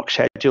basically a block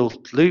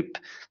scheduled loop.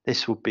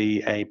 This will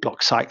be a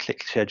block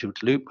cyclic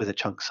scheduled loop with a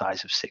chunk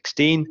size of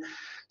 16.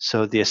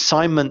 So the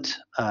assignment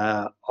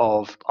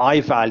of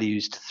I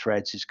values to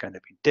threads is going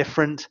to be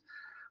different.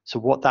 So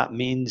what that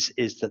means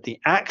is that the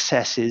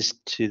accesses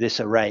to this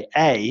array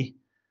A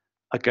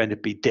are going to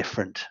be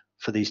different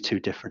for these two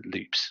different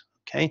loops.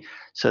 Okay,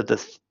 so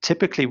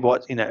typically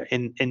what,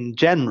 in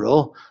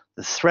general,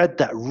 the thread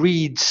that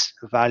reads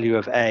the value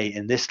of A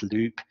in this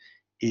loop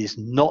is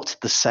not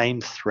the same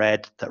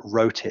thread that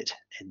wrote it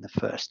in the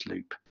first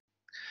loop.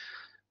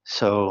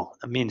 So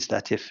it means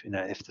that if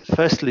the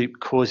first loop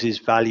causes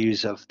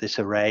values of this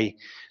array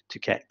to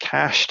get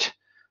cached,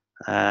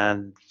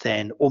 and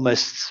then in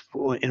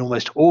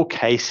almost all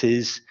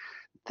cases,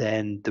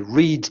 then the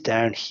read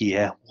down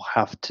here will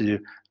have to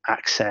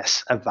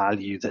access a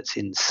value that's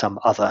in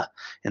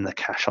the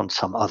cache on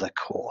some other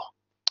core.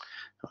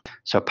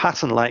 So a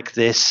pattern like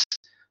this,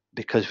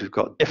 because we've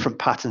got different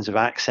patterns of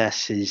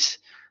accesses,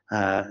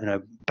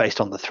 based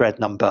on the thread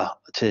number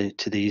to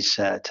this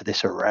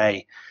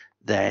array,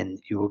 then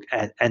you will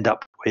end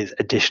up with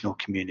additional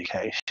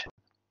communication.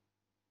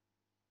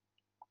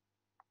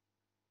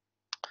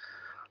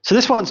 So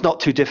this one's not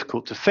too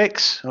difficult to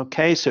fix.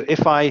 Okay, so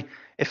if I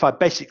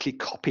basically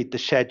copied the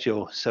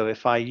schedule, so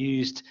if I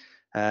used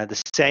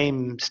the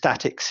same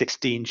static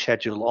 16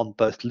 schedule on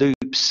both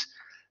loops,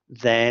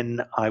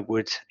 then I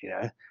would,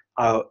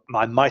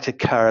 I might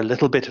incur a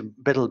little bit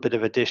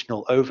of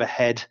additional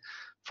overhead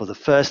for the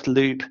first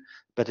loop,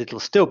 but it'll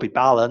still be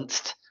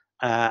balanced,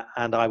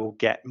 and I will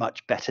get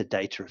much better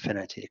data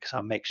affinity because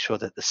I'll make sure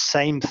that the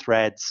same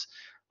threads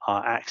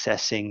are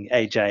accessing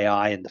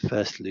AJI in the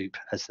first loop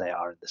as they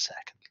are in the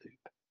second loop.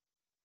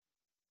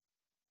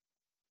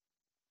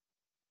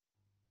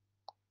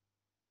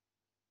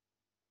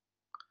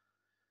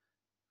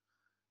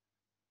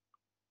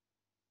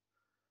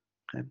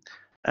 Okay.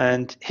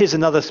 And here's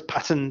another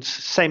pattern,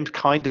 same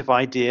kind of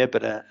idea,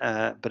 but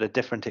a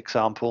different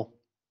example.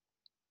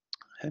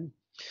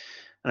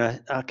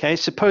 Okay,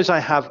 suppose I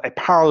have a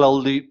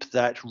parallel loop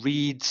that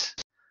reads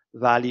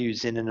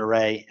values in an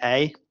array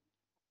A,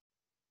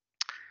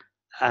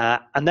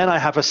 and then I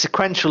have a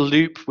sequential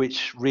loop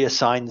which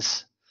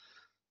reassigns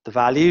the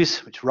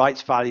values, which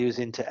writes values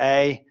into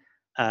A,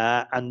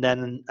 and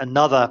then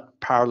another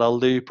parallel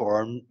loop,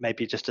 or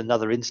maybe just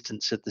another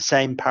instance of the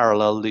same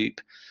parallel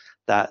loop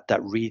that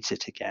reads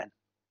it again.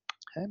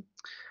 Okay.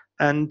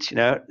 And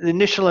the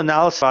initial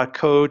analysis of our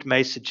code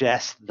may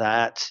suggest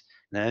that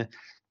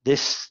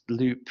this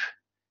loop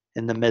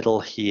in the middle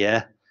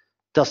here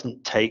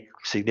doesn't take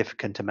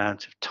significant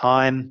amount of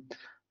time,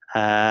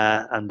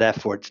 and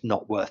therefore it's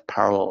not worth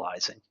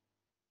parallelizing.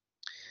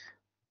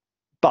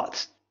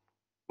 But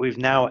we've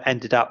now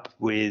ended up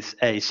with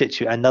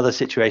another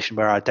situation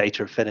where our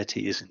data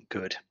affinity isn't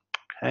good.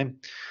 Okay,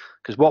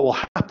 because what will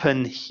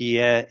happen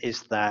here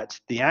is that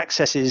the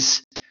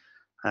accesses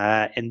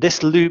in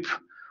this loop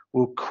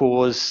will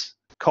cause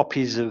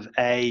copies of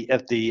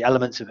the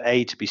elements of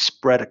A to be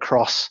spread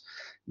across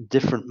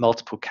different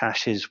multiple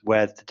caches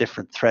where the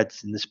different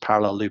threads in this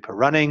parallel loop are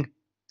running.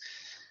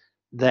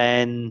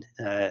 Then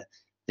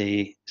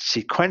the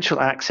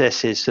sequential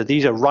accesses, so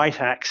these are write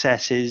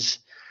accesses,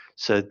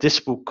 so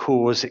this will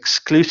cause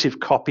exclusive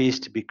copies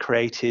to be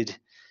created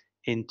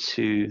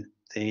into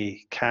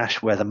the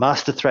cache where the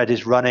master thread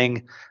is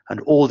running, and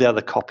all the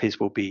other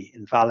copies will be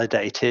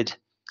invalidated.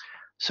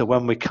 So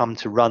when we come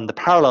to run the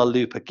parallel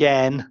loop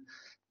again,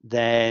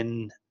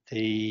 then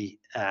the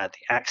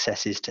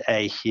accesses to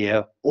A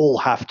here all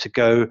have to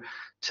go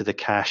to the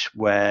cache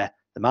where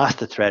the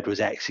master thread was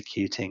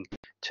executing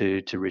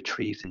to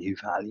retrieve the new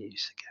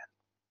values again.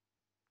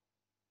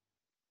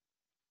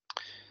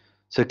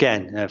 So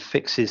again,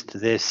 fixes to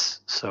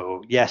this.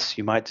 So yes,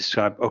 you might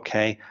describe,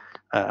 okay,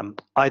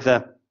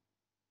 either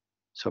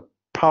so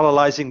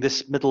parallelizing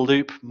this middle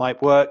loop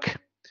might work.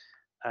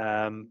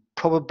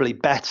 Probably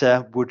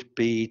better would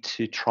be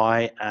to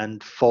try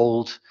and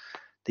fold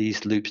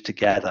these loops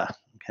together.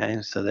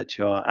 Okay, so that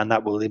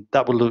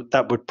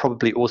that would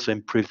probably also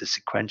improve the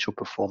sequential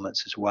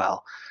performance as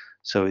well,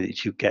 so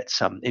that you get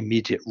some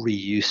immediate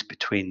reuse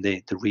between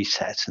the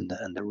resets and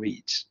the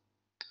reads.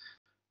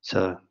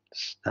 So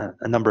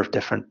a number of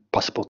different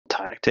possible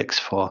tactics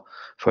for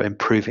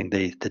improving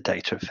the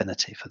data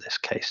affinity for this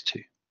case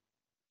too.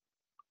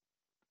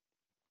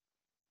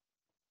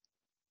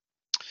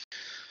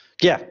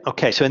 Yeah.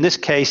 Okay. So in this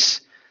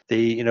case,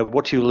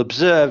 what you'll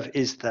observe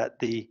is that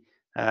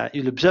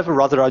you'll observe a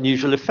rather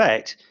unusual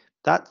effect,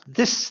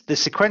 the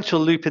sequential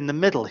loop in the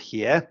middle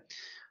here,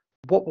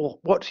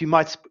 what you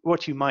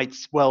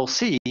might well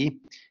see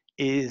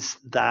is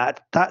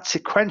that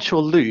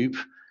sequential loop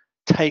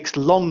takes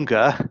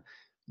longer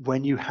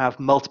when you have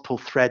multiple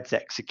threads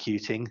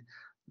executing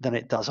than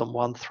it does on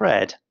one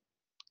thread,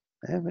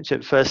 which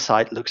at first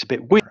sight looks a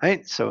bit weird,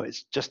 right? So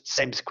it's just the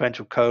same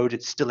sequential code,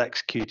 it's still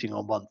executing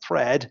on one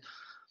thread,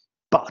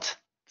 but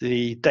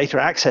the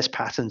data access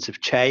patterns have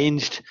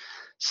changed,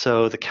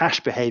 so the cache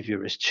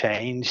behavior has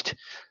changed.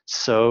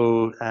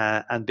 So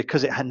and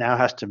because it now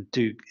has to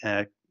do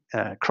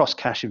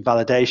cross-cache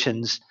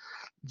invalidations,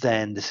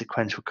 then the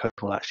sequential code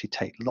will actually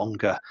take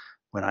longer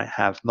when I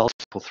have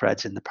multiple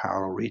threads in the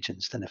parallel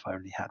regions than if I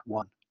only had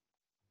one.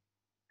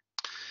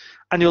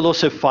 And you'll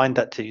also find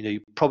that,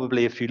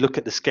 probably if you look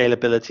at the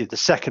scalability of the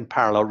second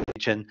parallel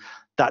region,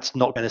 that's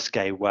not going to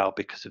scale well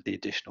because of the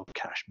additional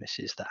cache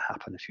misses that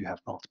happen if you have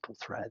multiple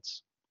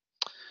threads.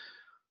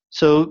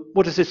 So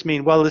what does this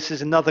mean? Well, this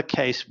is another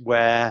case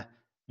where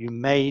you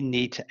may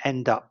need to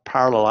end up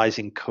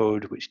parallelizing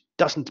code which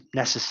doesn't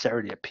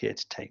necessarily appear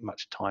to take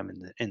much time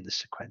in the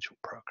sequential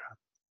program.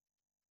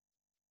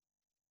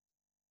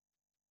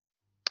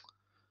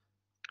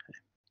 Okay.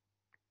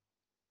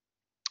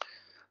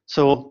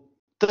 So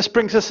this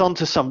brings us on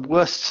to some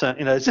worse,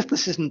 as if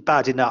this isn't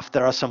bad enough,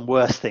 there are some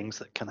worse things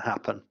that can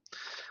happen.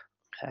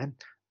 Okay.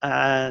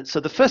 So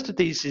the first of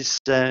these is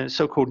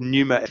so-called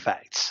NUMA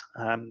effects.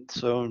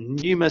 So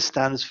NUMA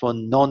stands for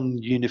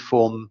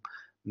non-uniform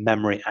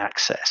memory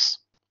access.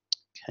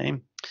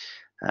 Okay.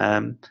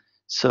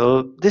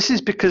 So this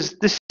is because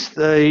this is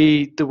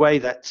the way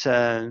that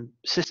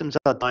systems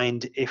are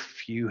designed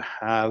if you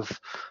have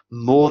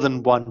more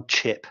than one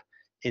chip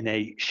in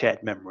a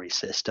shared memory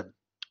system.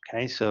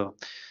 Okay, so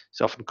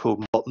it's often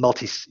called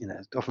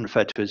often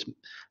referred to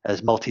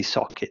as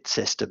multi-socket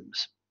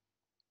systems.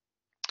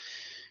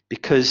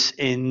 Because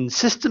in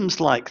systems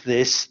like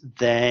this,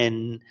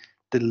 then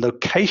the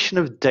location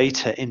of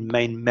data in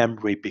main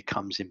memory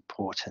becomes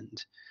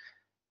important.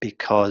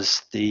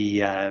 Because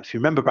if you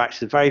remember back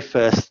to the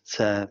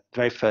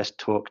very first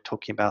talk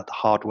talking about the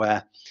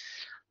hardware,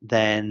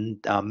 then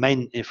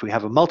if we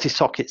have a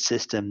multi-socket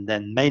system,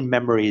 then main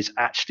memory is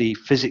actually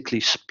physically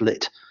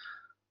split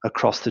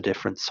across the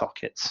different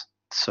sockets.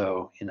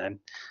 So and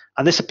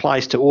this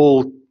applies to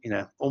all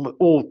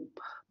all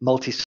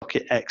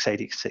multi-socket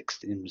x86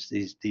 systems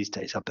these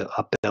days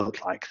are built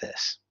like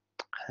this.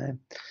 Okay?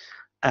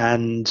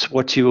 And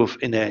what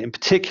in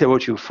particular,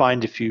 what you'll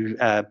find if you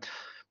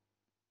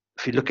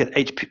look at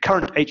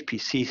current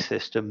HPC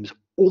systems,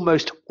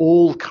 almost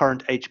all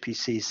current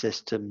HPC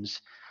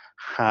systems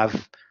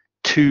have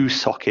 2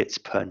 sockets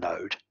per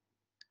node,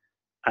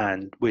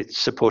 and with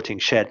supporting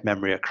shared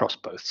memory across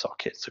both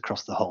sockets,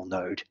 across the whole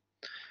node.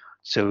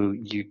 So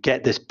you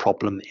get this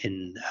problem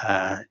in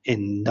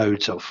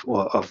nodes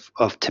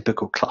of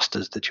typical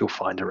clusters that you'll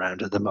find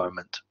around at the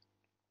moment.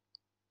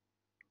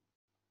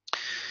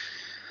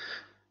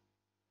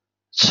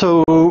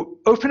 So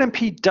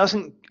OpenMP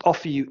doesn't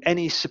offer you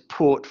any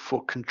support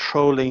for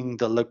controlling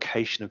the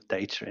location of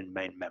data in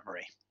main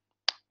memory.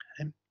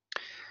 Okay.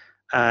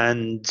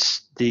 And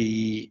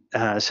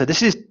so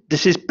this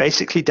is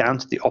basically down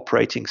to the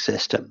operating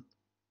system.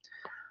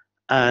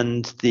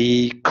 And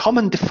the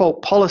common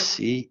default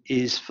policy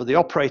is for the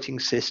operating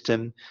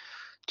system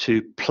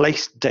to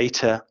place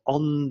data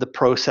on the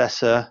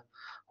processor,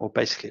 or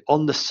basically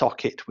on the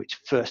socket which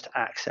first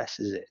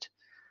accesses it.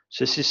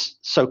 So this is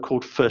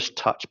so-called first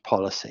touch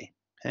policy.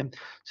 Okay?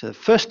 So the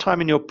first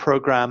time in your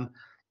program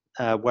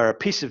where a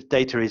piece of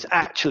data is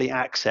actually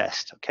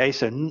accessed, okay,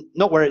 so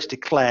not where it's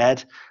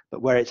declared,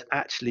 but where it's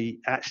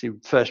actually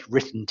first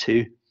written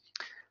to,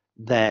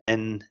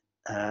 then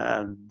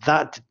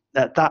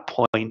at that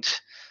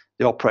point,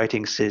 the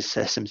operating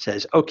system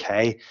says,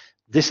 okay,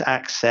 this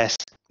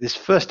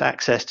first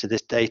access to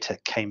this data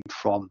came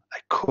from a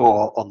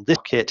core on this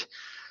socket,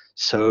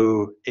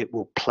 so it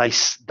will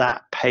place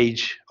that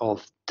page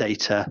of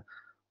data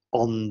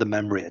on the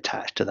memory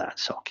attached to that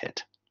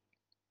socket.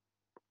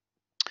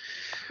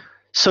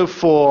 So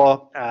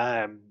for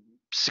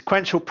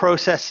sequential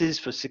processes,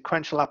 for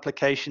sequential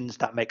applications,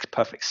 that makes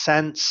perfect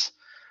sense.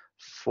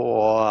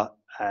 For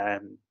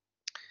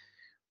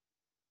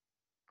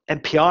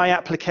MPI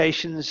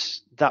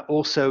applications, that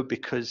also,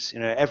 because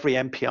every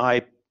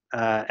MPI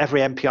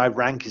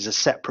rank is a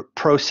separate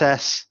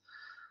process.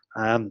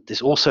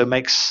 This also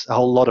makes a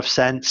whole lot of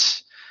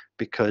sense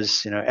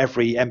because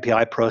every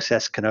MPI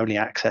process can only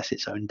access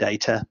its own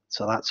data,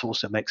 so that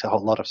also makes a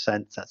whole lot of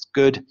sense. That's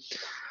good.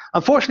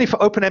 Unfortunately, for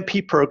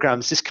OpenMP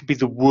programs, this could be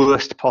the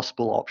worst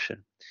possible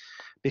option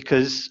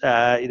because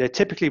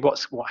typically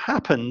what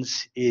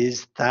happens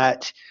is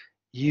that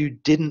you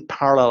didn't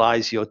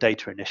parallelize your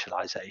data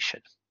initialization,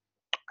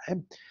 okay?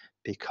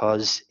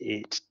 Because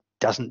it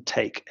doesn't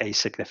take a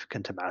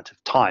significant amount of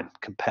time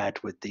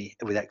compared with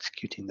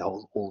executing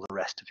all the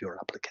rest of your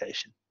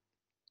application.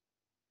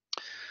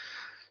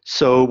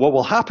 So what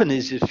will happen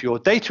is if your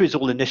data is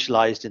all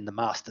initialized in the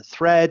master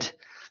thread,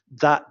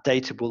 that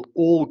data will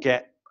all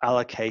get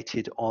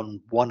allocated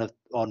on one of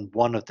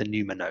the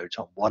NUMA nodes,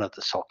 on one of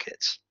the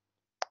sockets.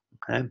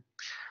 Okay?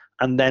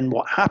 And then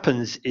what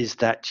happens is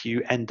that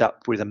you end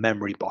up with a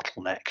memory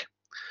bottleneck.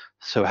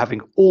 So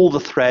having all the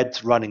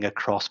threads running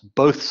across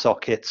both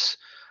sockets,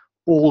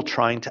 all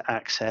trying to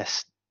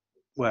access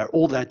where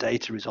all their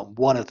data is on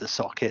one of the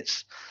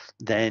sockets,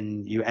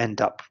 then you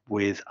end up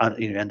with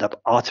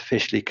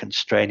artificially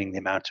constraining the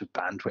amount of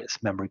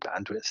bandwidth, memory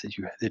bandwidth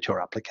that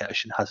your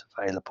application has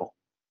available.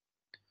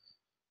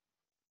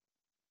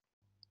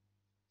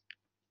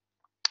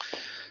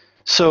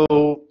 So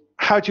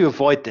how do you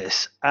avoid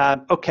this?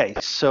 Okay,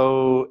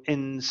 so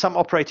in some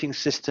operating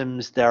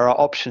systems, there are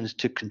options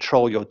to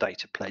control your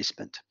data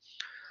placement.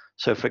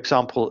 So for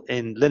example,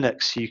 in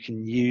Linux, you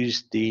can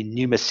use the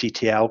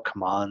numactl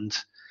command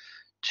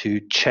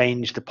to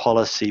change the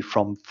policy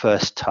from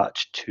first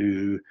touch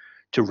to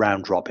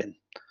round robin.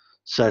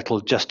 So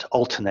it'll just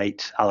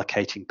alternate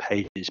allocating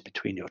pages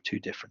between your two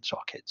different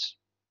sockets.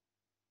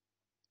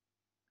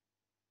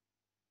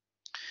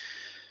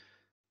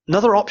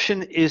 Another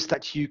option is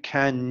that you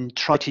can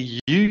try to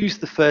use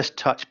the first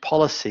touch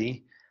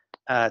policy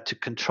to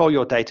control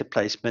your data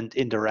placement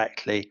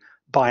indirectly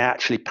by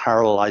actually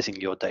parallelizing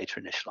your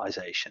data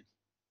initialization.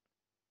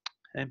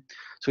 Okay?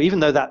 So even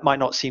though that might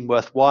not seem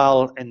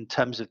worthwhile in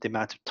terms of the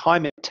amount of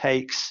time it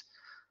takes,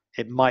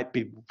 it might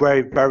be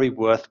very, very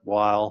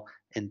worthwhile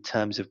in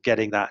terms of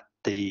getting that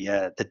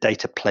the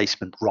data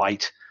placement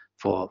right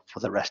for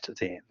the rest of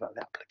the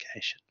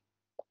application.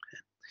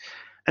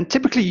 And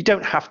typically, you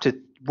don't have to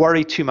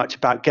worry too much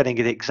about getting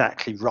it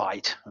exactly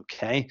right,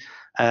 okay?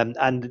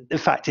 And in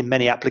fact, in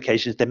many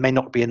applications, there may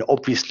not be an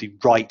obviously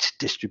right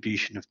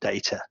distribution of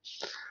data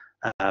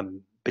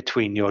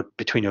between your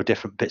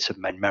different bits of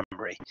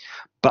memory.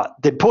 But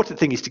the important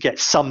thing is to get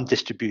some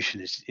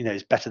distribution.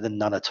 Is better than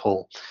none at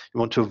all. You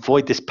want to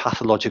avoid this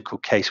pathological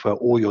case where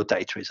all your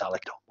data is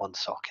allocated on one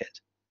socket.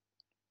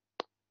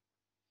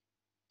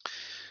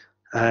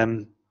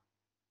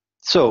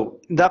 So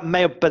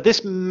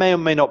this may or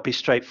may not be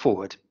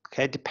straightforward.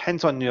 Okay, it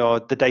depends on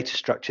the data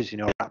structures in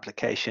your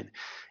application.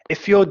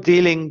 If you're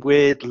dealing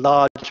with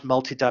large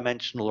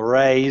multi-dimensional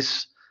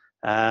arrays,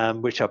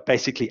 which are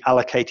basically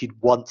allocated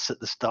once at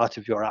the start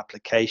of your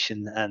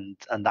application,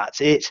 and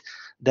that's it,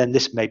 then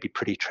this may be a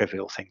pretty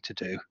trivial thing to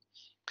do.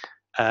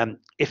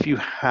 If you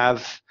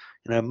have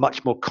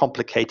much more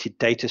complicated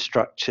data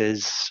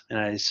structures,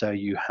 so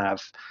you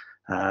have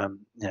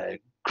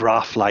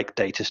graph-like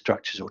data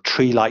structures or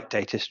tree-like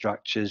data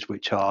structures,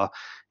 which are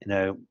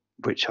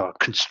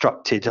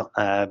constructed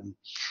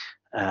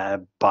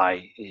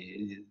by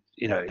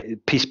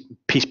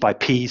piece by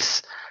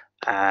piece,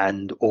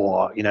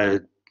 or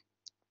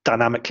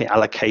dynamically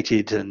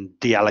allocated and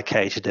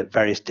deallocated at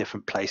various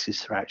different places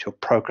throughout your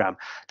program,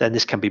 then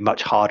this can be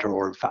much harder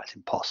or in fact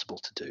impossible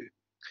to do.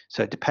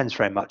 So it depends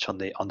very much on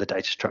the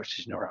data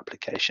structures in your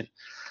application.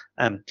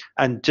 And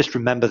just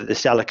remember that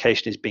this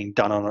allocation is being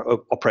done on an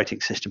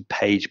operating system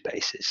page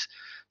basis.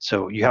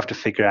 So you have to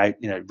figure out,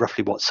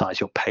 roughly what size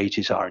your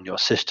pages are in your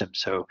system.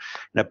 So,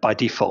 by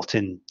default,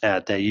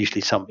 they're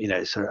usually sort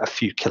of a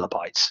few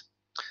kilobytes.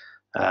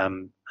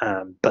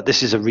 But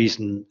this is a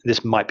reason.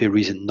 This might be a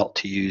reason not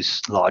to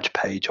use large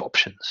page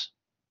options.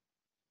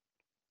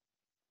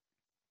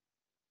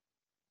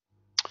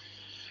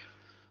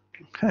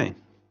 Okay.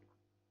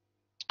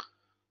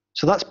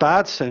 So that's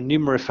bad. So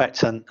NUMA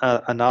effects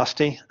are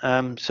nasty.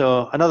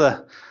 So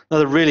another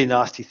really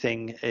nasty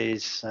thing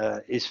is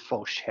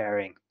false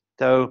sharing.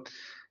 Though,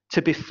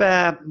 to be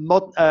fair,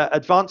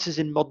 advances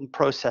in modern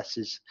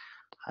processors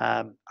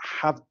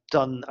have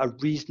done a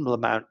reasonable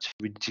amount to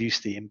reduce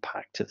the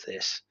impact of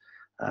this,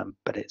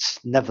 but it's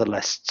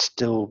nevertheless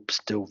still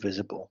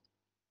visible.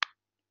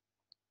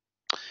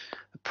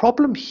 The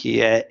problem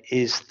here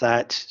is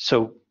that,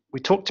 so we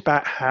talked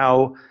about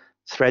how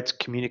threads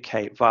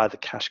communicate via the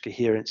cache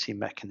coherency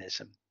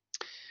mechanism.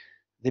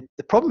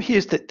 The problem here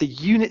is that the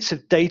units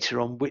of data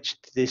on which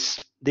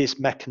this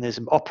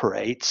mechanism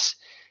operates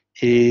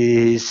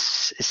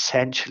is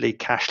essentially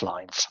cache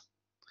lines.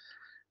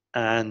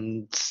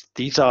 And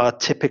these are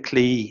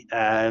typically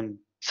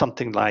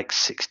something like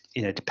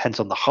depends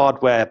on the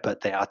hardware,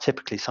 but they are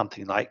typically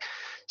something like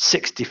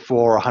 64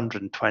 or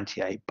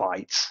 128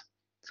 bytes.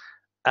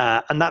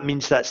 And that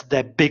means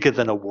they're bigger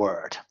than a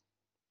word.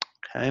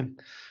 Okay.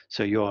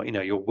 So your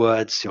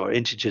words, your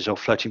integers or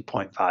floating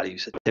point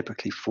values are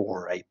typically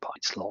 4 or 8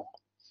 bytes long.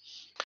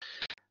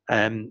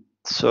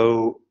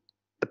 So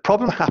the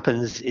problem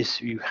happens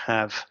is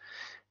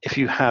if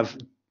you have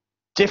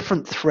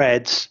different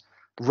threads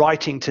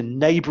writing to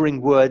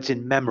neighboring words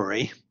in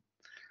memory,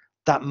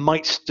 that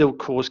might still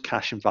cause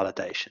cache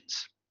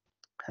invalidations.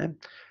 Okay?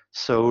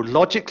 So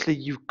logically,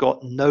 you've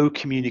got no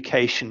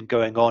communication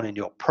going on in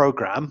your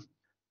program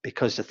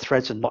because the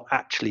threads are not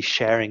actually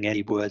sharing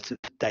any words of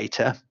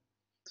data.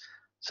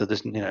 So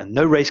there's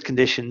no race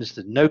conditions,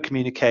 there's no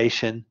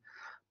communication,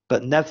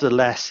 but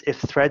nevertheless, if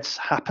threads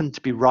happen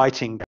to be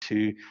writing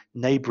to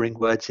neighboring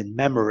words in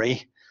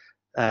memory,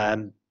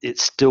 it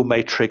still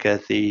may trigger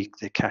the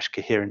cache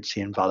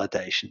coherency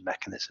invalidation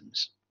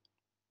mechanisms.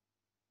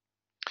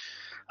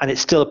 And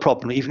it's still a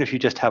problem. Even if you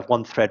just have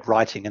one thread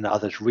writing and the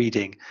others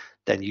reading,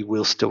 then you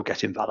will still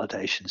get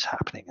invalidations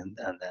happening,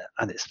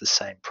 and it's the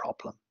same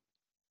problem.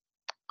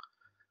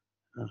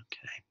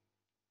 Okay.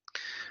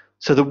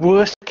 So the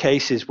worst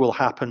cases will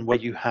happen where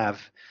you have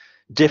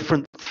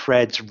different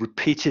threads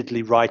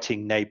repeatedly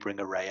writing neighboring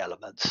array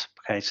elements.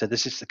 Okay, so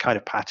this is the kind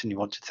of pattern you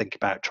want to think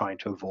about trying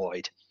to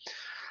avoid.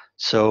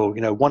 So,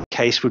 one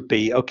case would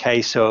be,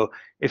 okay, so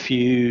if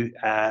you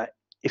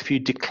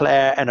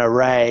declare an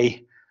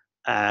array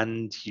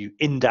and you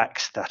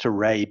index that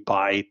array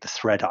by the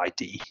thread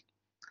ID,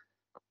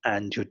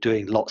 and you're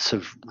doing lots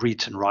of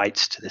reads and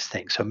writes to this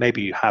thing. So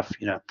maybe you have,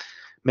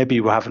 maybe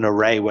you have an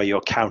array where you're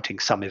counting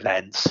some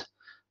events,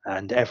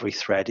 and every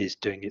thread is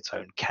doing its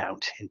own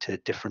count into a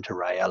different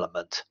array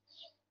element.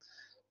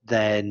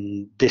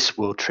 Then this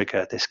will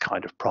trigger this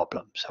kind of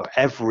problem. So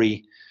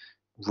every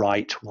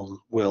write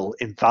will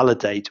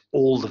invalidate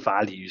all the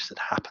values that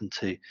happen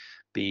to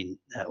be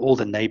all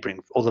the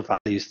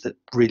values that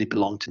really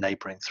belong to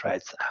neighboring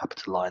threads that happen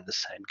to lie in the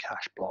same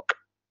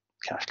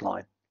cache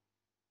line.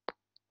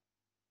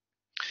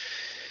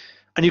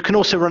 And you can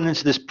also run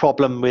into this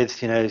problem with,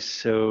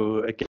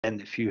 so again,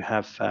 if you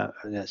have,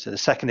 so the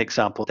second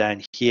example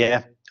down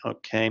here,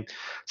 okay,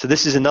 so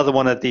this is another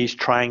one of these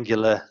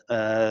triangular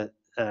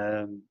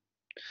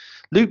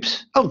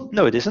loops. Oh,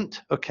 no, it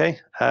isn't.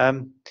 Okay.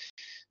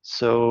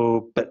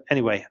 So, but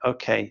anyway,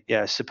 okay,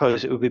 yeah, I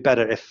suppose it would be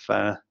better if,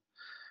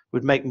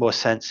 would make more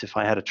sense if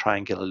I had a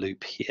triangular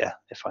loop here,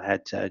 if I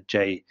had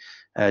j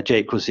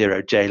equals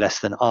 0, j less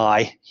than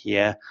I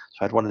here. So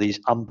I had one of these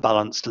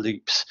unbalanced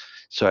loops.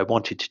 So I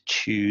wanted to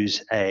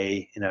choose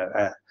a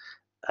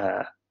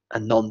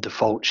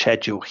non-default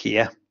schedule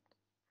here.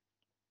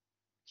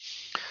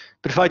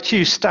 But if I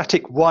choose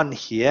static 1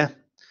 here,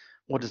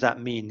 what does that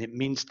mean? It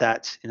means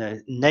that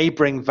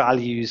neighboring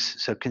values,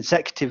 so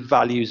consecutive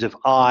values of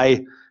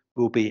I,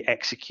 will be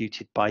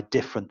executed by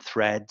different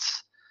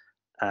threads,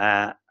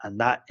 and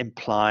that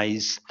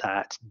implies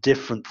that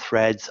different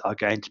threads are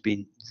going to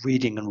be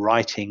reading and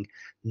writing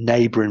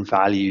neighboring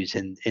values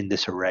in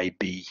this array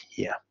B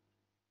here.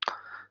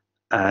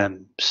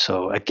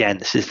 So again,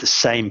 this is the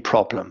same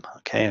problem.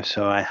 Okay,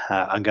 so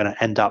I'm going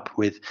to end up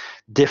with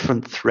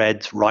different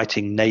threads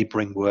writing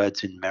neighboring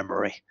words in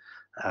memory.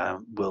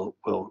 Will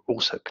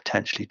also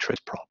potentially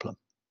trigger the problem.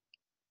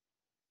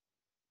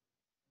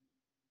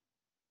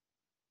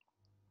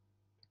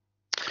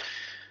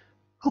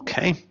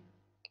 Okay,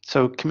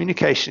 so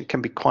communication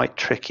can be quite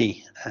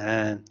tricky,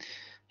 and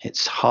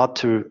it's hard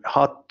to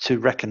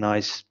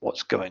recognize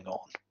what's going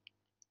on.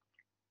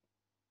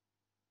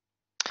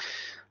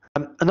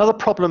 Another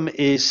problem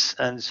is,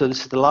 and so this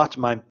is the last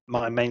of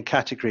my main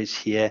categories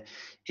here,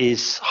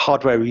 is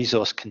hardware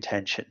resource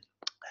contention.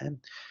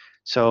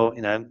 So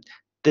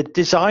the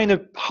design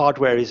of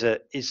hardware is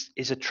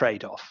a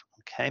trade-off.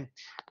 Okay,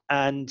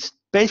 and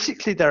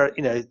basically there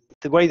are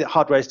the way that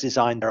hardware is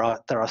designed,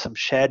 there are some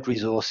shared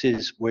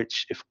resources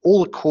which, if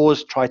all the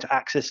cores try to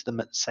access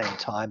them at the same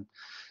time,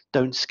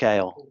 don't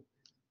scale.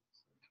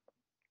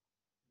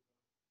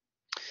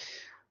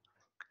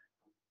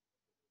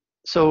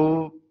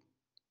 So,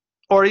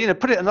 or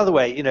put it another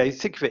way,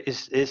 think of it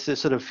as a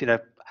sort of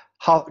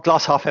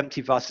glass half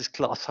empty versus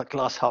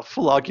glass half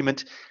full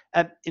argument.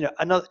 And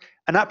an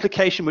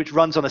application which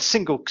runs on a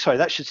single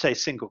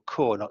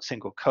core, not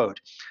single code.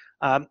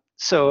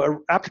 So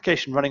an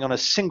application running on a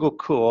single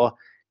core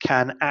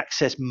can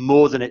access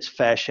more than its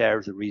fair share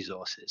of the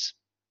resources.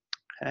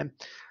 Okay?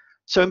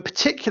 So in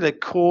particular,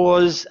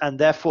 cores and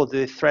therefore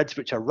the threads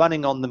which are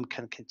running on them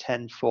can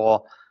contend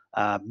for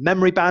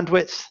memory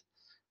bandwidth,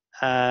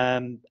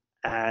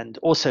 and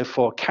also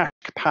for cache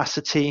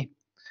capacity,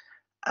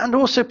 and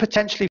also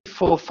potentially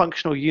for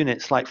functional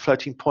units like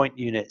floating point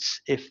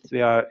units if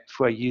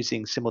we're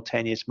using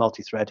simultaneous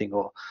multi-threading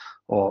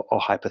or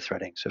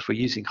hyper-threading. So if we're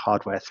using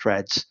hardware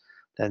threads,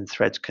 then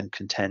threads can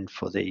contend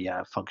for the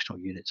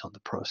functional units on the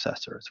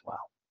processor as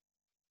well.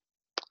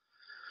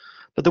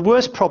 But the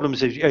worst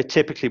problems are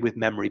typically with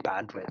memory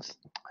bandwidth.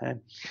 Okay?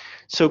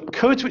 So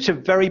codes which are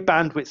very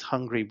bandwidth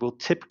hungry will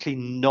typically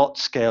not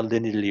scale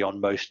linearly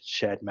on most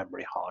shared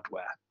memory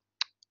hardware.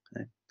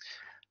 Okay?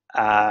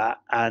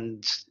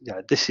 And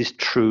this is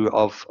true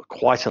of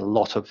quite a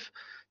lot of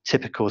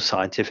typical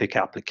scientific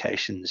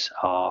applications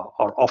are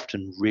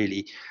often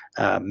really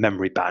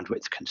memory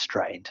bandwidth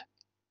constrained.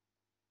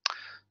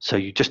 So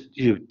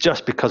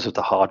just because of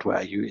the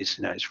hardware,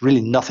 it's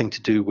really nothing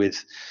to do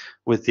with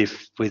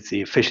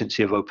the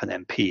efficiency of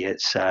OpenMP.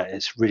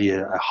 It's really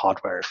a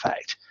hardware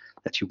effect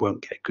that you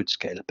won't get good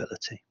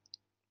scalability.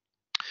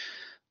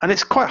 And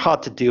it's quite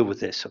hard to deal with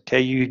this.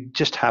 Okay, you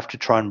just have to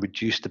try and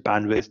reduce the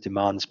bandwidth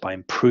demands by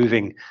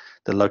improving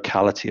the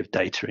locality of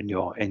data in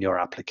your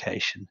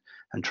application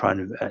and trying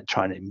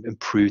to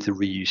improve the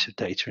reuse of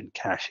data in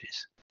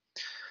caches.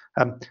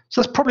 So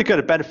that's probably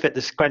going to benefit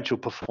the sequential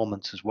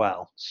performance as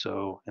well.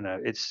 So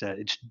it's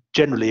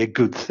generally a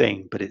good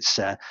thing, but it's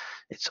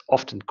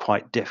often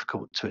quite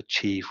difficult to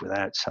achieve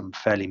without some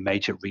fairly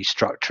major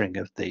restructuring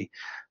of the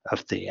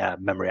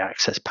memory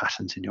access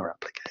patterns in your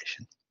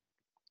application.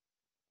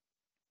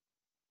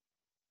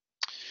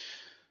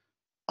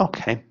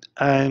 Okay,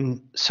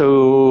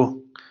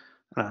 so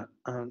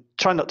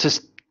try not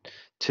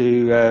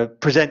to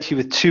present you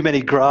with too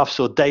many graphs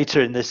or data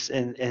in this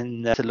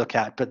to look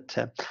at, but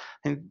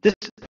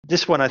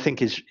this one I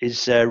think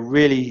is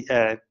really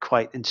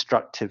quite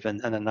instructive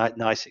and a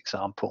nice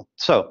example.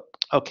 So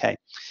okay,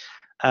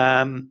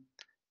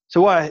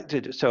 so what I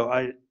did, so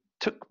I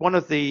took one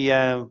of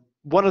the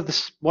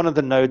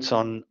nodes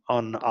on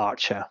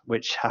Archer,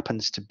 which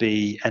happens to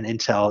be an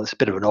Intel. It's a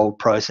bit of an old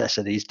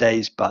processor these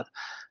days, but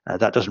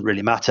that doesn't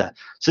really matter.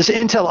 So it's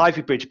an Intel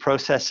Ivy Bridge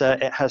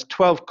processor. It has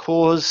 12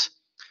 cores.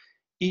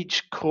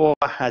 Each core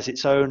has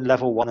its own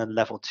level 1 and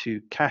level 2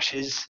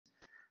 caches,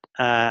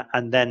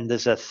 and then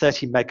there's a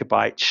 30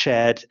 megabyte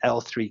shared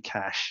L3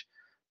 cache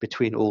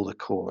between all the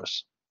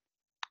cores.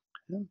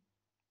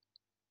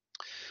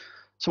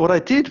 So what I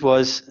did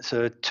was,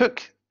 so I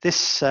took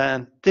this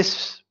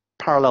this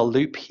parallel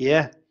loop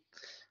here,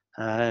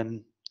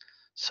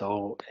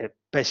 so it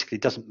basically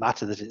doesn't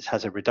matter that it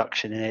has a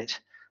reduction in it.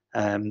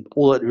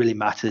 All that really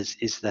matters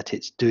is that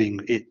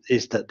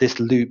that this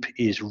loop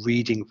is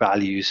reading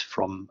values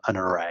from an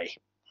array.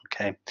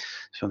 Okay,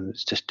 so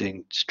it's just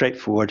doing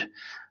straightforward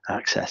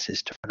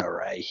accesses to an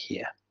array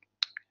here.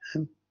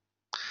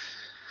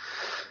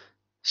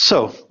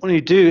 So what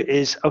you do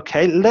is,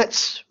 okay,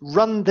 let's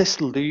run this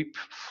loop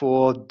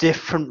for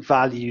different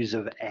values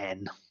of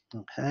n.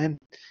 Okay,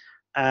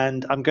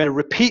 and I'm going to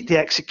repeat the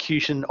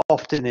execution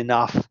often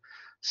enough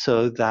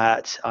so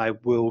that I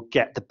will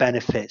get the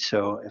benefit.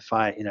 So if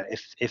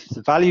if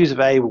the values of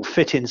a will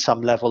fit in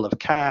some level of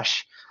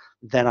cache,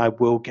 then I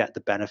will get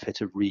the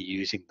benefit of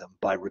reusing them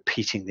by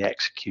repeating the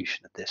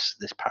execution of this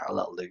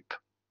parallel loop.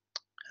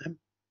 Okay.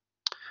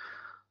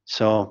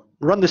 So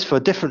run this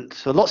for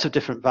lots of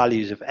different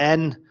values of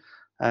n,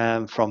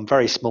 from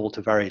very small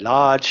to very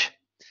large,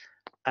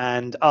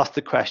 and ask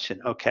the question,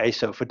 okay,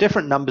 so for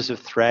different numbers of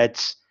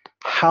threads,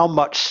 how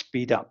much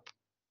speed up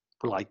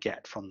will I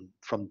get from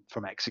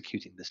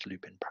executing this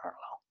loop in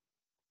parallel?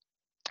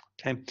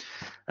 Okay,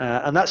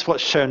 and that's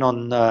what's shown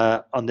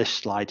on this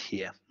slide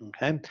here.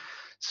 Okay,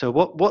 so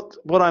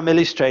what I'm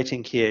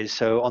illustrating here is,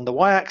 so on the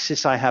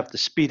y-axis I have the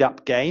speed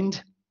up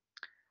gained,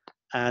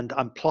 and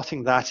I'm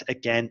plotting that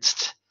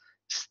against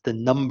the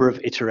number of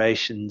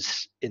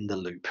iterations in the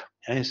loop.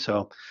 Okay,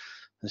 so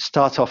I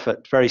start off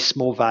at very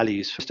small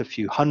values, just a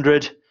few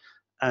hundred,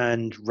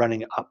 and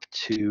running up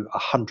to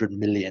 100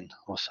 million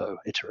or so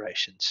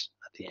iterations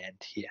at the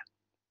end here.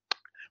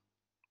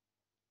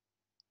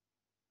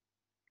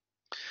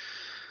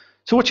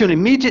 So what you'll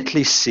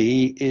immediately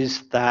see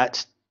is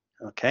that,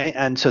 okay,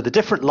 and so the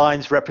different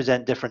lines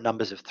represent different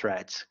numbers of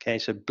threads. Okay,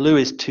 so blue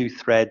is 2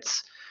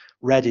 threads,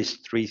 red is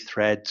 3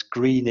 threads,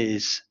 green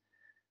is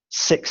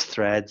 6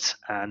 threads,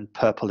 and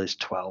purple is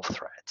 12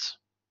 threads.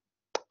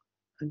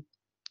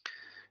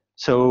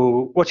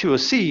 So what you will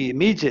see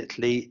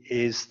immediately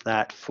is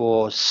that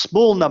for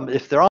small number,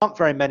 if there aren't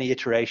very many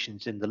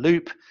iterations in the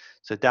loop,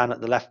 so down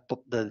at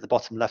the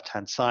bottom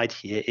left-hand side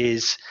here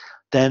is,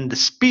 then the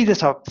speed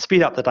up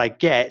that I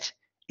get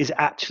is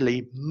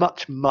actually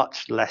much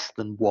less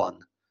than 1.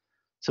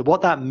 So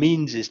what that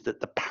means is that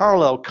the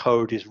parallel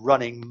code is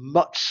running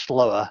much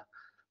slower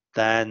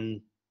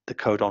than the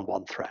code on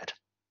one thread.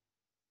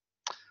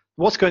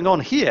 What's going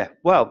on here?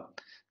 Well,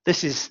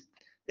 this is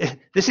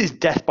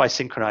death by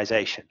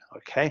synchronization.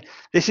 Okay,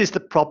 this is the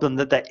problem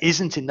that there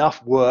isn't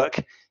enough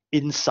work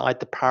inside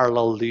the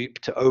parallel loop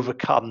to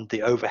overcome the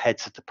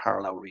overheads of the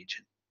parallel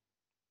region.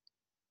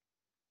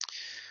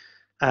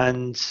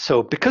 And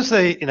so because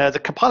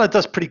the compiler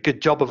does a pretty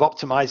good job of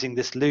optimizing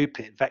this loop,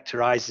 it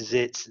vectorizes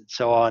it and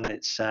so on.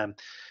 It's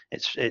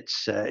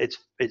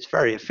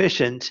very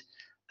efficient.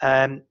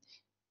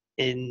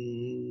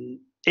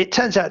 It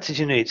turns out that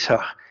you need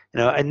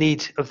I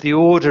need of the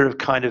order of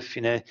kind of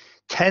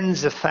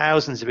tens of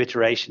thousands of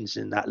iterations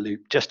in that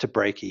loop just to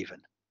break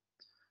even.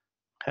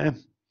 Okay,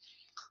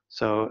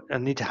 so I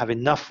need to have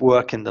enough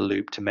work in the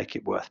loop to make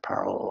it worth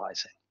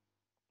parallelizing.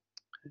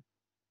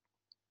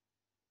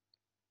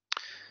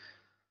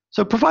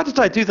 So provided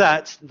I do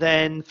that,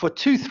 then for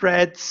 2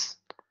 threads,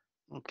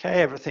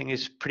 okay, everything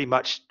is pretty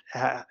much,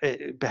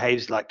 it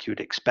behaves like you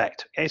would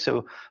expect. Okay,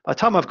 so by the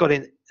time I've got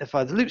in, if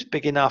the loop's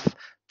big enough,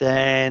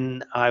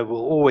 then I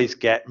will always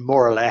get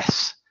more or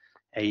less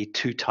a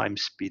 2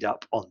 times speed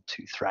up on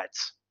 2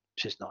 threads,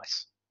 which is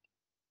nice.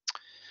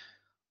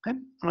 Okay,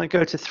 when I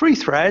go to 3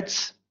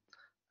 threads,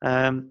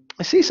 I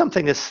see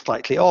something that's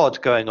slightly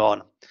odd going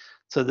on.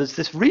 So there's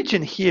this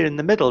region here in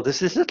the middle, there's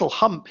this little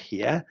hump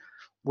here,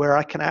 where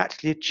I can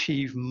actually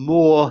achieve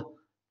more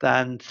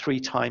than 3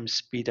 times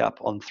speed up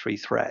on 3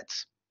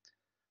 threads.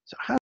 So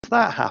how does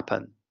that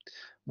happen?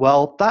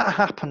 Well, that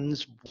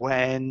happens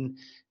when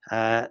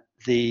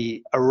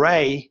the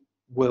array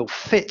will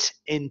fit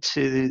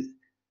into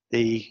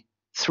the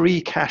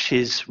 3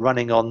 caches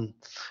running on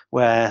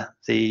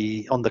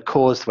the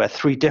cores where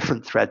 3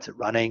 different threads are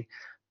running,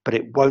 but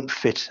it won't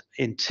fit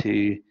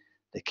into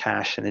the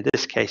cache. And in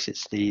this case,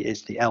 it's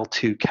the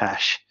L2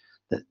 cache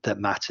that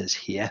matters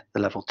here, the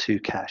level 2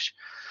 cache.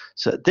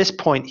 So at this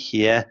point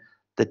here,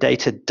 the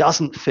data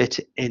doesn't fit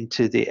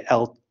into the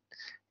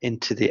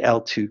into the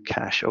L2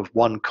 cache of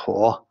one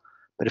core.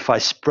 But if I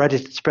spread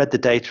the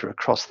data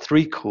across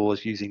 3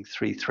 cores using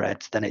 3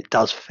 threads, then it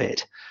does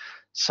fit.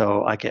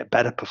 So I get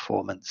better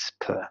performance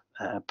per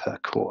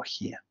core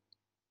here.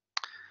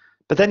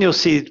 But then you'll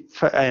see,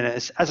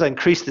 as I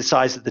increase the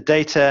size of the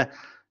data,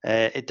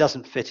 it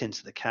doesn't fit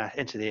into the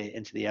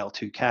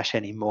L2 cache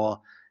anymore,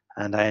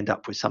 and I end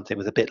up with something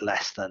with a bit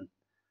less than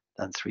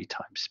 3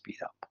 times speed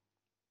up.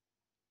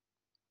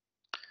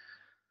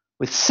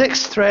 With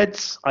 6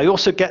 threads, I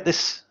also get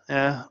this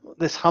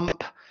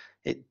hump.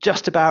 It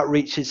just about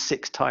reaches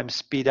 6 times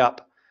speed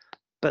up,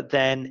 but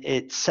then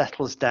it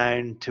settles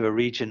down to a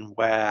region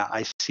where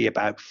I see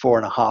about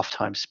 4.5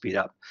 times speed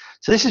up.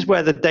 So this is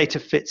where the data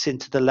fits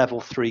into the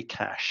level 3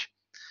 cache.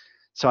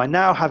 So I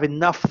now have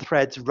enough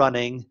threads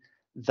running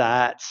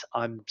that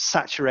I'm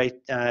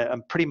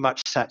pretty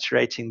much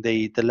saturating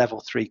the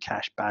level 3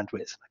 cache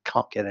bandwidth. I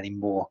can't get any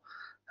more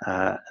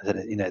that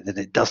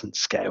it doesn't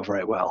scale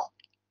very well.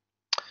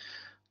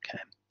 Okay.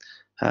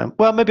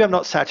 Well, maybe I'm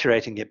not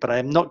saturating it, but I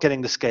am not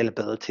getting the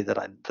scalability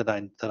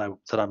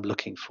that I'm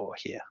looking for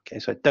here. Okay,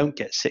 so I don't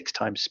get 6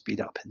 times speed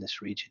up in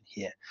this region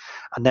here.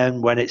 And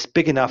then when it's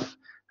big enough,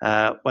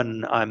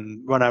 when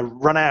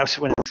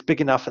it's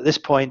big enough at this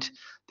point,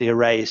 the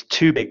array is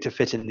too big to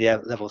fit in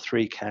the level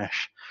 3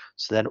 cache.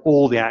 So then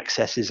all the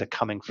accesses are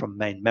coming from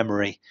main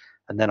memory,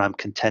 and then I'm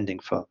contending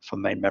for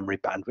main memory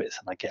bandwidth,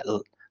 and I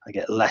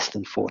get less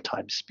than 4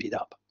 times speed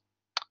up.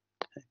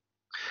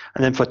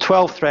 And then for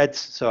 12 threads,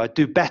 so I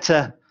do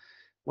better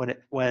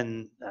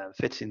when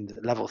fitting the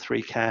level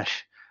 3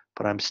 cache,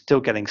 but I'm still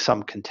getting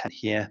some content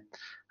here.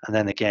 And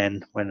then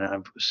again,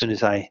 as soon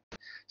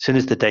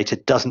as the data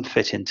doesn't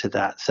fit into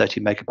that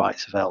 30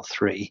 megabytes of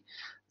L3,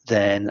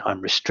 then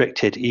I'm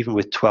restricted. Even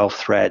with 12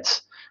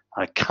 threads,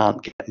 I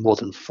can't get more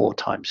than 4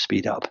 times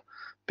speed up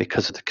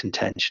because of the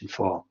contention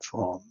for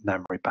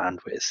memory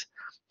bandwidth.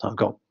 So I've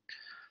got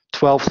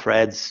 12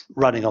 threads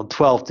running on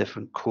 12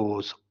 different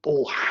cores,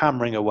 all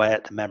hammering away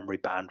at the memory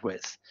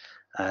bandwidth,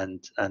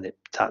 and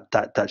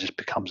that just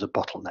becomes a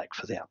bottleneck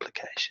for the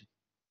application.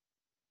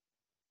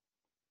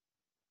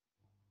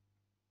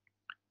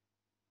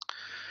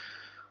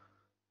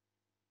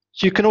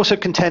 So you can also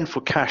contend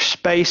for cache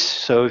space.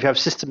 So if you have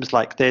systems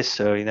like this,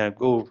 so a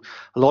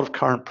lot of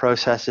current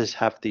processors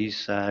have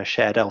these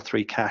shared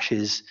L3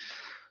 caches.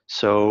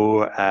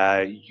 So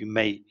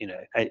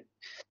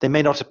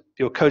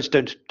your codes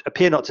don't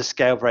appear not to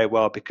scale very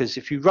well, because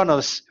if you run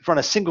a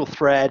single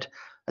thread,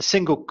 a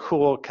single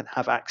core can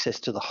have access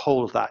to the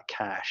whole of that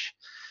cache.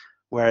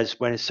 Whereas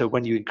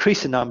when you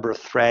increase the number of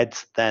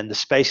threads, then the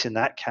space in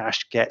that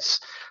cache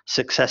gets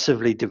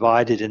successively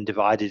divided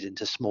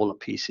into smaller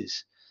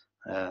pieces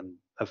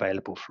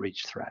available for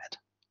each thread.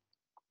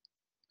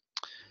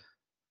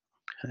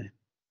 Okay.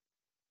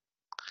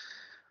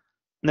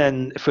 And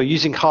then if we're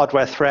using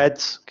hardware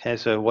threads, okay,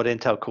 so what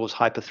Intel calls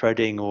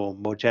hyperthreading, or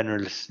more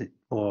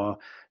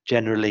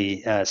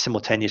generally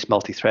simultaneous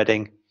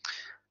multi-threading.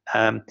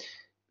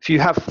 If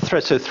you have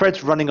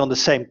threads running on the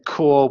same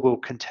core will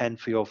contend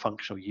for your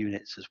functional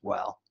units as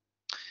well.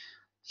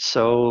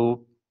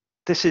 So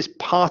this is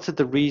part of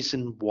the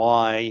reason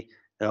why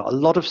a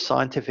lot of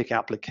scientific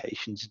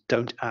applications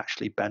don't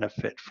actually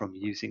benefit from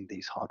using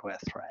these hardware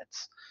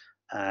threads.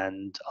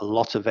 And a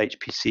lot of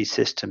HPC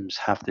systems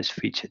have this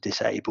feature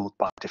disabled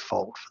by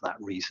default for that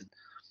reason.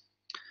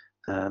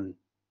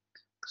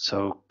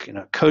 So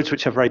codes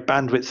which are very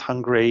bandwidth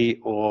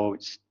hungry, or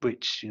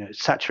which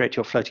saturate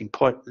your floating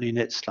point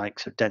units, like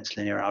dense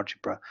linear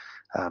algebra,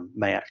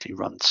 may actually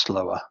run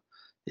slower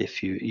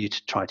if you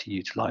try to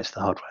utilize the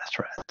hardware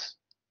threads.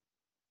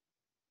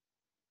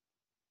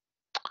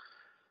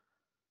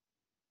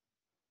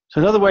 So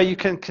another way you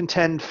can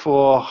contend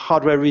for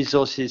hardware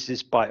resources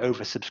is by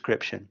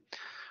oversubscription.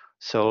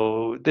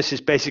 So this is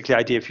basically the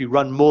idea: if you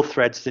run more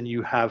threads than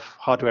you have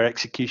hardware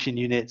execution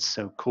units,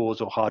 so cores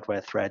or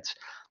hardware threads,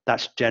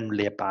 that's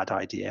generally a bad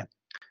idea.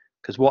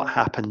 Because what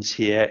happens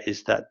here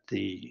is that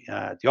the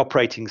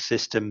operating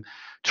system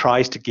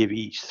tries to give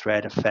each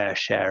thread a fair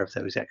share of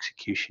those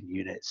execution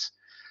units.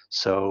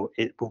 So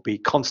it will be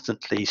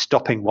constantly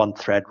stopping one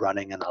thread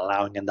running and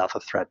allowing another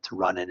thread to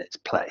run in its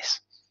place.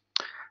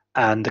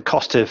 And the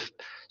cost of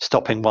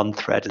stopping one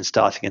thread and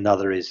starting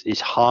another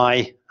is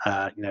high.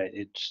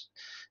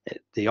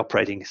 The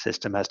operating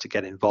system has to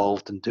get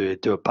involved and do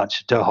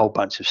a whole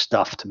bunch of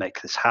stuff to make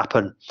this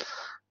happen,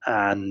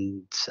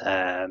 and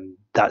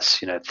that's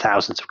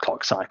thousands of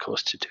clock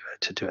cycles to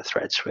do a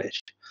thread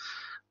switch.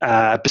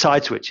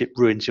 Besides which, it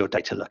ruins your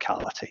data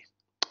locality.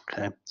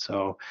 Okay,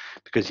 so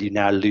because you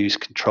now lose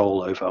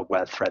control over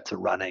where threads are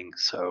running,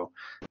 so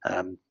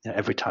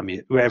every time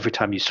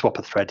you swap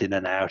a thread in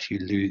and out, you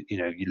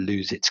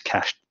lose its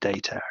cached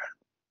data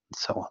and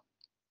so on.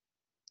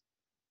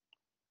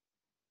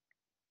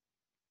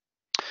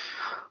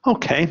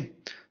 Okay,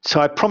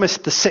 so I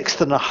promised the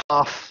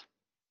 6.5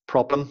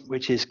 problem,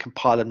 which is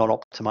compiler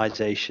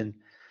non-optimization.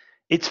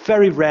 It's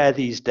very rare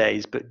these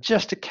days, but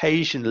just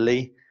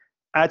occasionally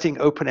adding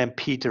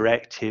OpenMP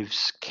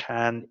directives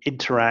can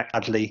interact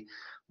badly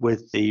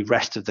with the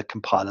rest of the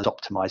compiler's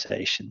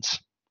optimizations.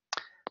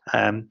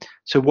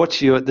 So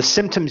the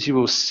symptoms you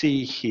will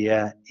see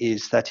here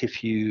is that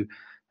if you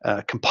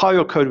compile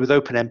your code with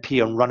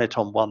OpenMP and run it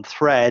on one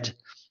thread,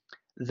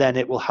 then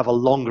it will have a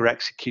longer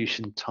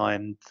execution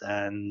time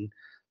than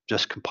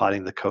just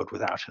compiling the code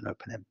without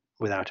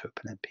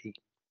OpenMP.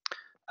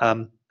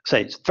 So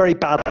it's very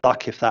bad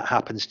luck if that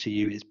happens to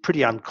you. It's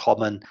pretty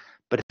uncommon,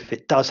 but if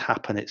it does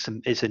happen, it's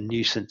a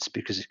nuisance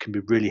because it can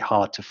be really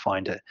hard to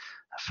find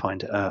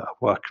out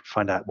what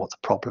the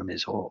problem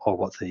is or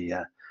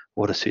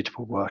what a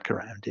suitable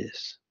workaround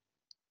is.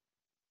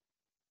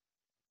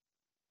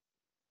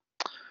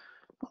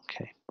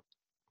 Okay.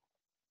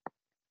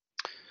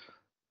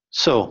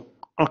 So,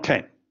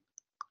 okay,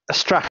 a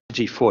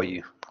strategy for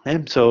you.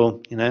 Okay?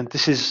 So,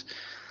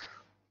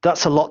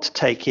 that's a lot to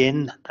take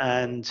in,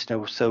 and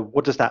so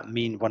what does that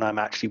mean when I'm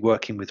actually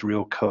working with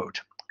real code?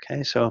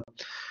 Okay, so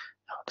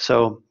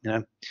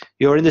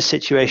you're in the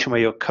situation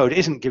where your code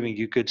isn't giving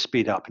you good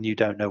speed up and you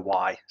don't know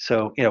why.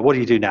 So what do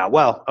you do now?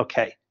 Well,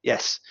 okay,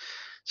 yes.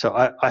 So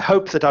I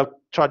hope that I've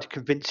tried to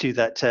convince you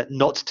that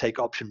not to take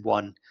option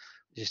one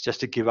is just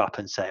to give up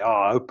and say,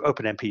 oh,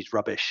 OpenMP is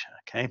rubbish.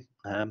 Okay,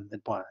 and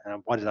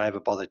why did I ever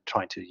bother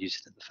trying to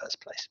use it in the first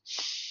place?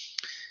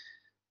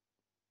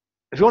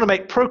 If you want to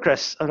make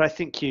progress, what I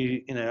think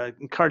I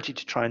encourage you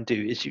to try and do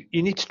is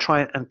you need to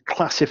try and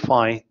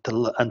classify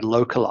and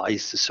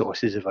localize the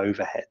sources of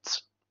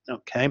overheads.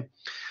 Okay,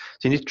 so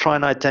you need to try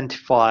and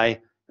identify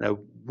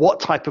what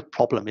type of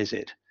problem is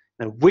it,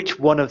 which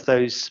one of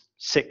those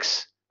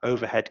 6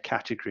 overhead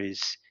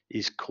categories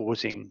is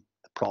causing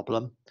the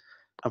problem,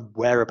 and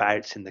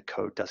whereabouts in the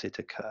code does it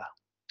occur.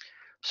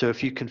 So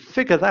if you can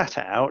figure that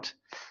out,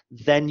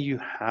 then you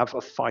have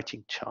a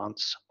fighting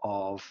chance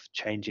of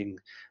changing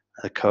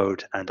the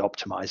code and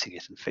optimizing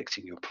it and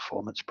fixing your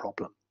performance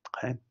problem.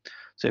 Okay,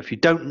 so if you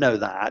don't know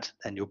that,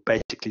 then you're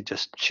basically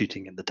just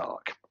shooting in the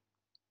dark.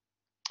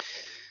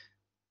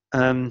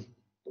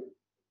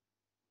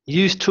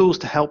 Use tools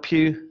to help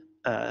you.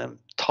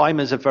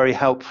 Timers are very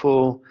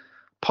helpful,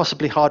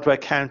 possibly hardware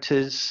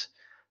counters,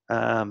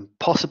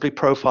 possibly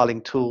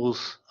profiling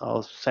tools.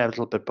 I'll say a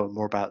little bit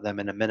more about them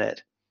in a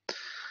minute.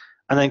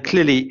 And then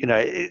clearly,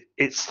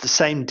 it's the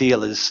same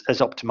deal as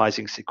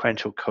optimizing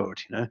sequential code.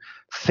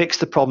 Fix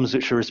the problems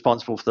which are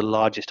responsible for the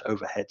largest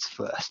overheads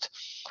first.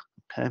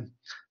 Okay,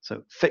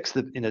 so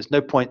there's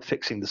no point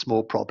fixing the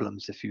small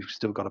problems if you've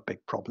still got a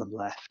big problem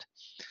left.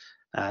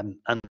 And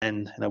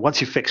then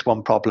once you fix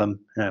one problem,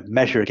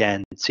 measure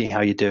again, see how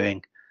you're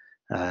doing,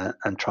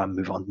 and try and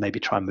move on. Maybe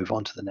try and move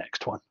on to the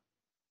next one.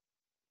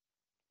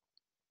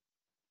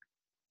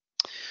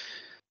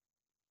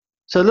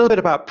 So a little bit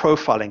about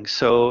profiling.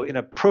 So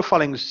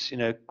profiling is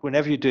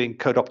whenever you're doing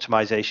code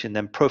optimization,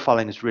 then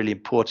profiling is really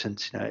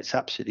important. It's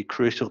absolutely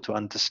crucial to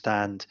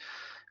understand.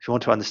 If you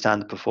want to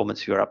understand the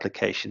performance of your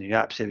application, you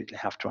absolutely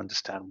have to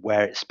understand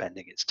where it's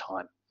spending its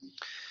time.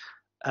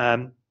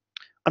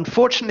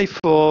 Unfortunately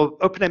for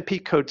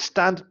OpenMP code,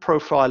 standard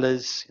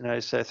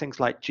profilers, so things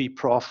like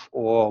gprof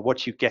or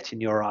what you get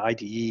in your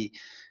IDE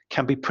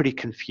can be pretty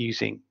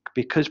confusing,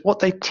 because what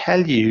they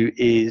tell you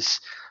is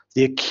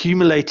the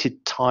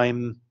accumulated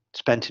time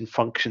spent in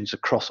functions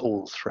across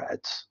all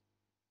threads.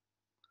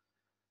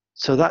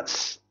 So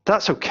that's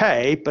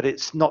okay, but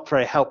it's not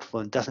very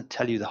helpful and doesn't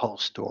tell you the whole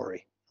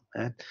story.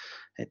 Okay?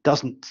 It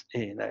doesn't,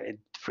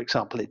 for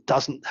example, it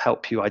doesn't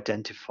help you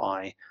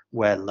identify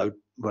where load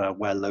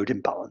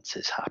imbalance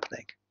is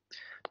happening,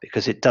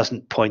 because it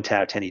doesn't point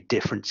out any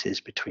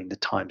differences between the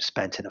time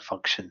spent in a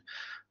function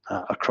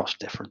across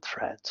different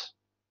threads.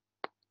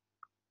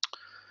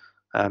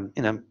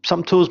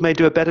 Some tools may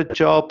do a better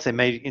job. They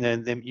may,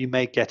 you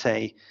may get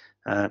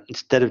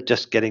instead of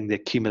just getting the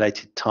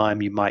accumulated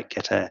time, you might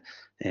get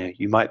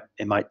it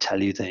might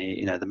tell you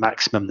the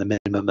maximum, the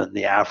minimum, and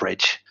the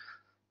average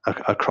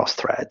across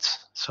threads.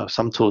 So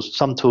some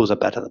tools are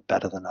better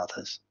than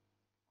others.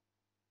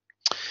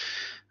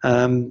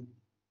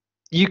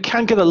 You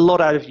can get a lot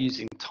out of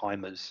using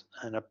timers,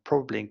 and I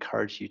probably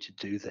encourage you to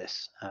do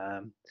this.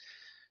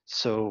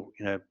 So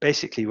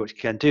basically what you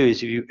can do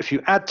is if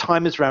you add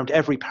timers around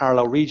every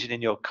parallel region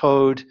in your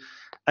code,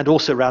 and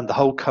also around the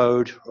whole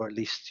code, or at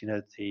least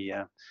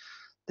the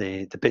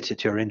bits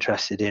that you're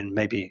interested in,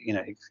 maybe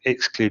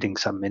excluding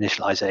some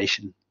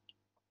initialization.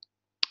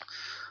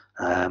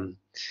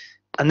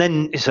 And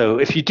then, so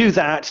if you do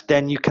that,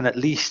 then you can at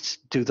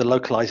least do the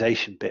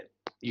localization bit.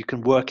 You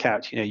can work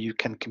out, you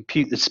can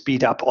compute the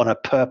speed up on a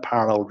per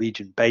parallel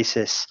region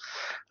basis,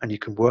 and you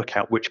can work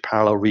out which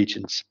parallel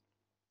regions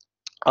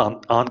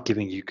aren't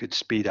giving you good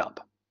speed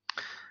up.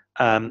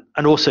 And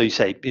also you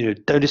say,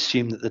 don't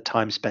assume that the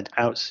time spent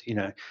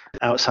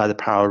outside the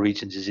parallel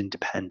regions is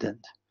independent.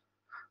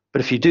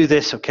 But if you do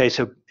this, okay,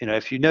 so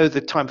if you know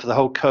the time for the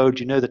whole code,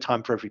 you know the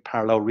time for every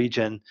parallel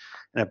region,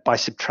 by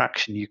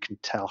subtraction you can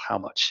tell how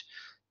much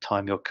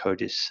time your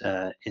code is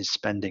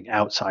spending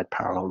outside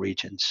parallel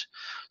regions.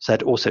 So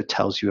that also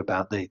tells you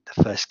about the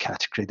first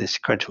category, the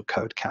sequential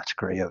code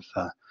category of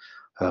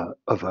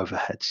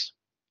overheads.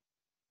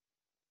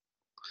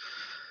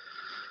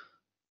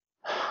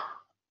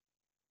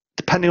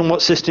 depending on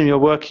what system you're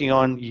working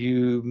on,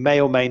 you may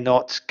or may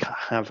not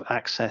have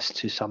access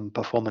to some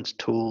performance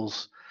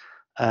tools.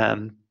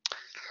 They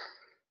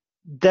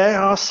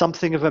are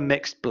something of a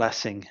mixed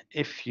blessing.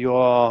 If you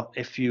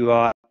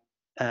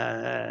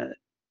can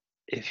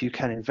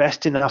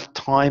invest enough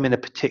time in a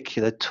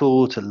particular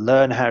tool to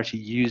learn how to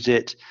use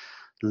it,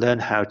 learn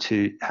how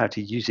to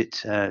use it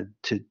to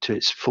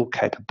its full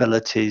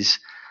capabilities,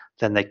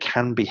 then they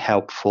can be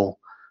helpful.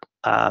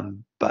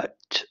 But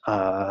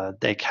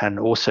they can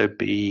also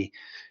be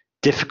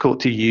difficult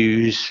to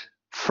use,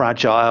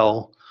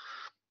 fragile,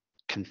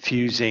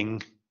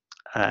 confusing,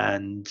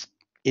 and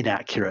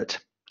inaccurate.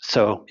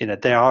 So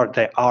they are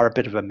a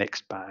bit of a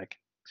mixed bag.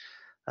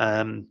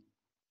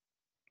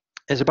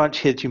 There's a bunch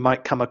here that you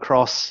might come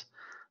across.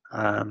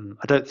 I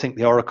don't think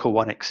the Oracle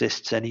one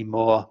exists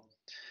anymore.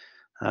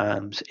 So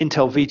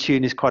Intel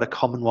vTune is quite a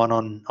common one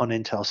on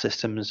Intel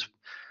systems.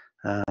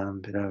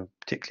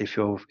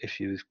 Particularly if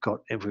you're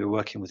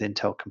working with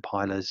Intel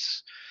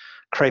compilers,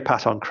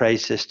 CrayPat on Cray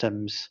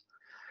systems.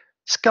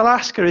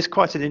 Scalaska is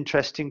quite an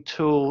interesting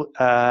tool.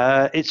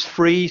 It's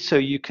free, so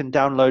you can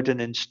download and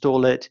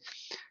install it,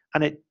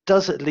 and it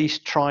does at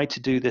least try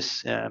to do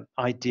this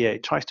idea.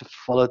 It tries to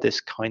follow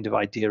this kind of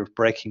idea of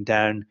breaking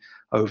down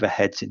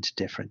overheads into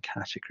different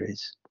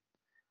categories.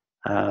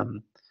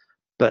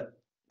 But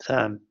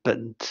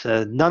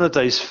none of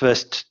those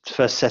first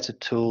set of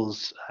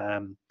tools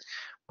are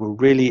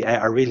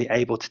really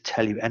able to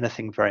tell you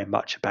anything very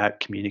much about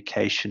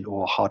communication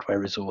or hardware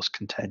resource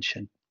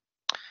contention.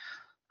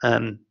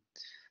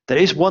 There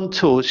is one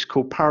tool which is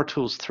called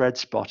PowerTools Thread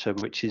Spotter,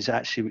 which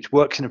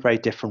works in a very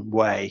different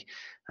way.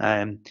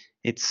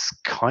 It's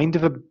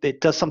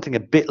it does something a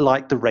bit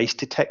like the race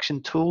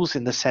detection tools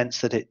in the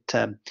sense that it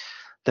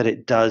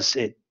does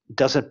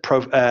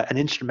an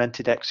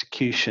instrumented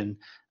execution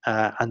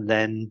and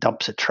then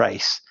dumps a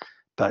trace.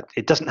 But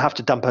it doesn't have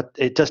to dump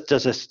it just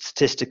does a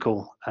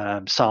statistical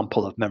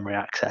sample of memory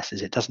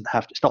accesses. It doesn't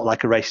have to, it's not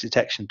like a race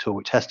detection tool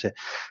which has to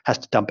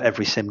dump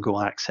every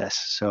single access.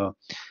 So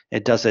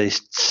it does a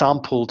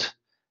sampled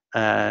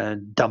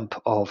dump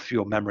of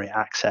your memory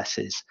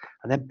accesses,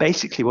 and then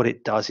basically what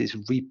it does is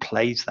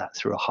replays that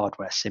through a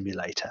hardware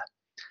simulator.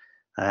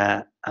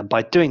 And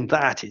by doing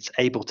that, it's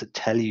able to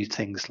tell you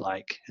things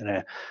like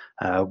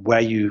where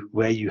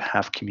you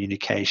have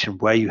communication,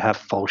 where you have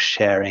false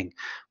sharing,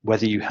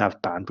 whether you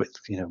have bandwidth,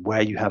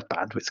 where you have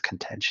bandwidth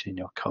contention in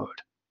your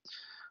code.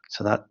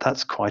 So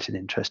that's quite an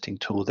interesting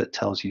tool that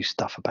tells you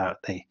stuff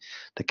about the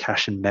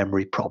cache and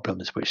memory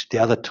problems, which the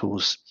other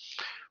tools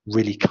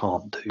really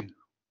can't do.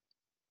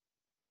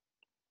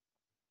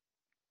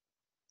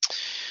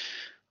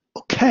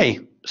 Okay,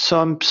 so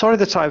I'm sorry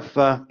that I've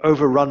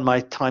overrun my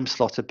time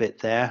slot a bit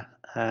there,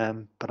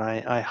 but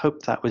I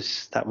hope that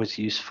was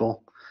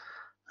useful,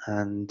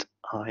 and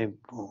I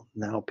will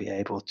now be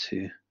able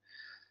to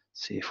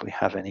see if we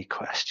have any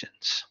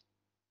questions.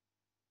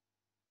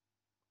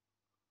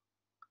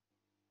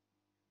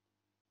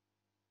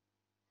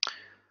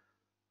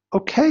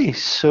 Okay,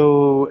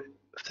 so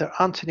if there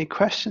aren't any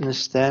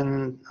questions,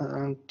 then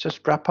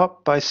just wrap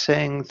up by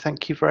saying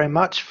thank you very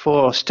much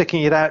for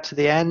sticking it out to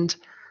the end.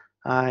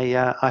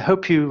 I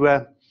hope you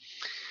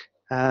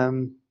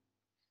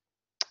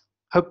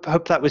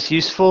hope that was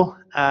useful.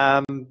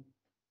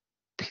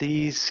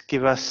 Please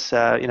give us,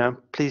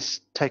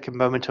 please take a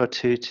moment or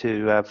two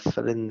to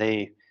fill in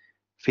the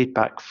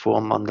feedback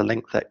form on the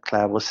link that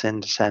Claire will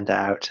send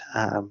out.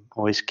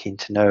 Always keen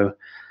to know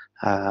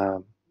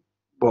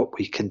what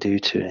we can do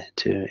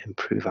to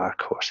improve our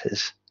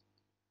courses.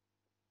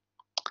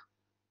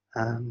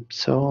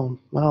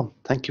 Well,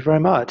 thank you very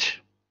much.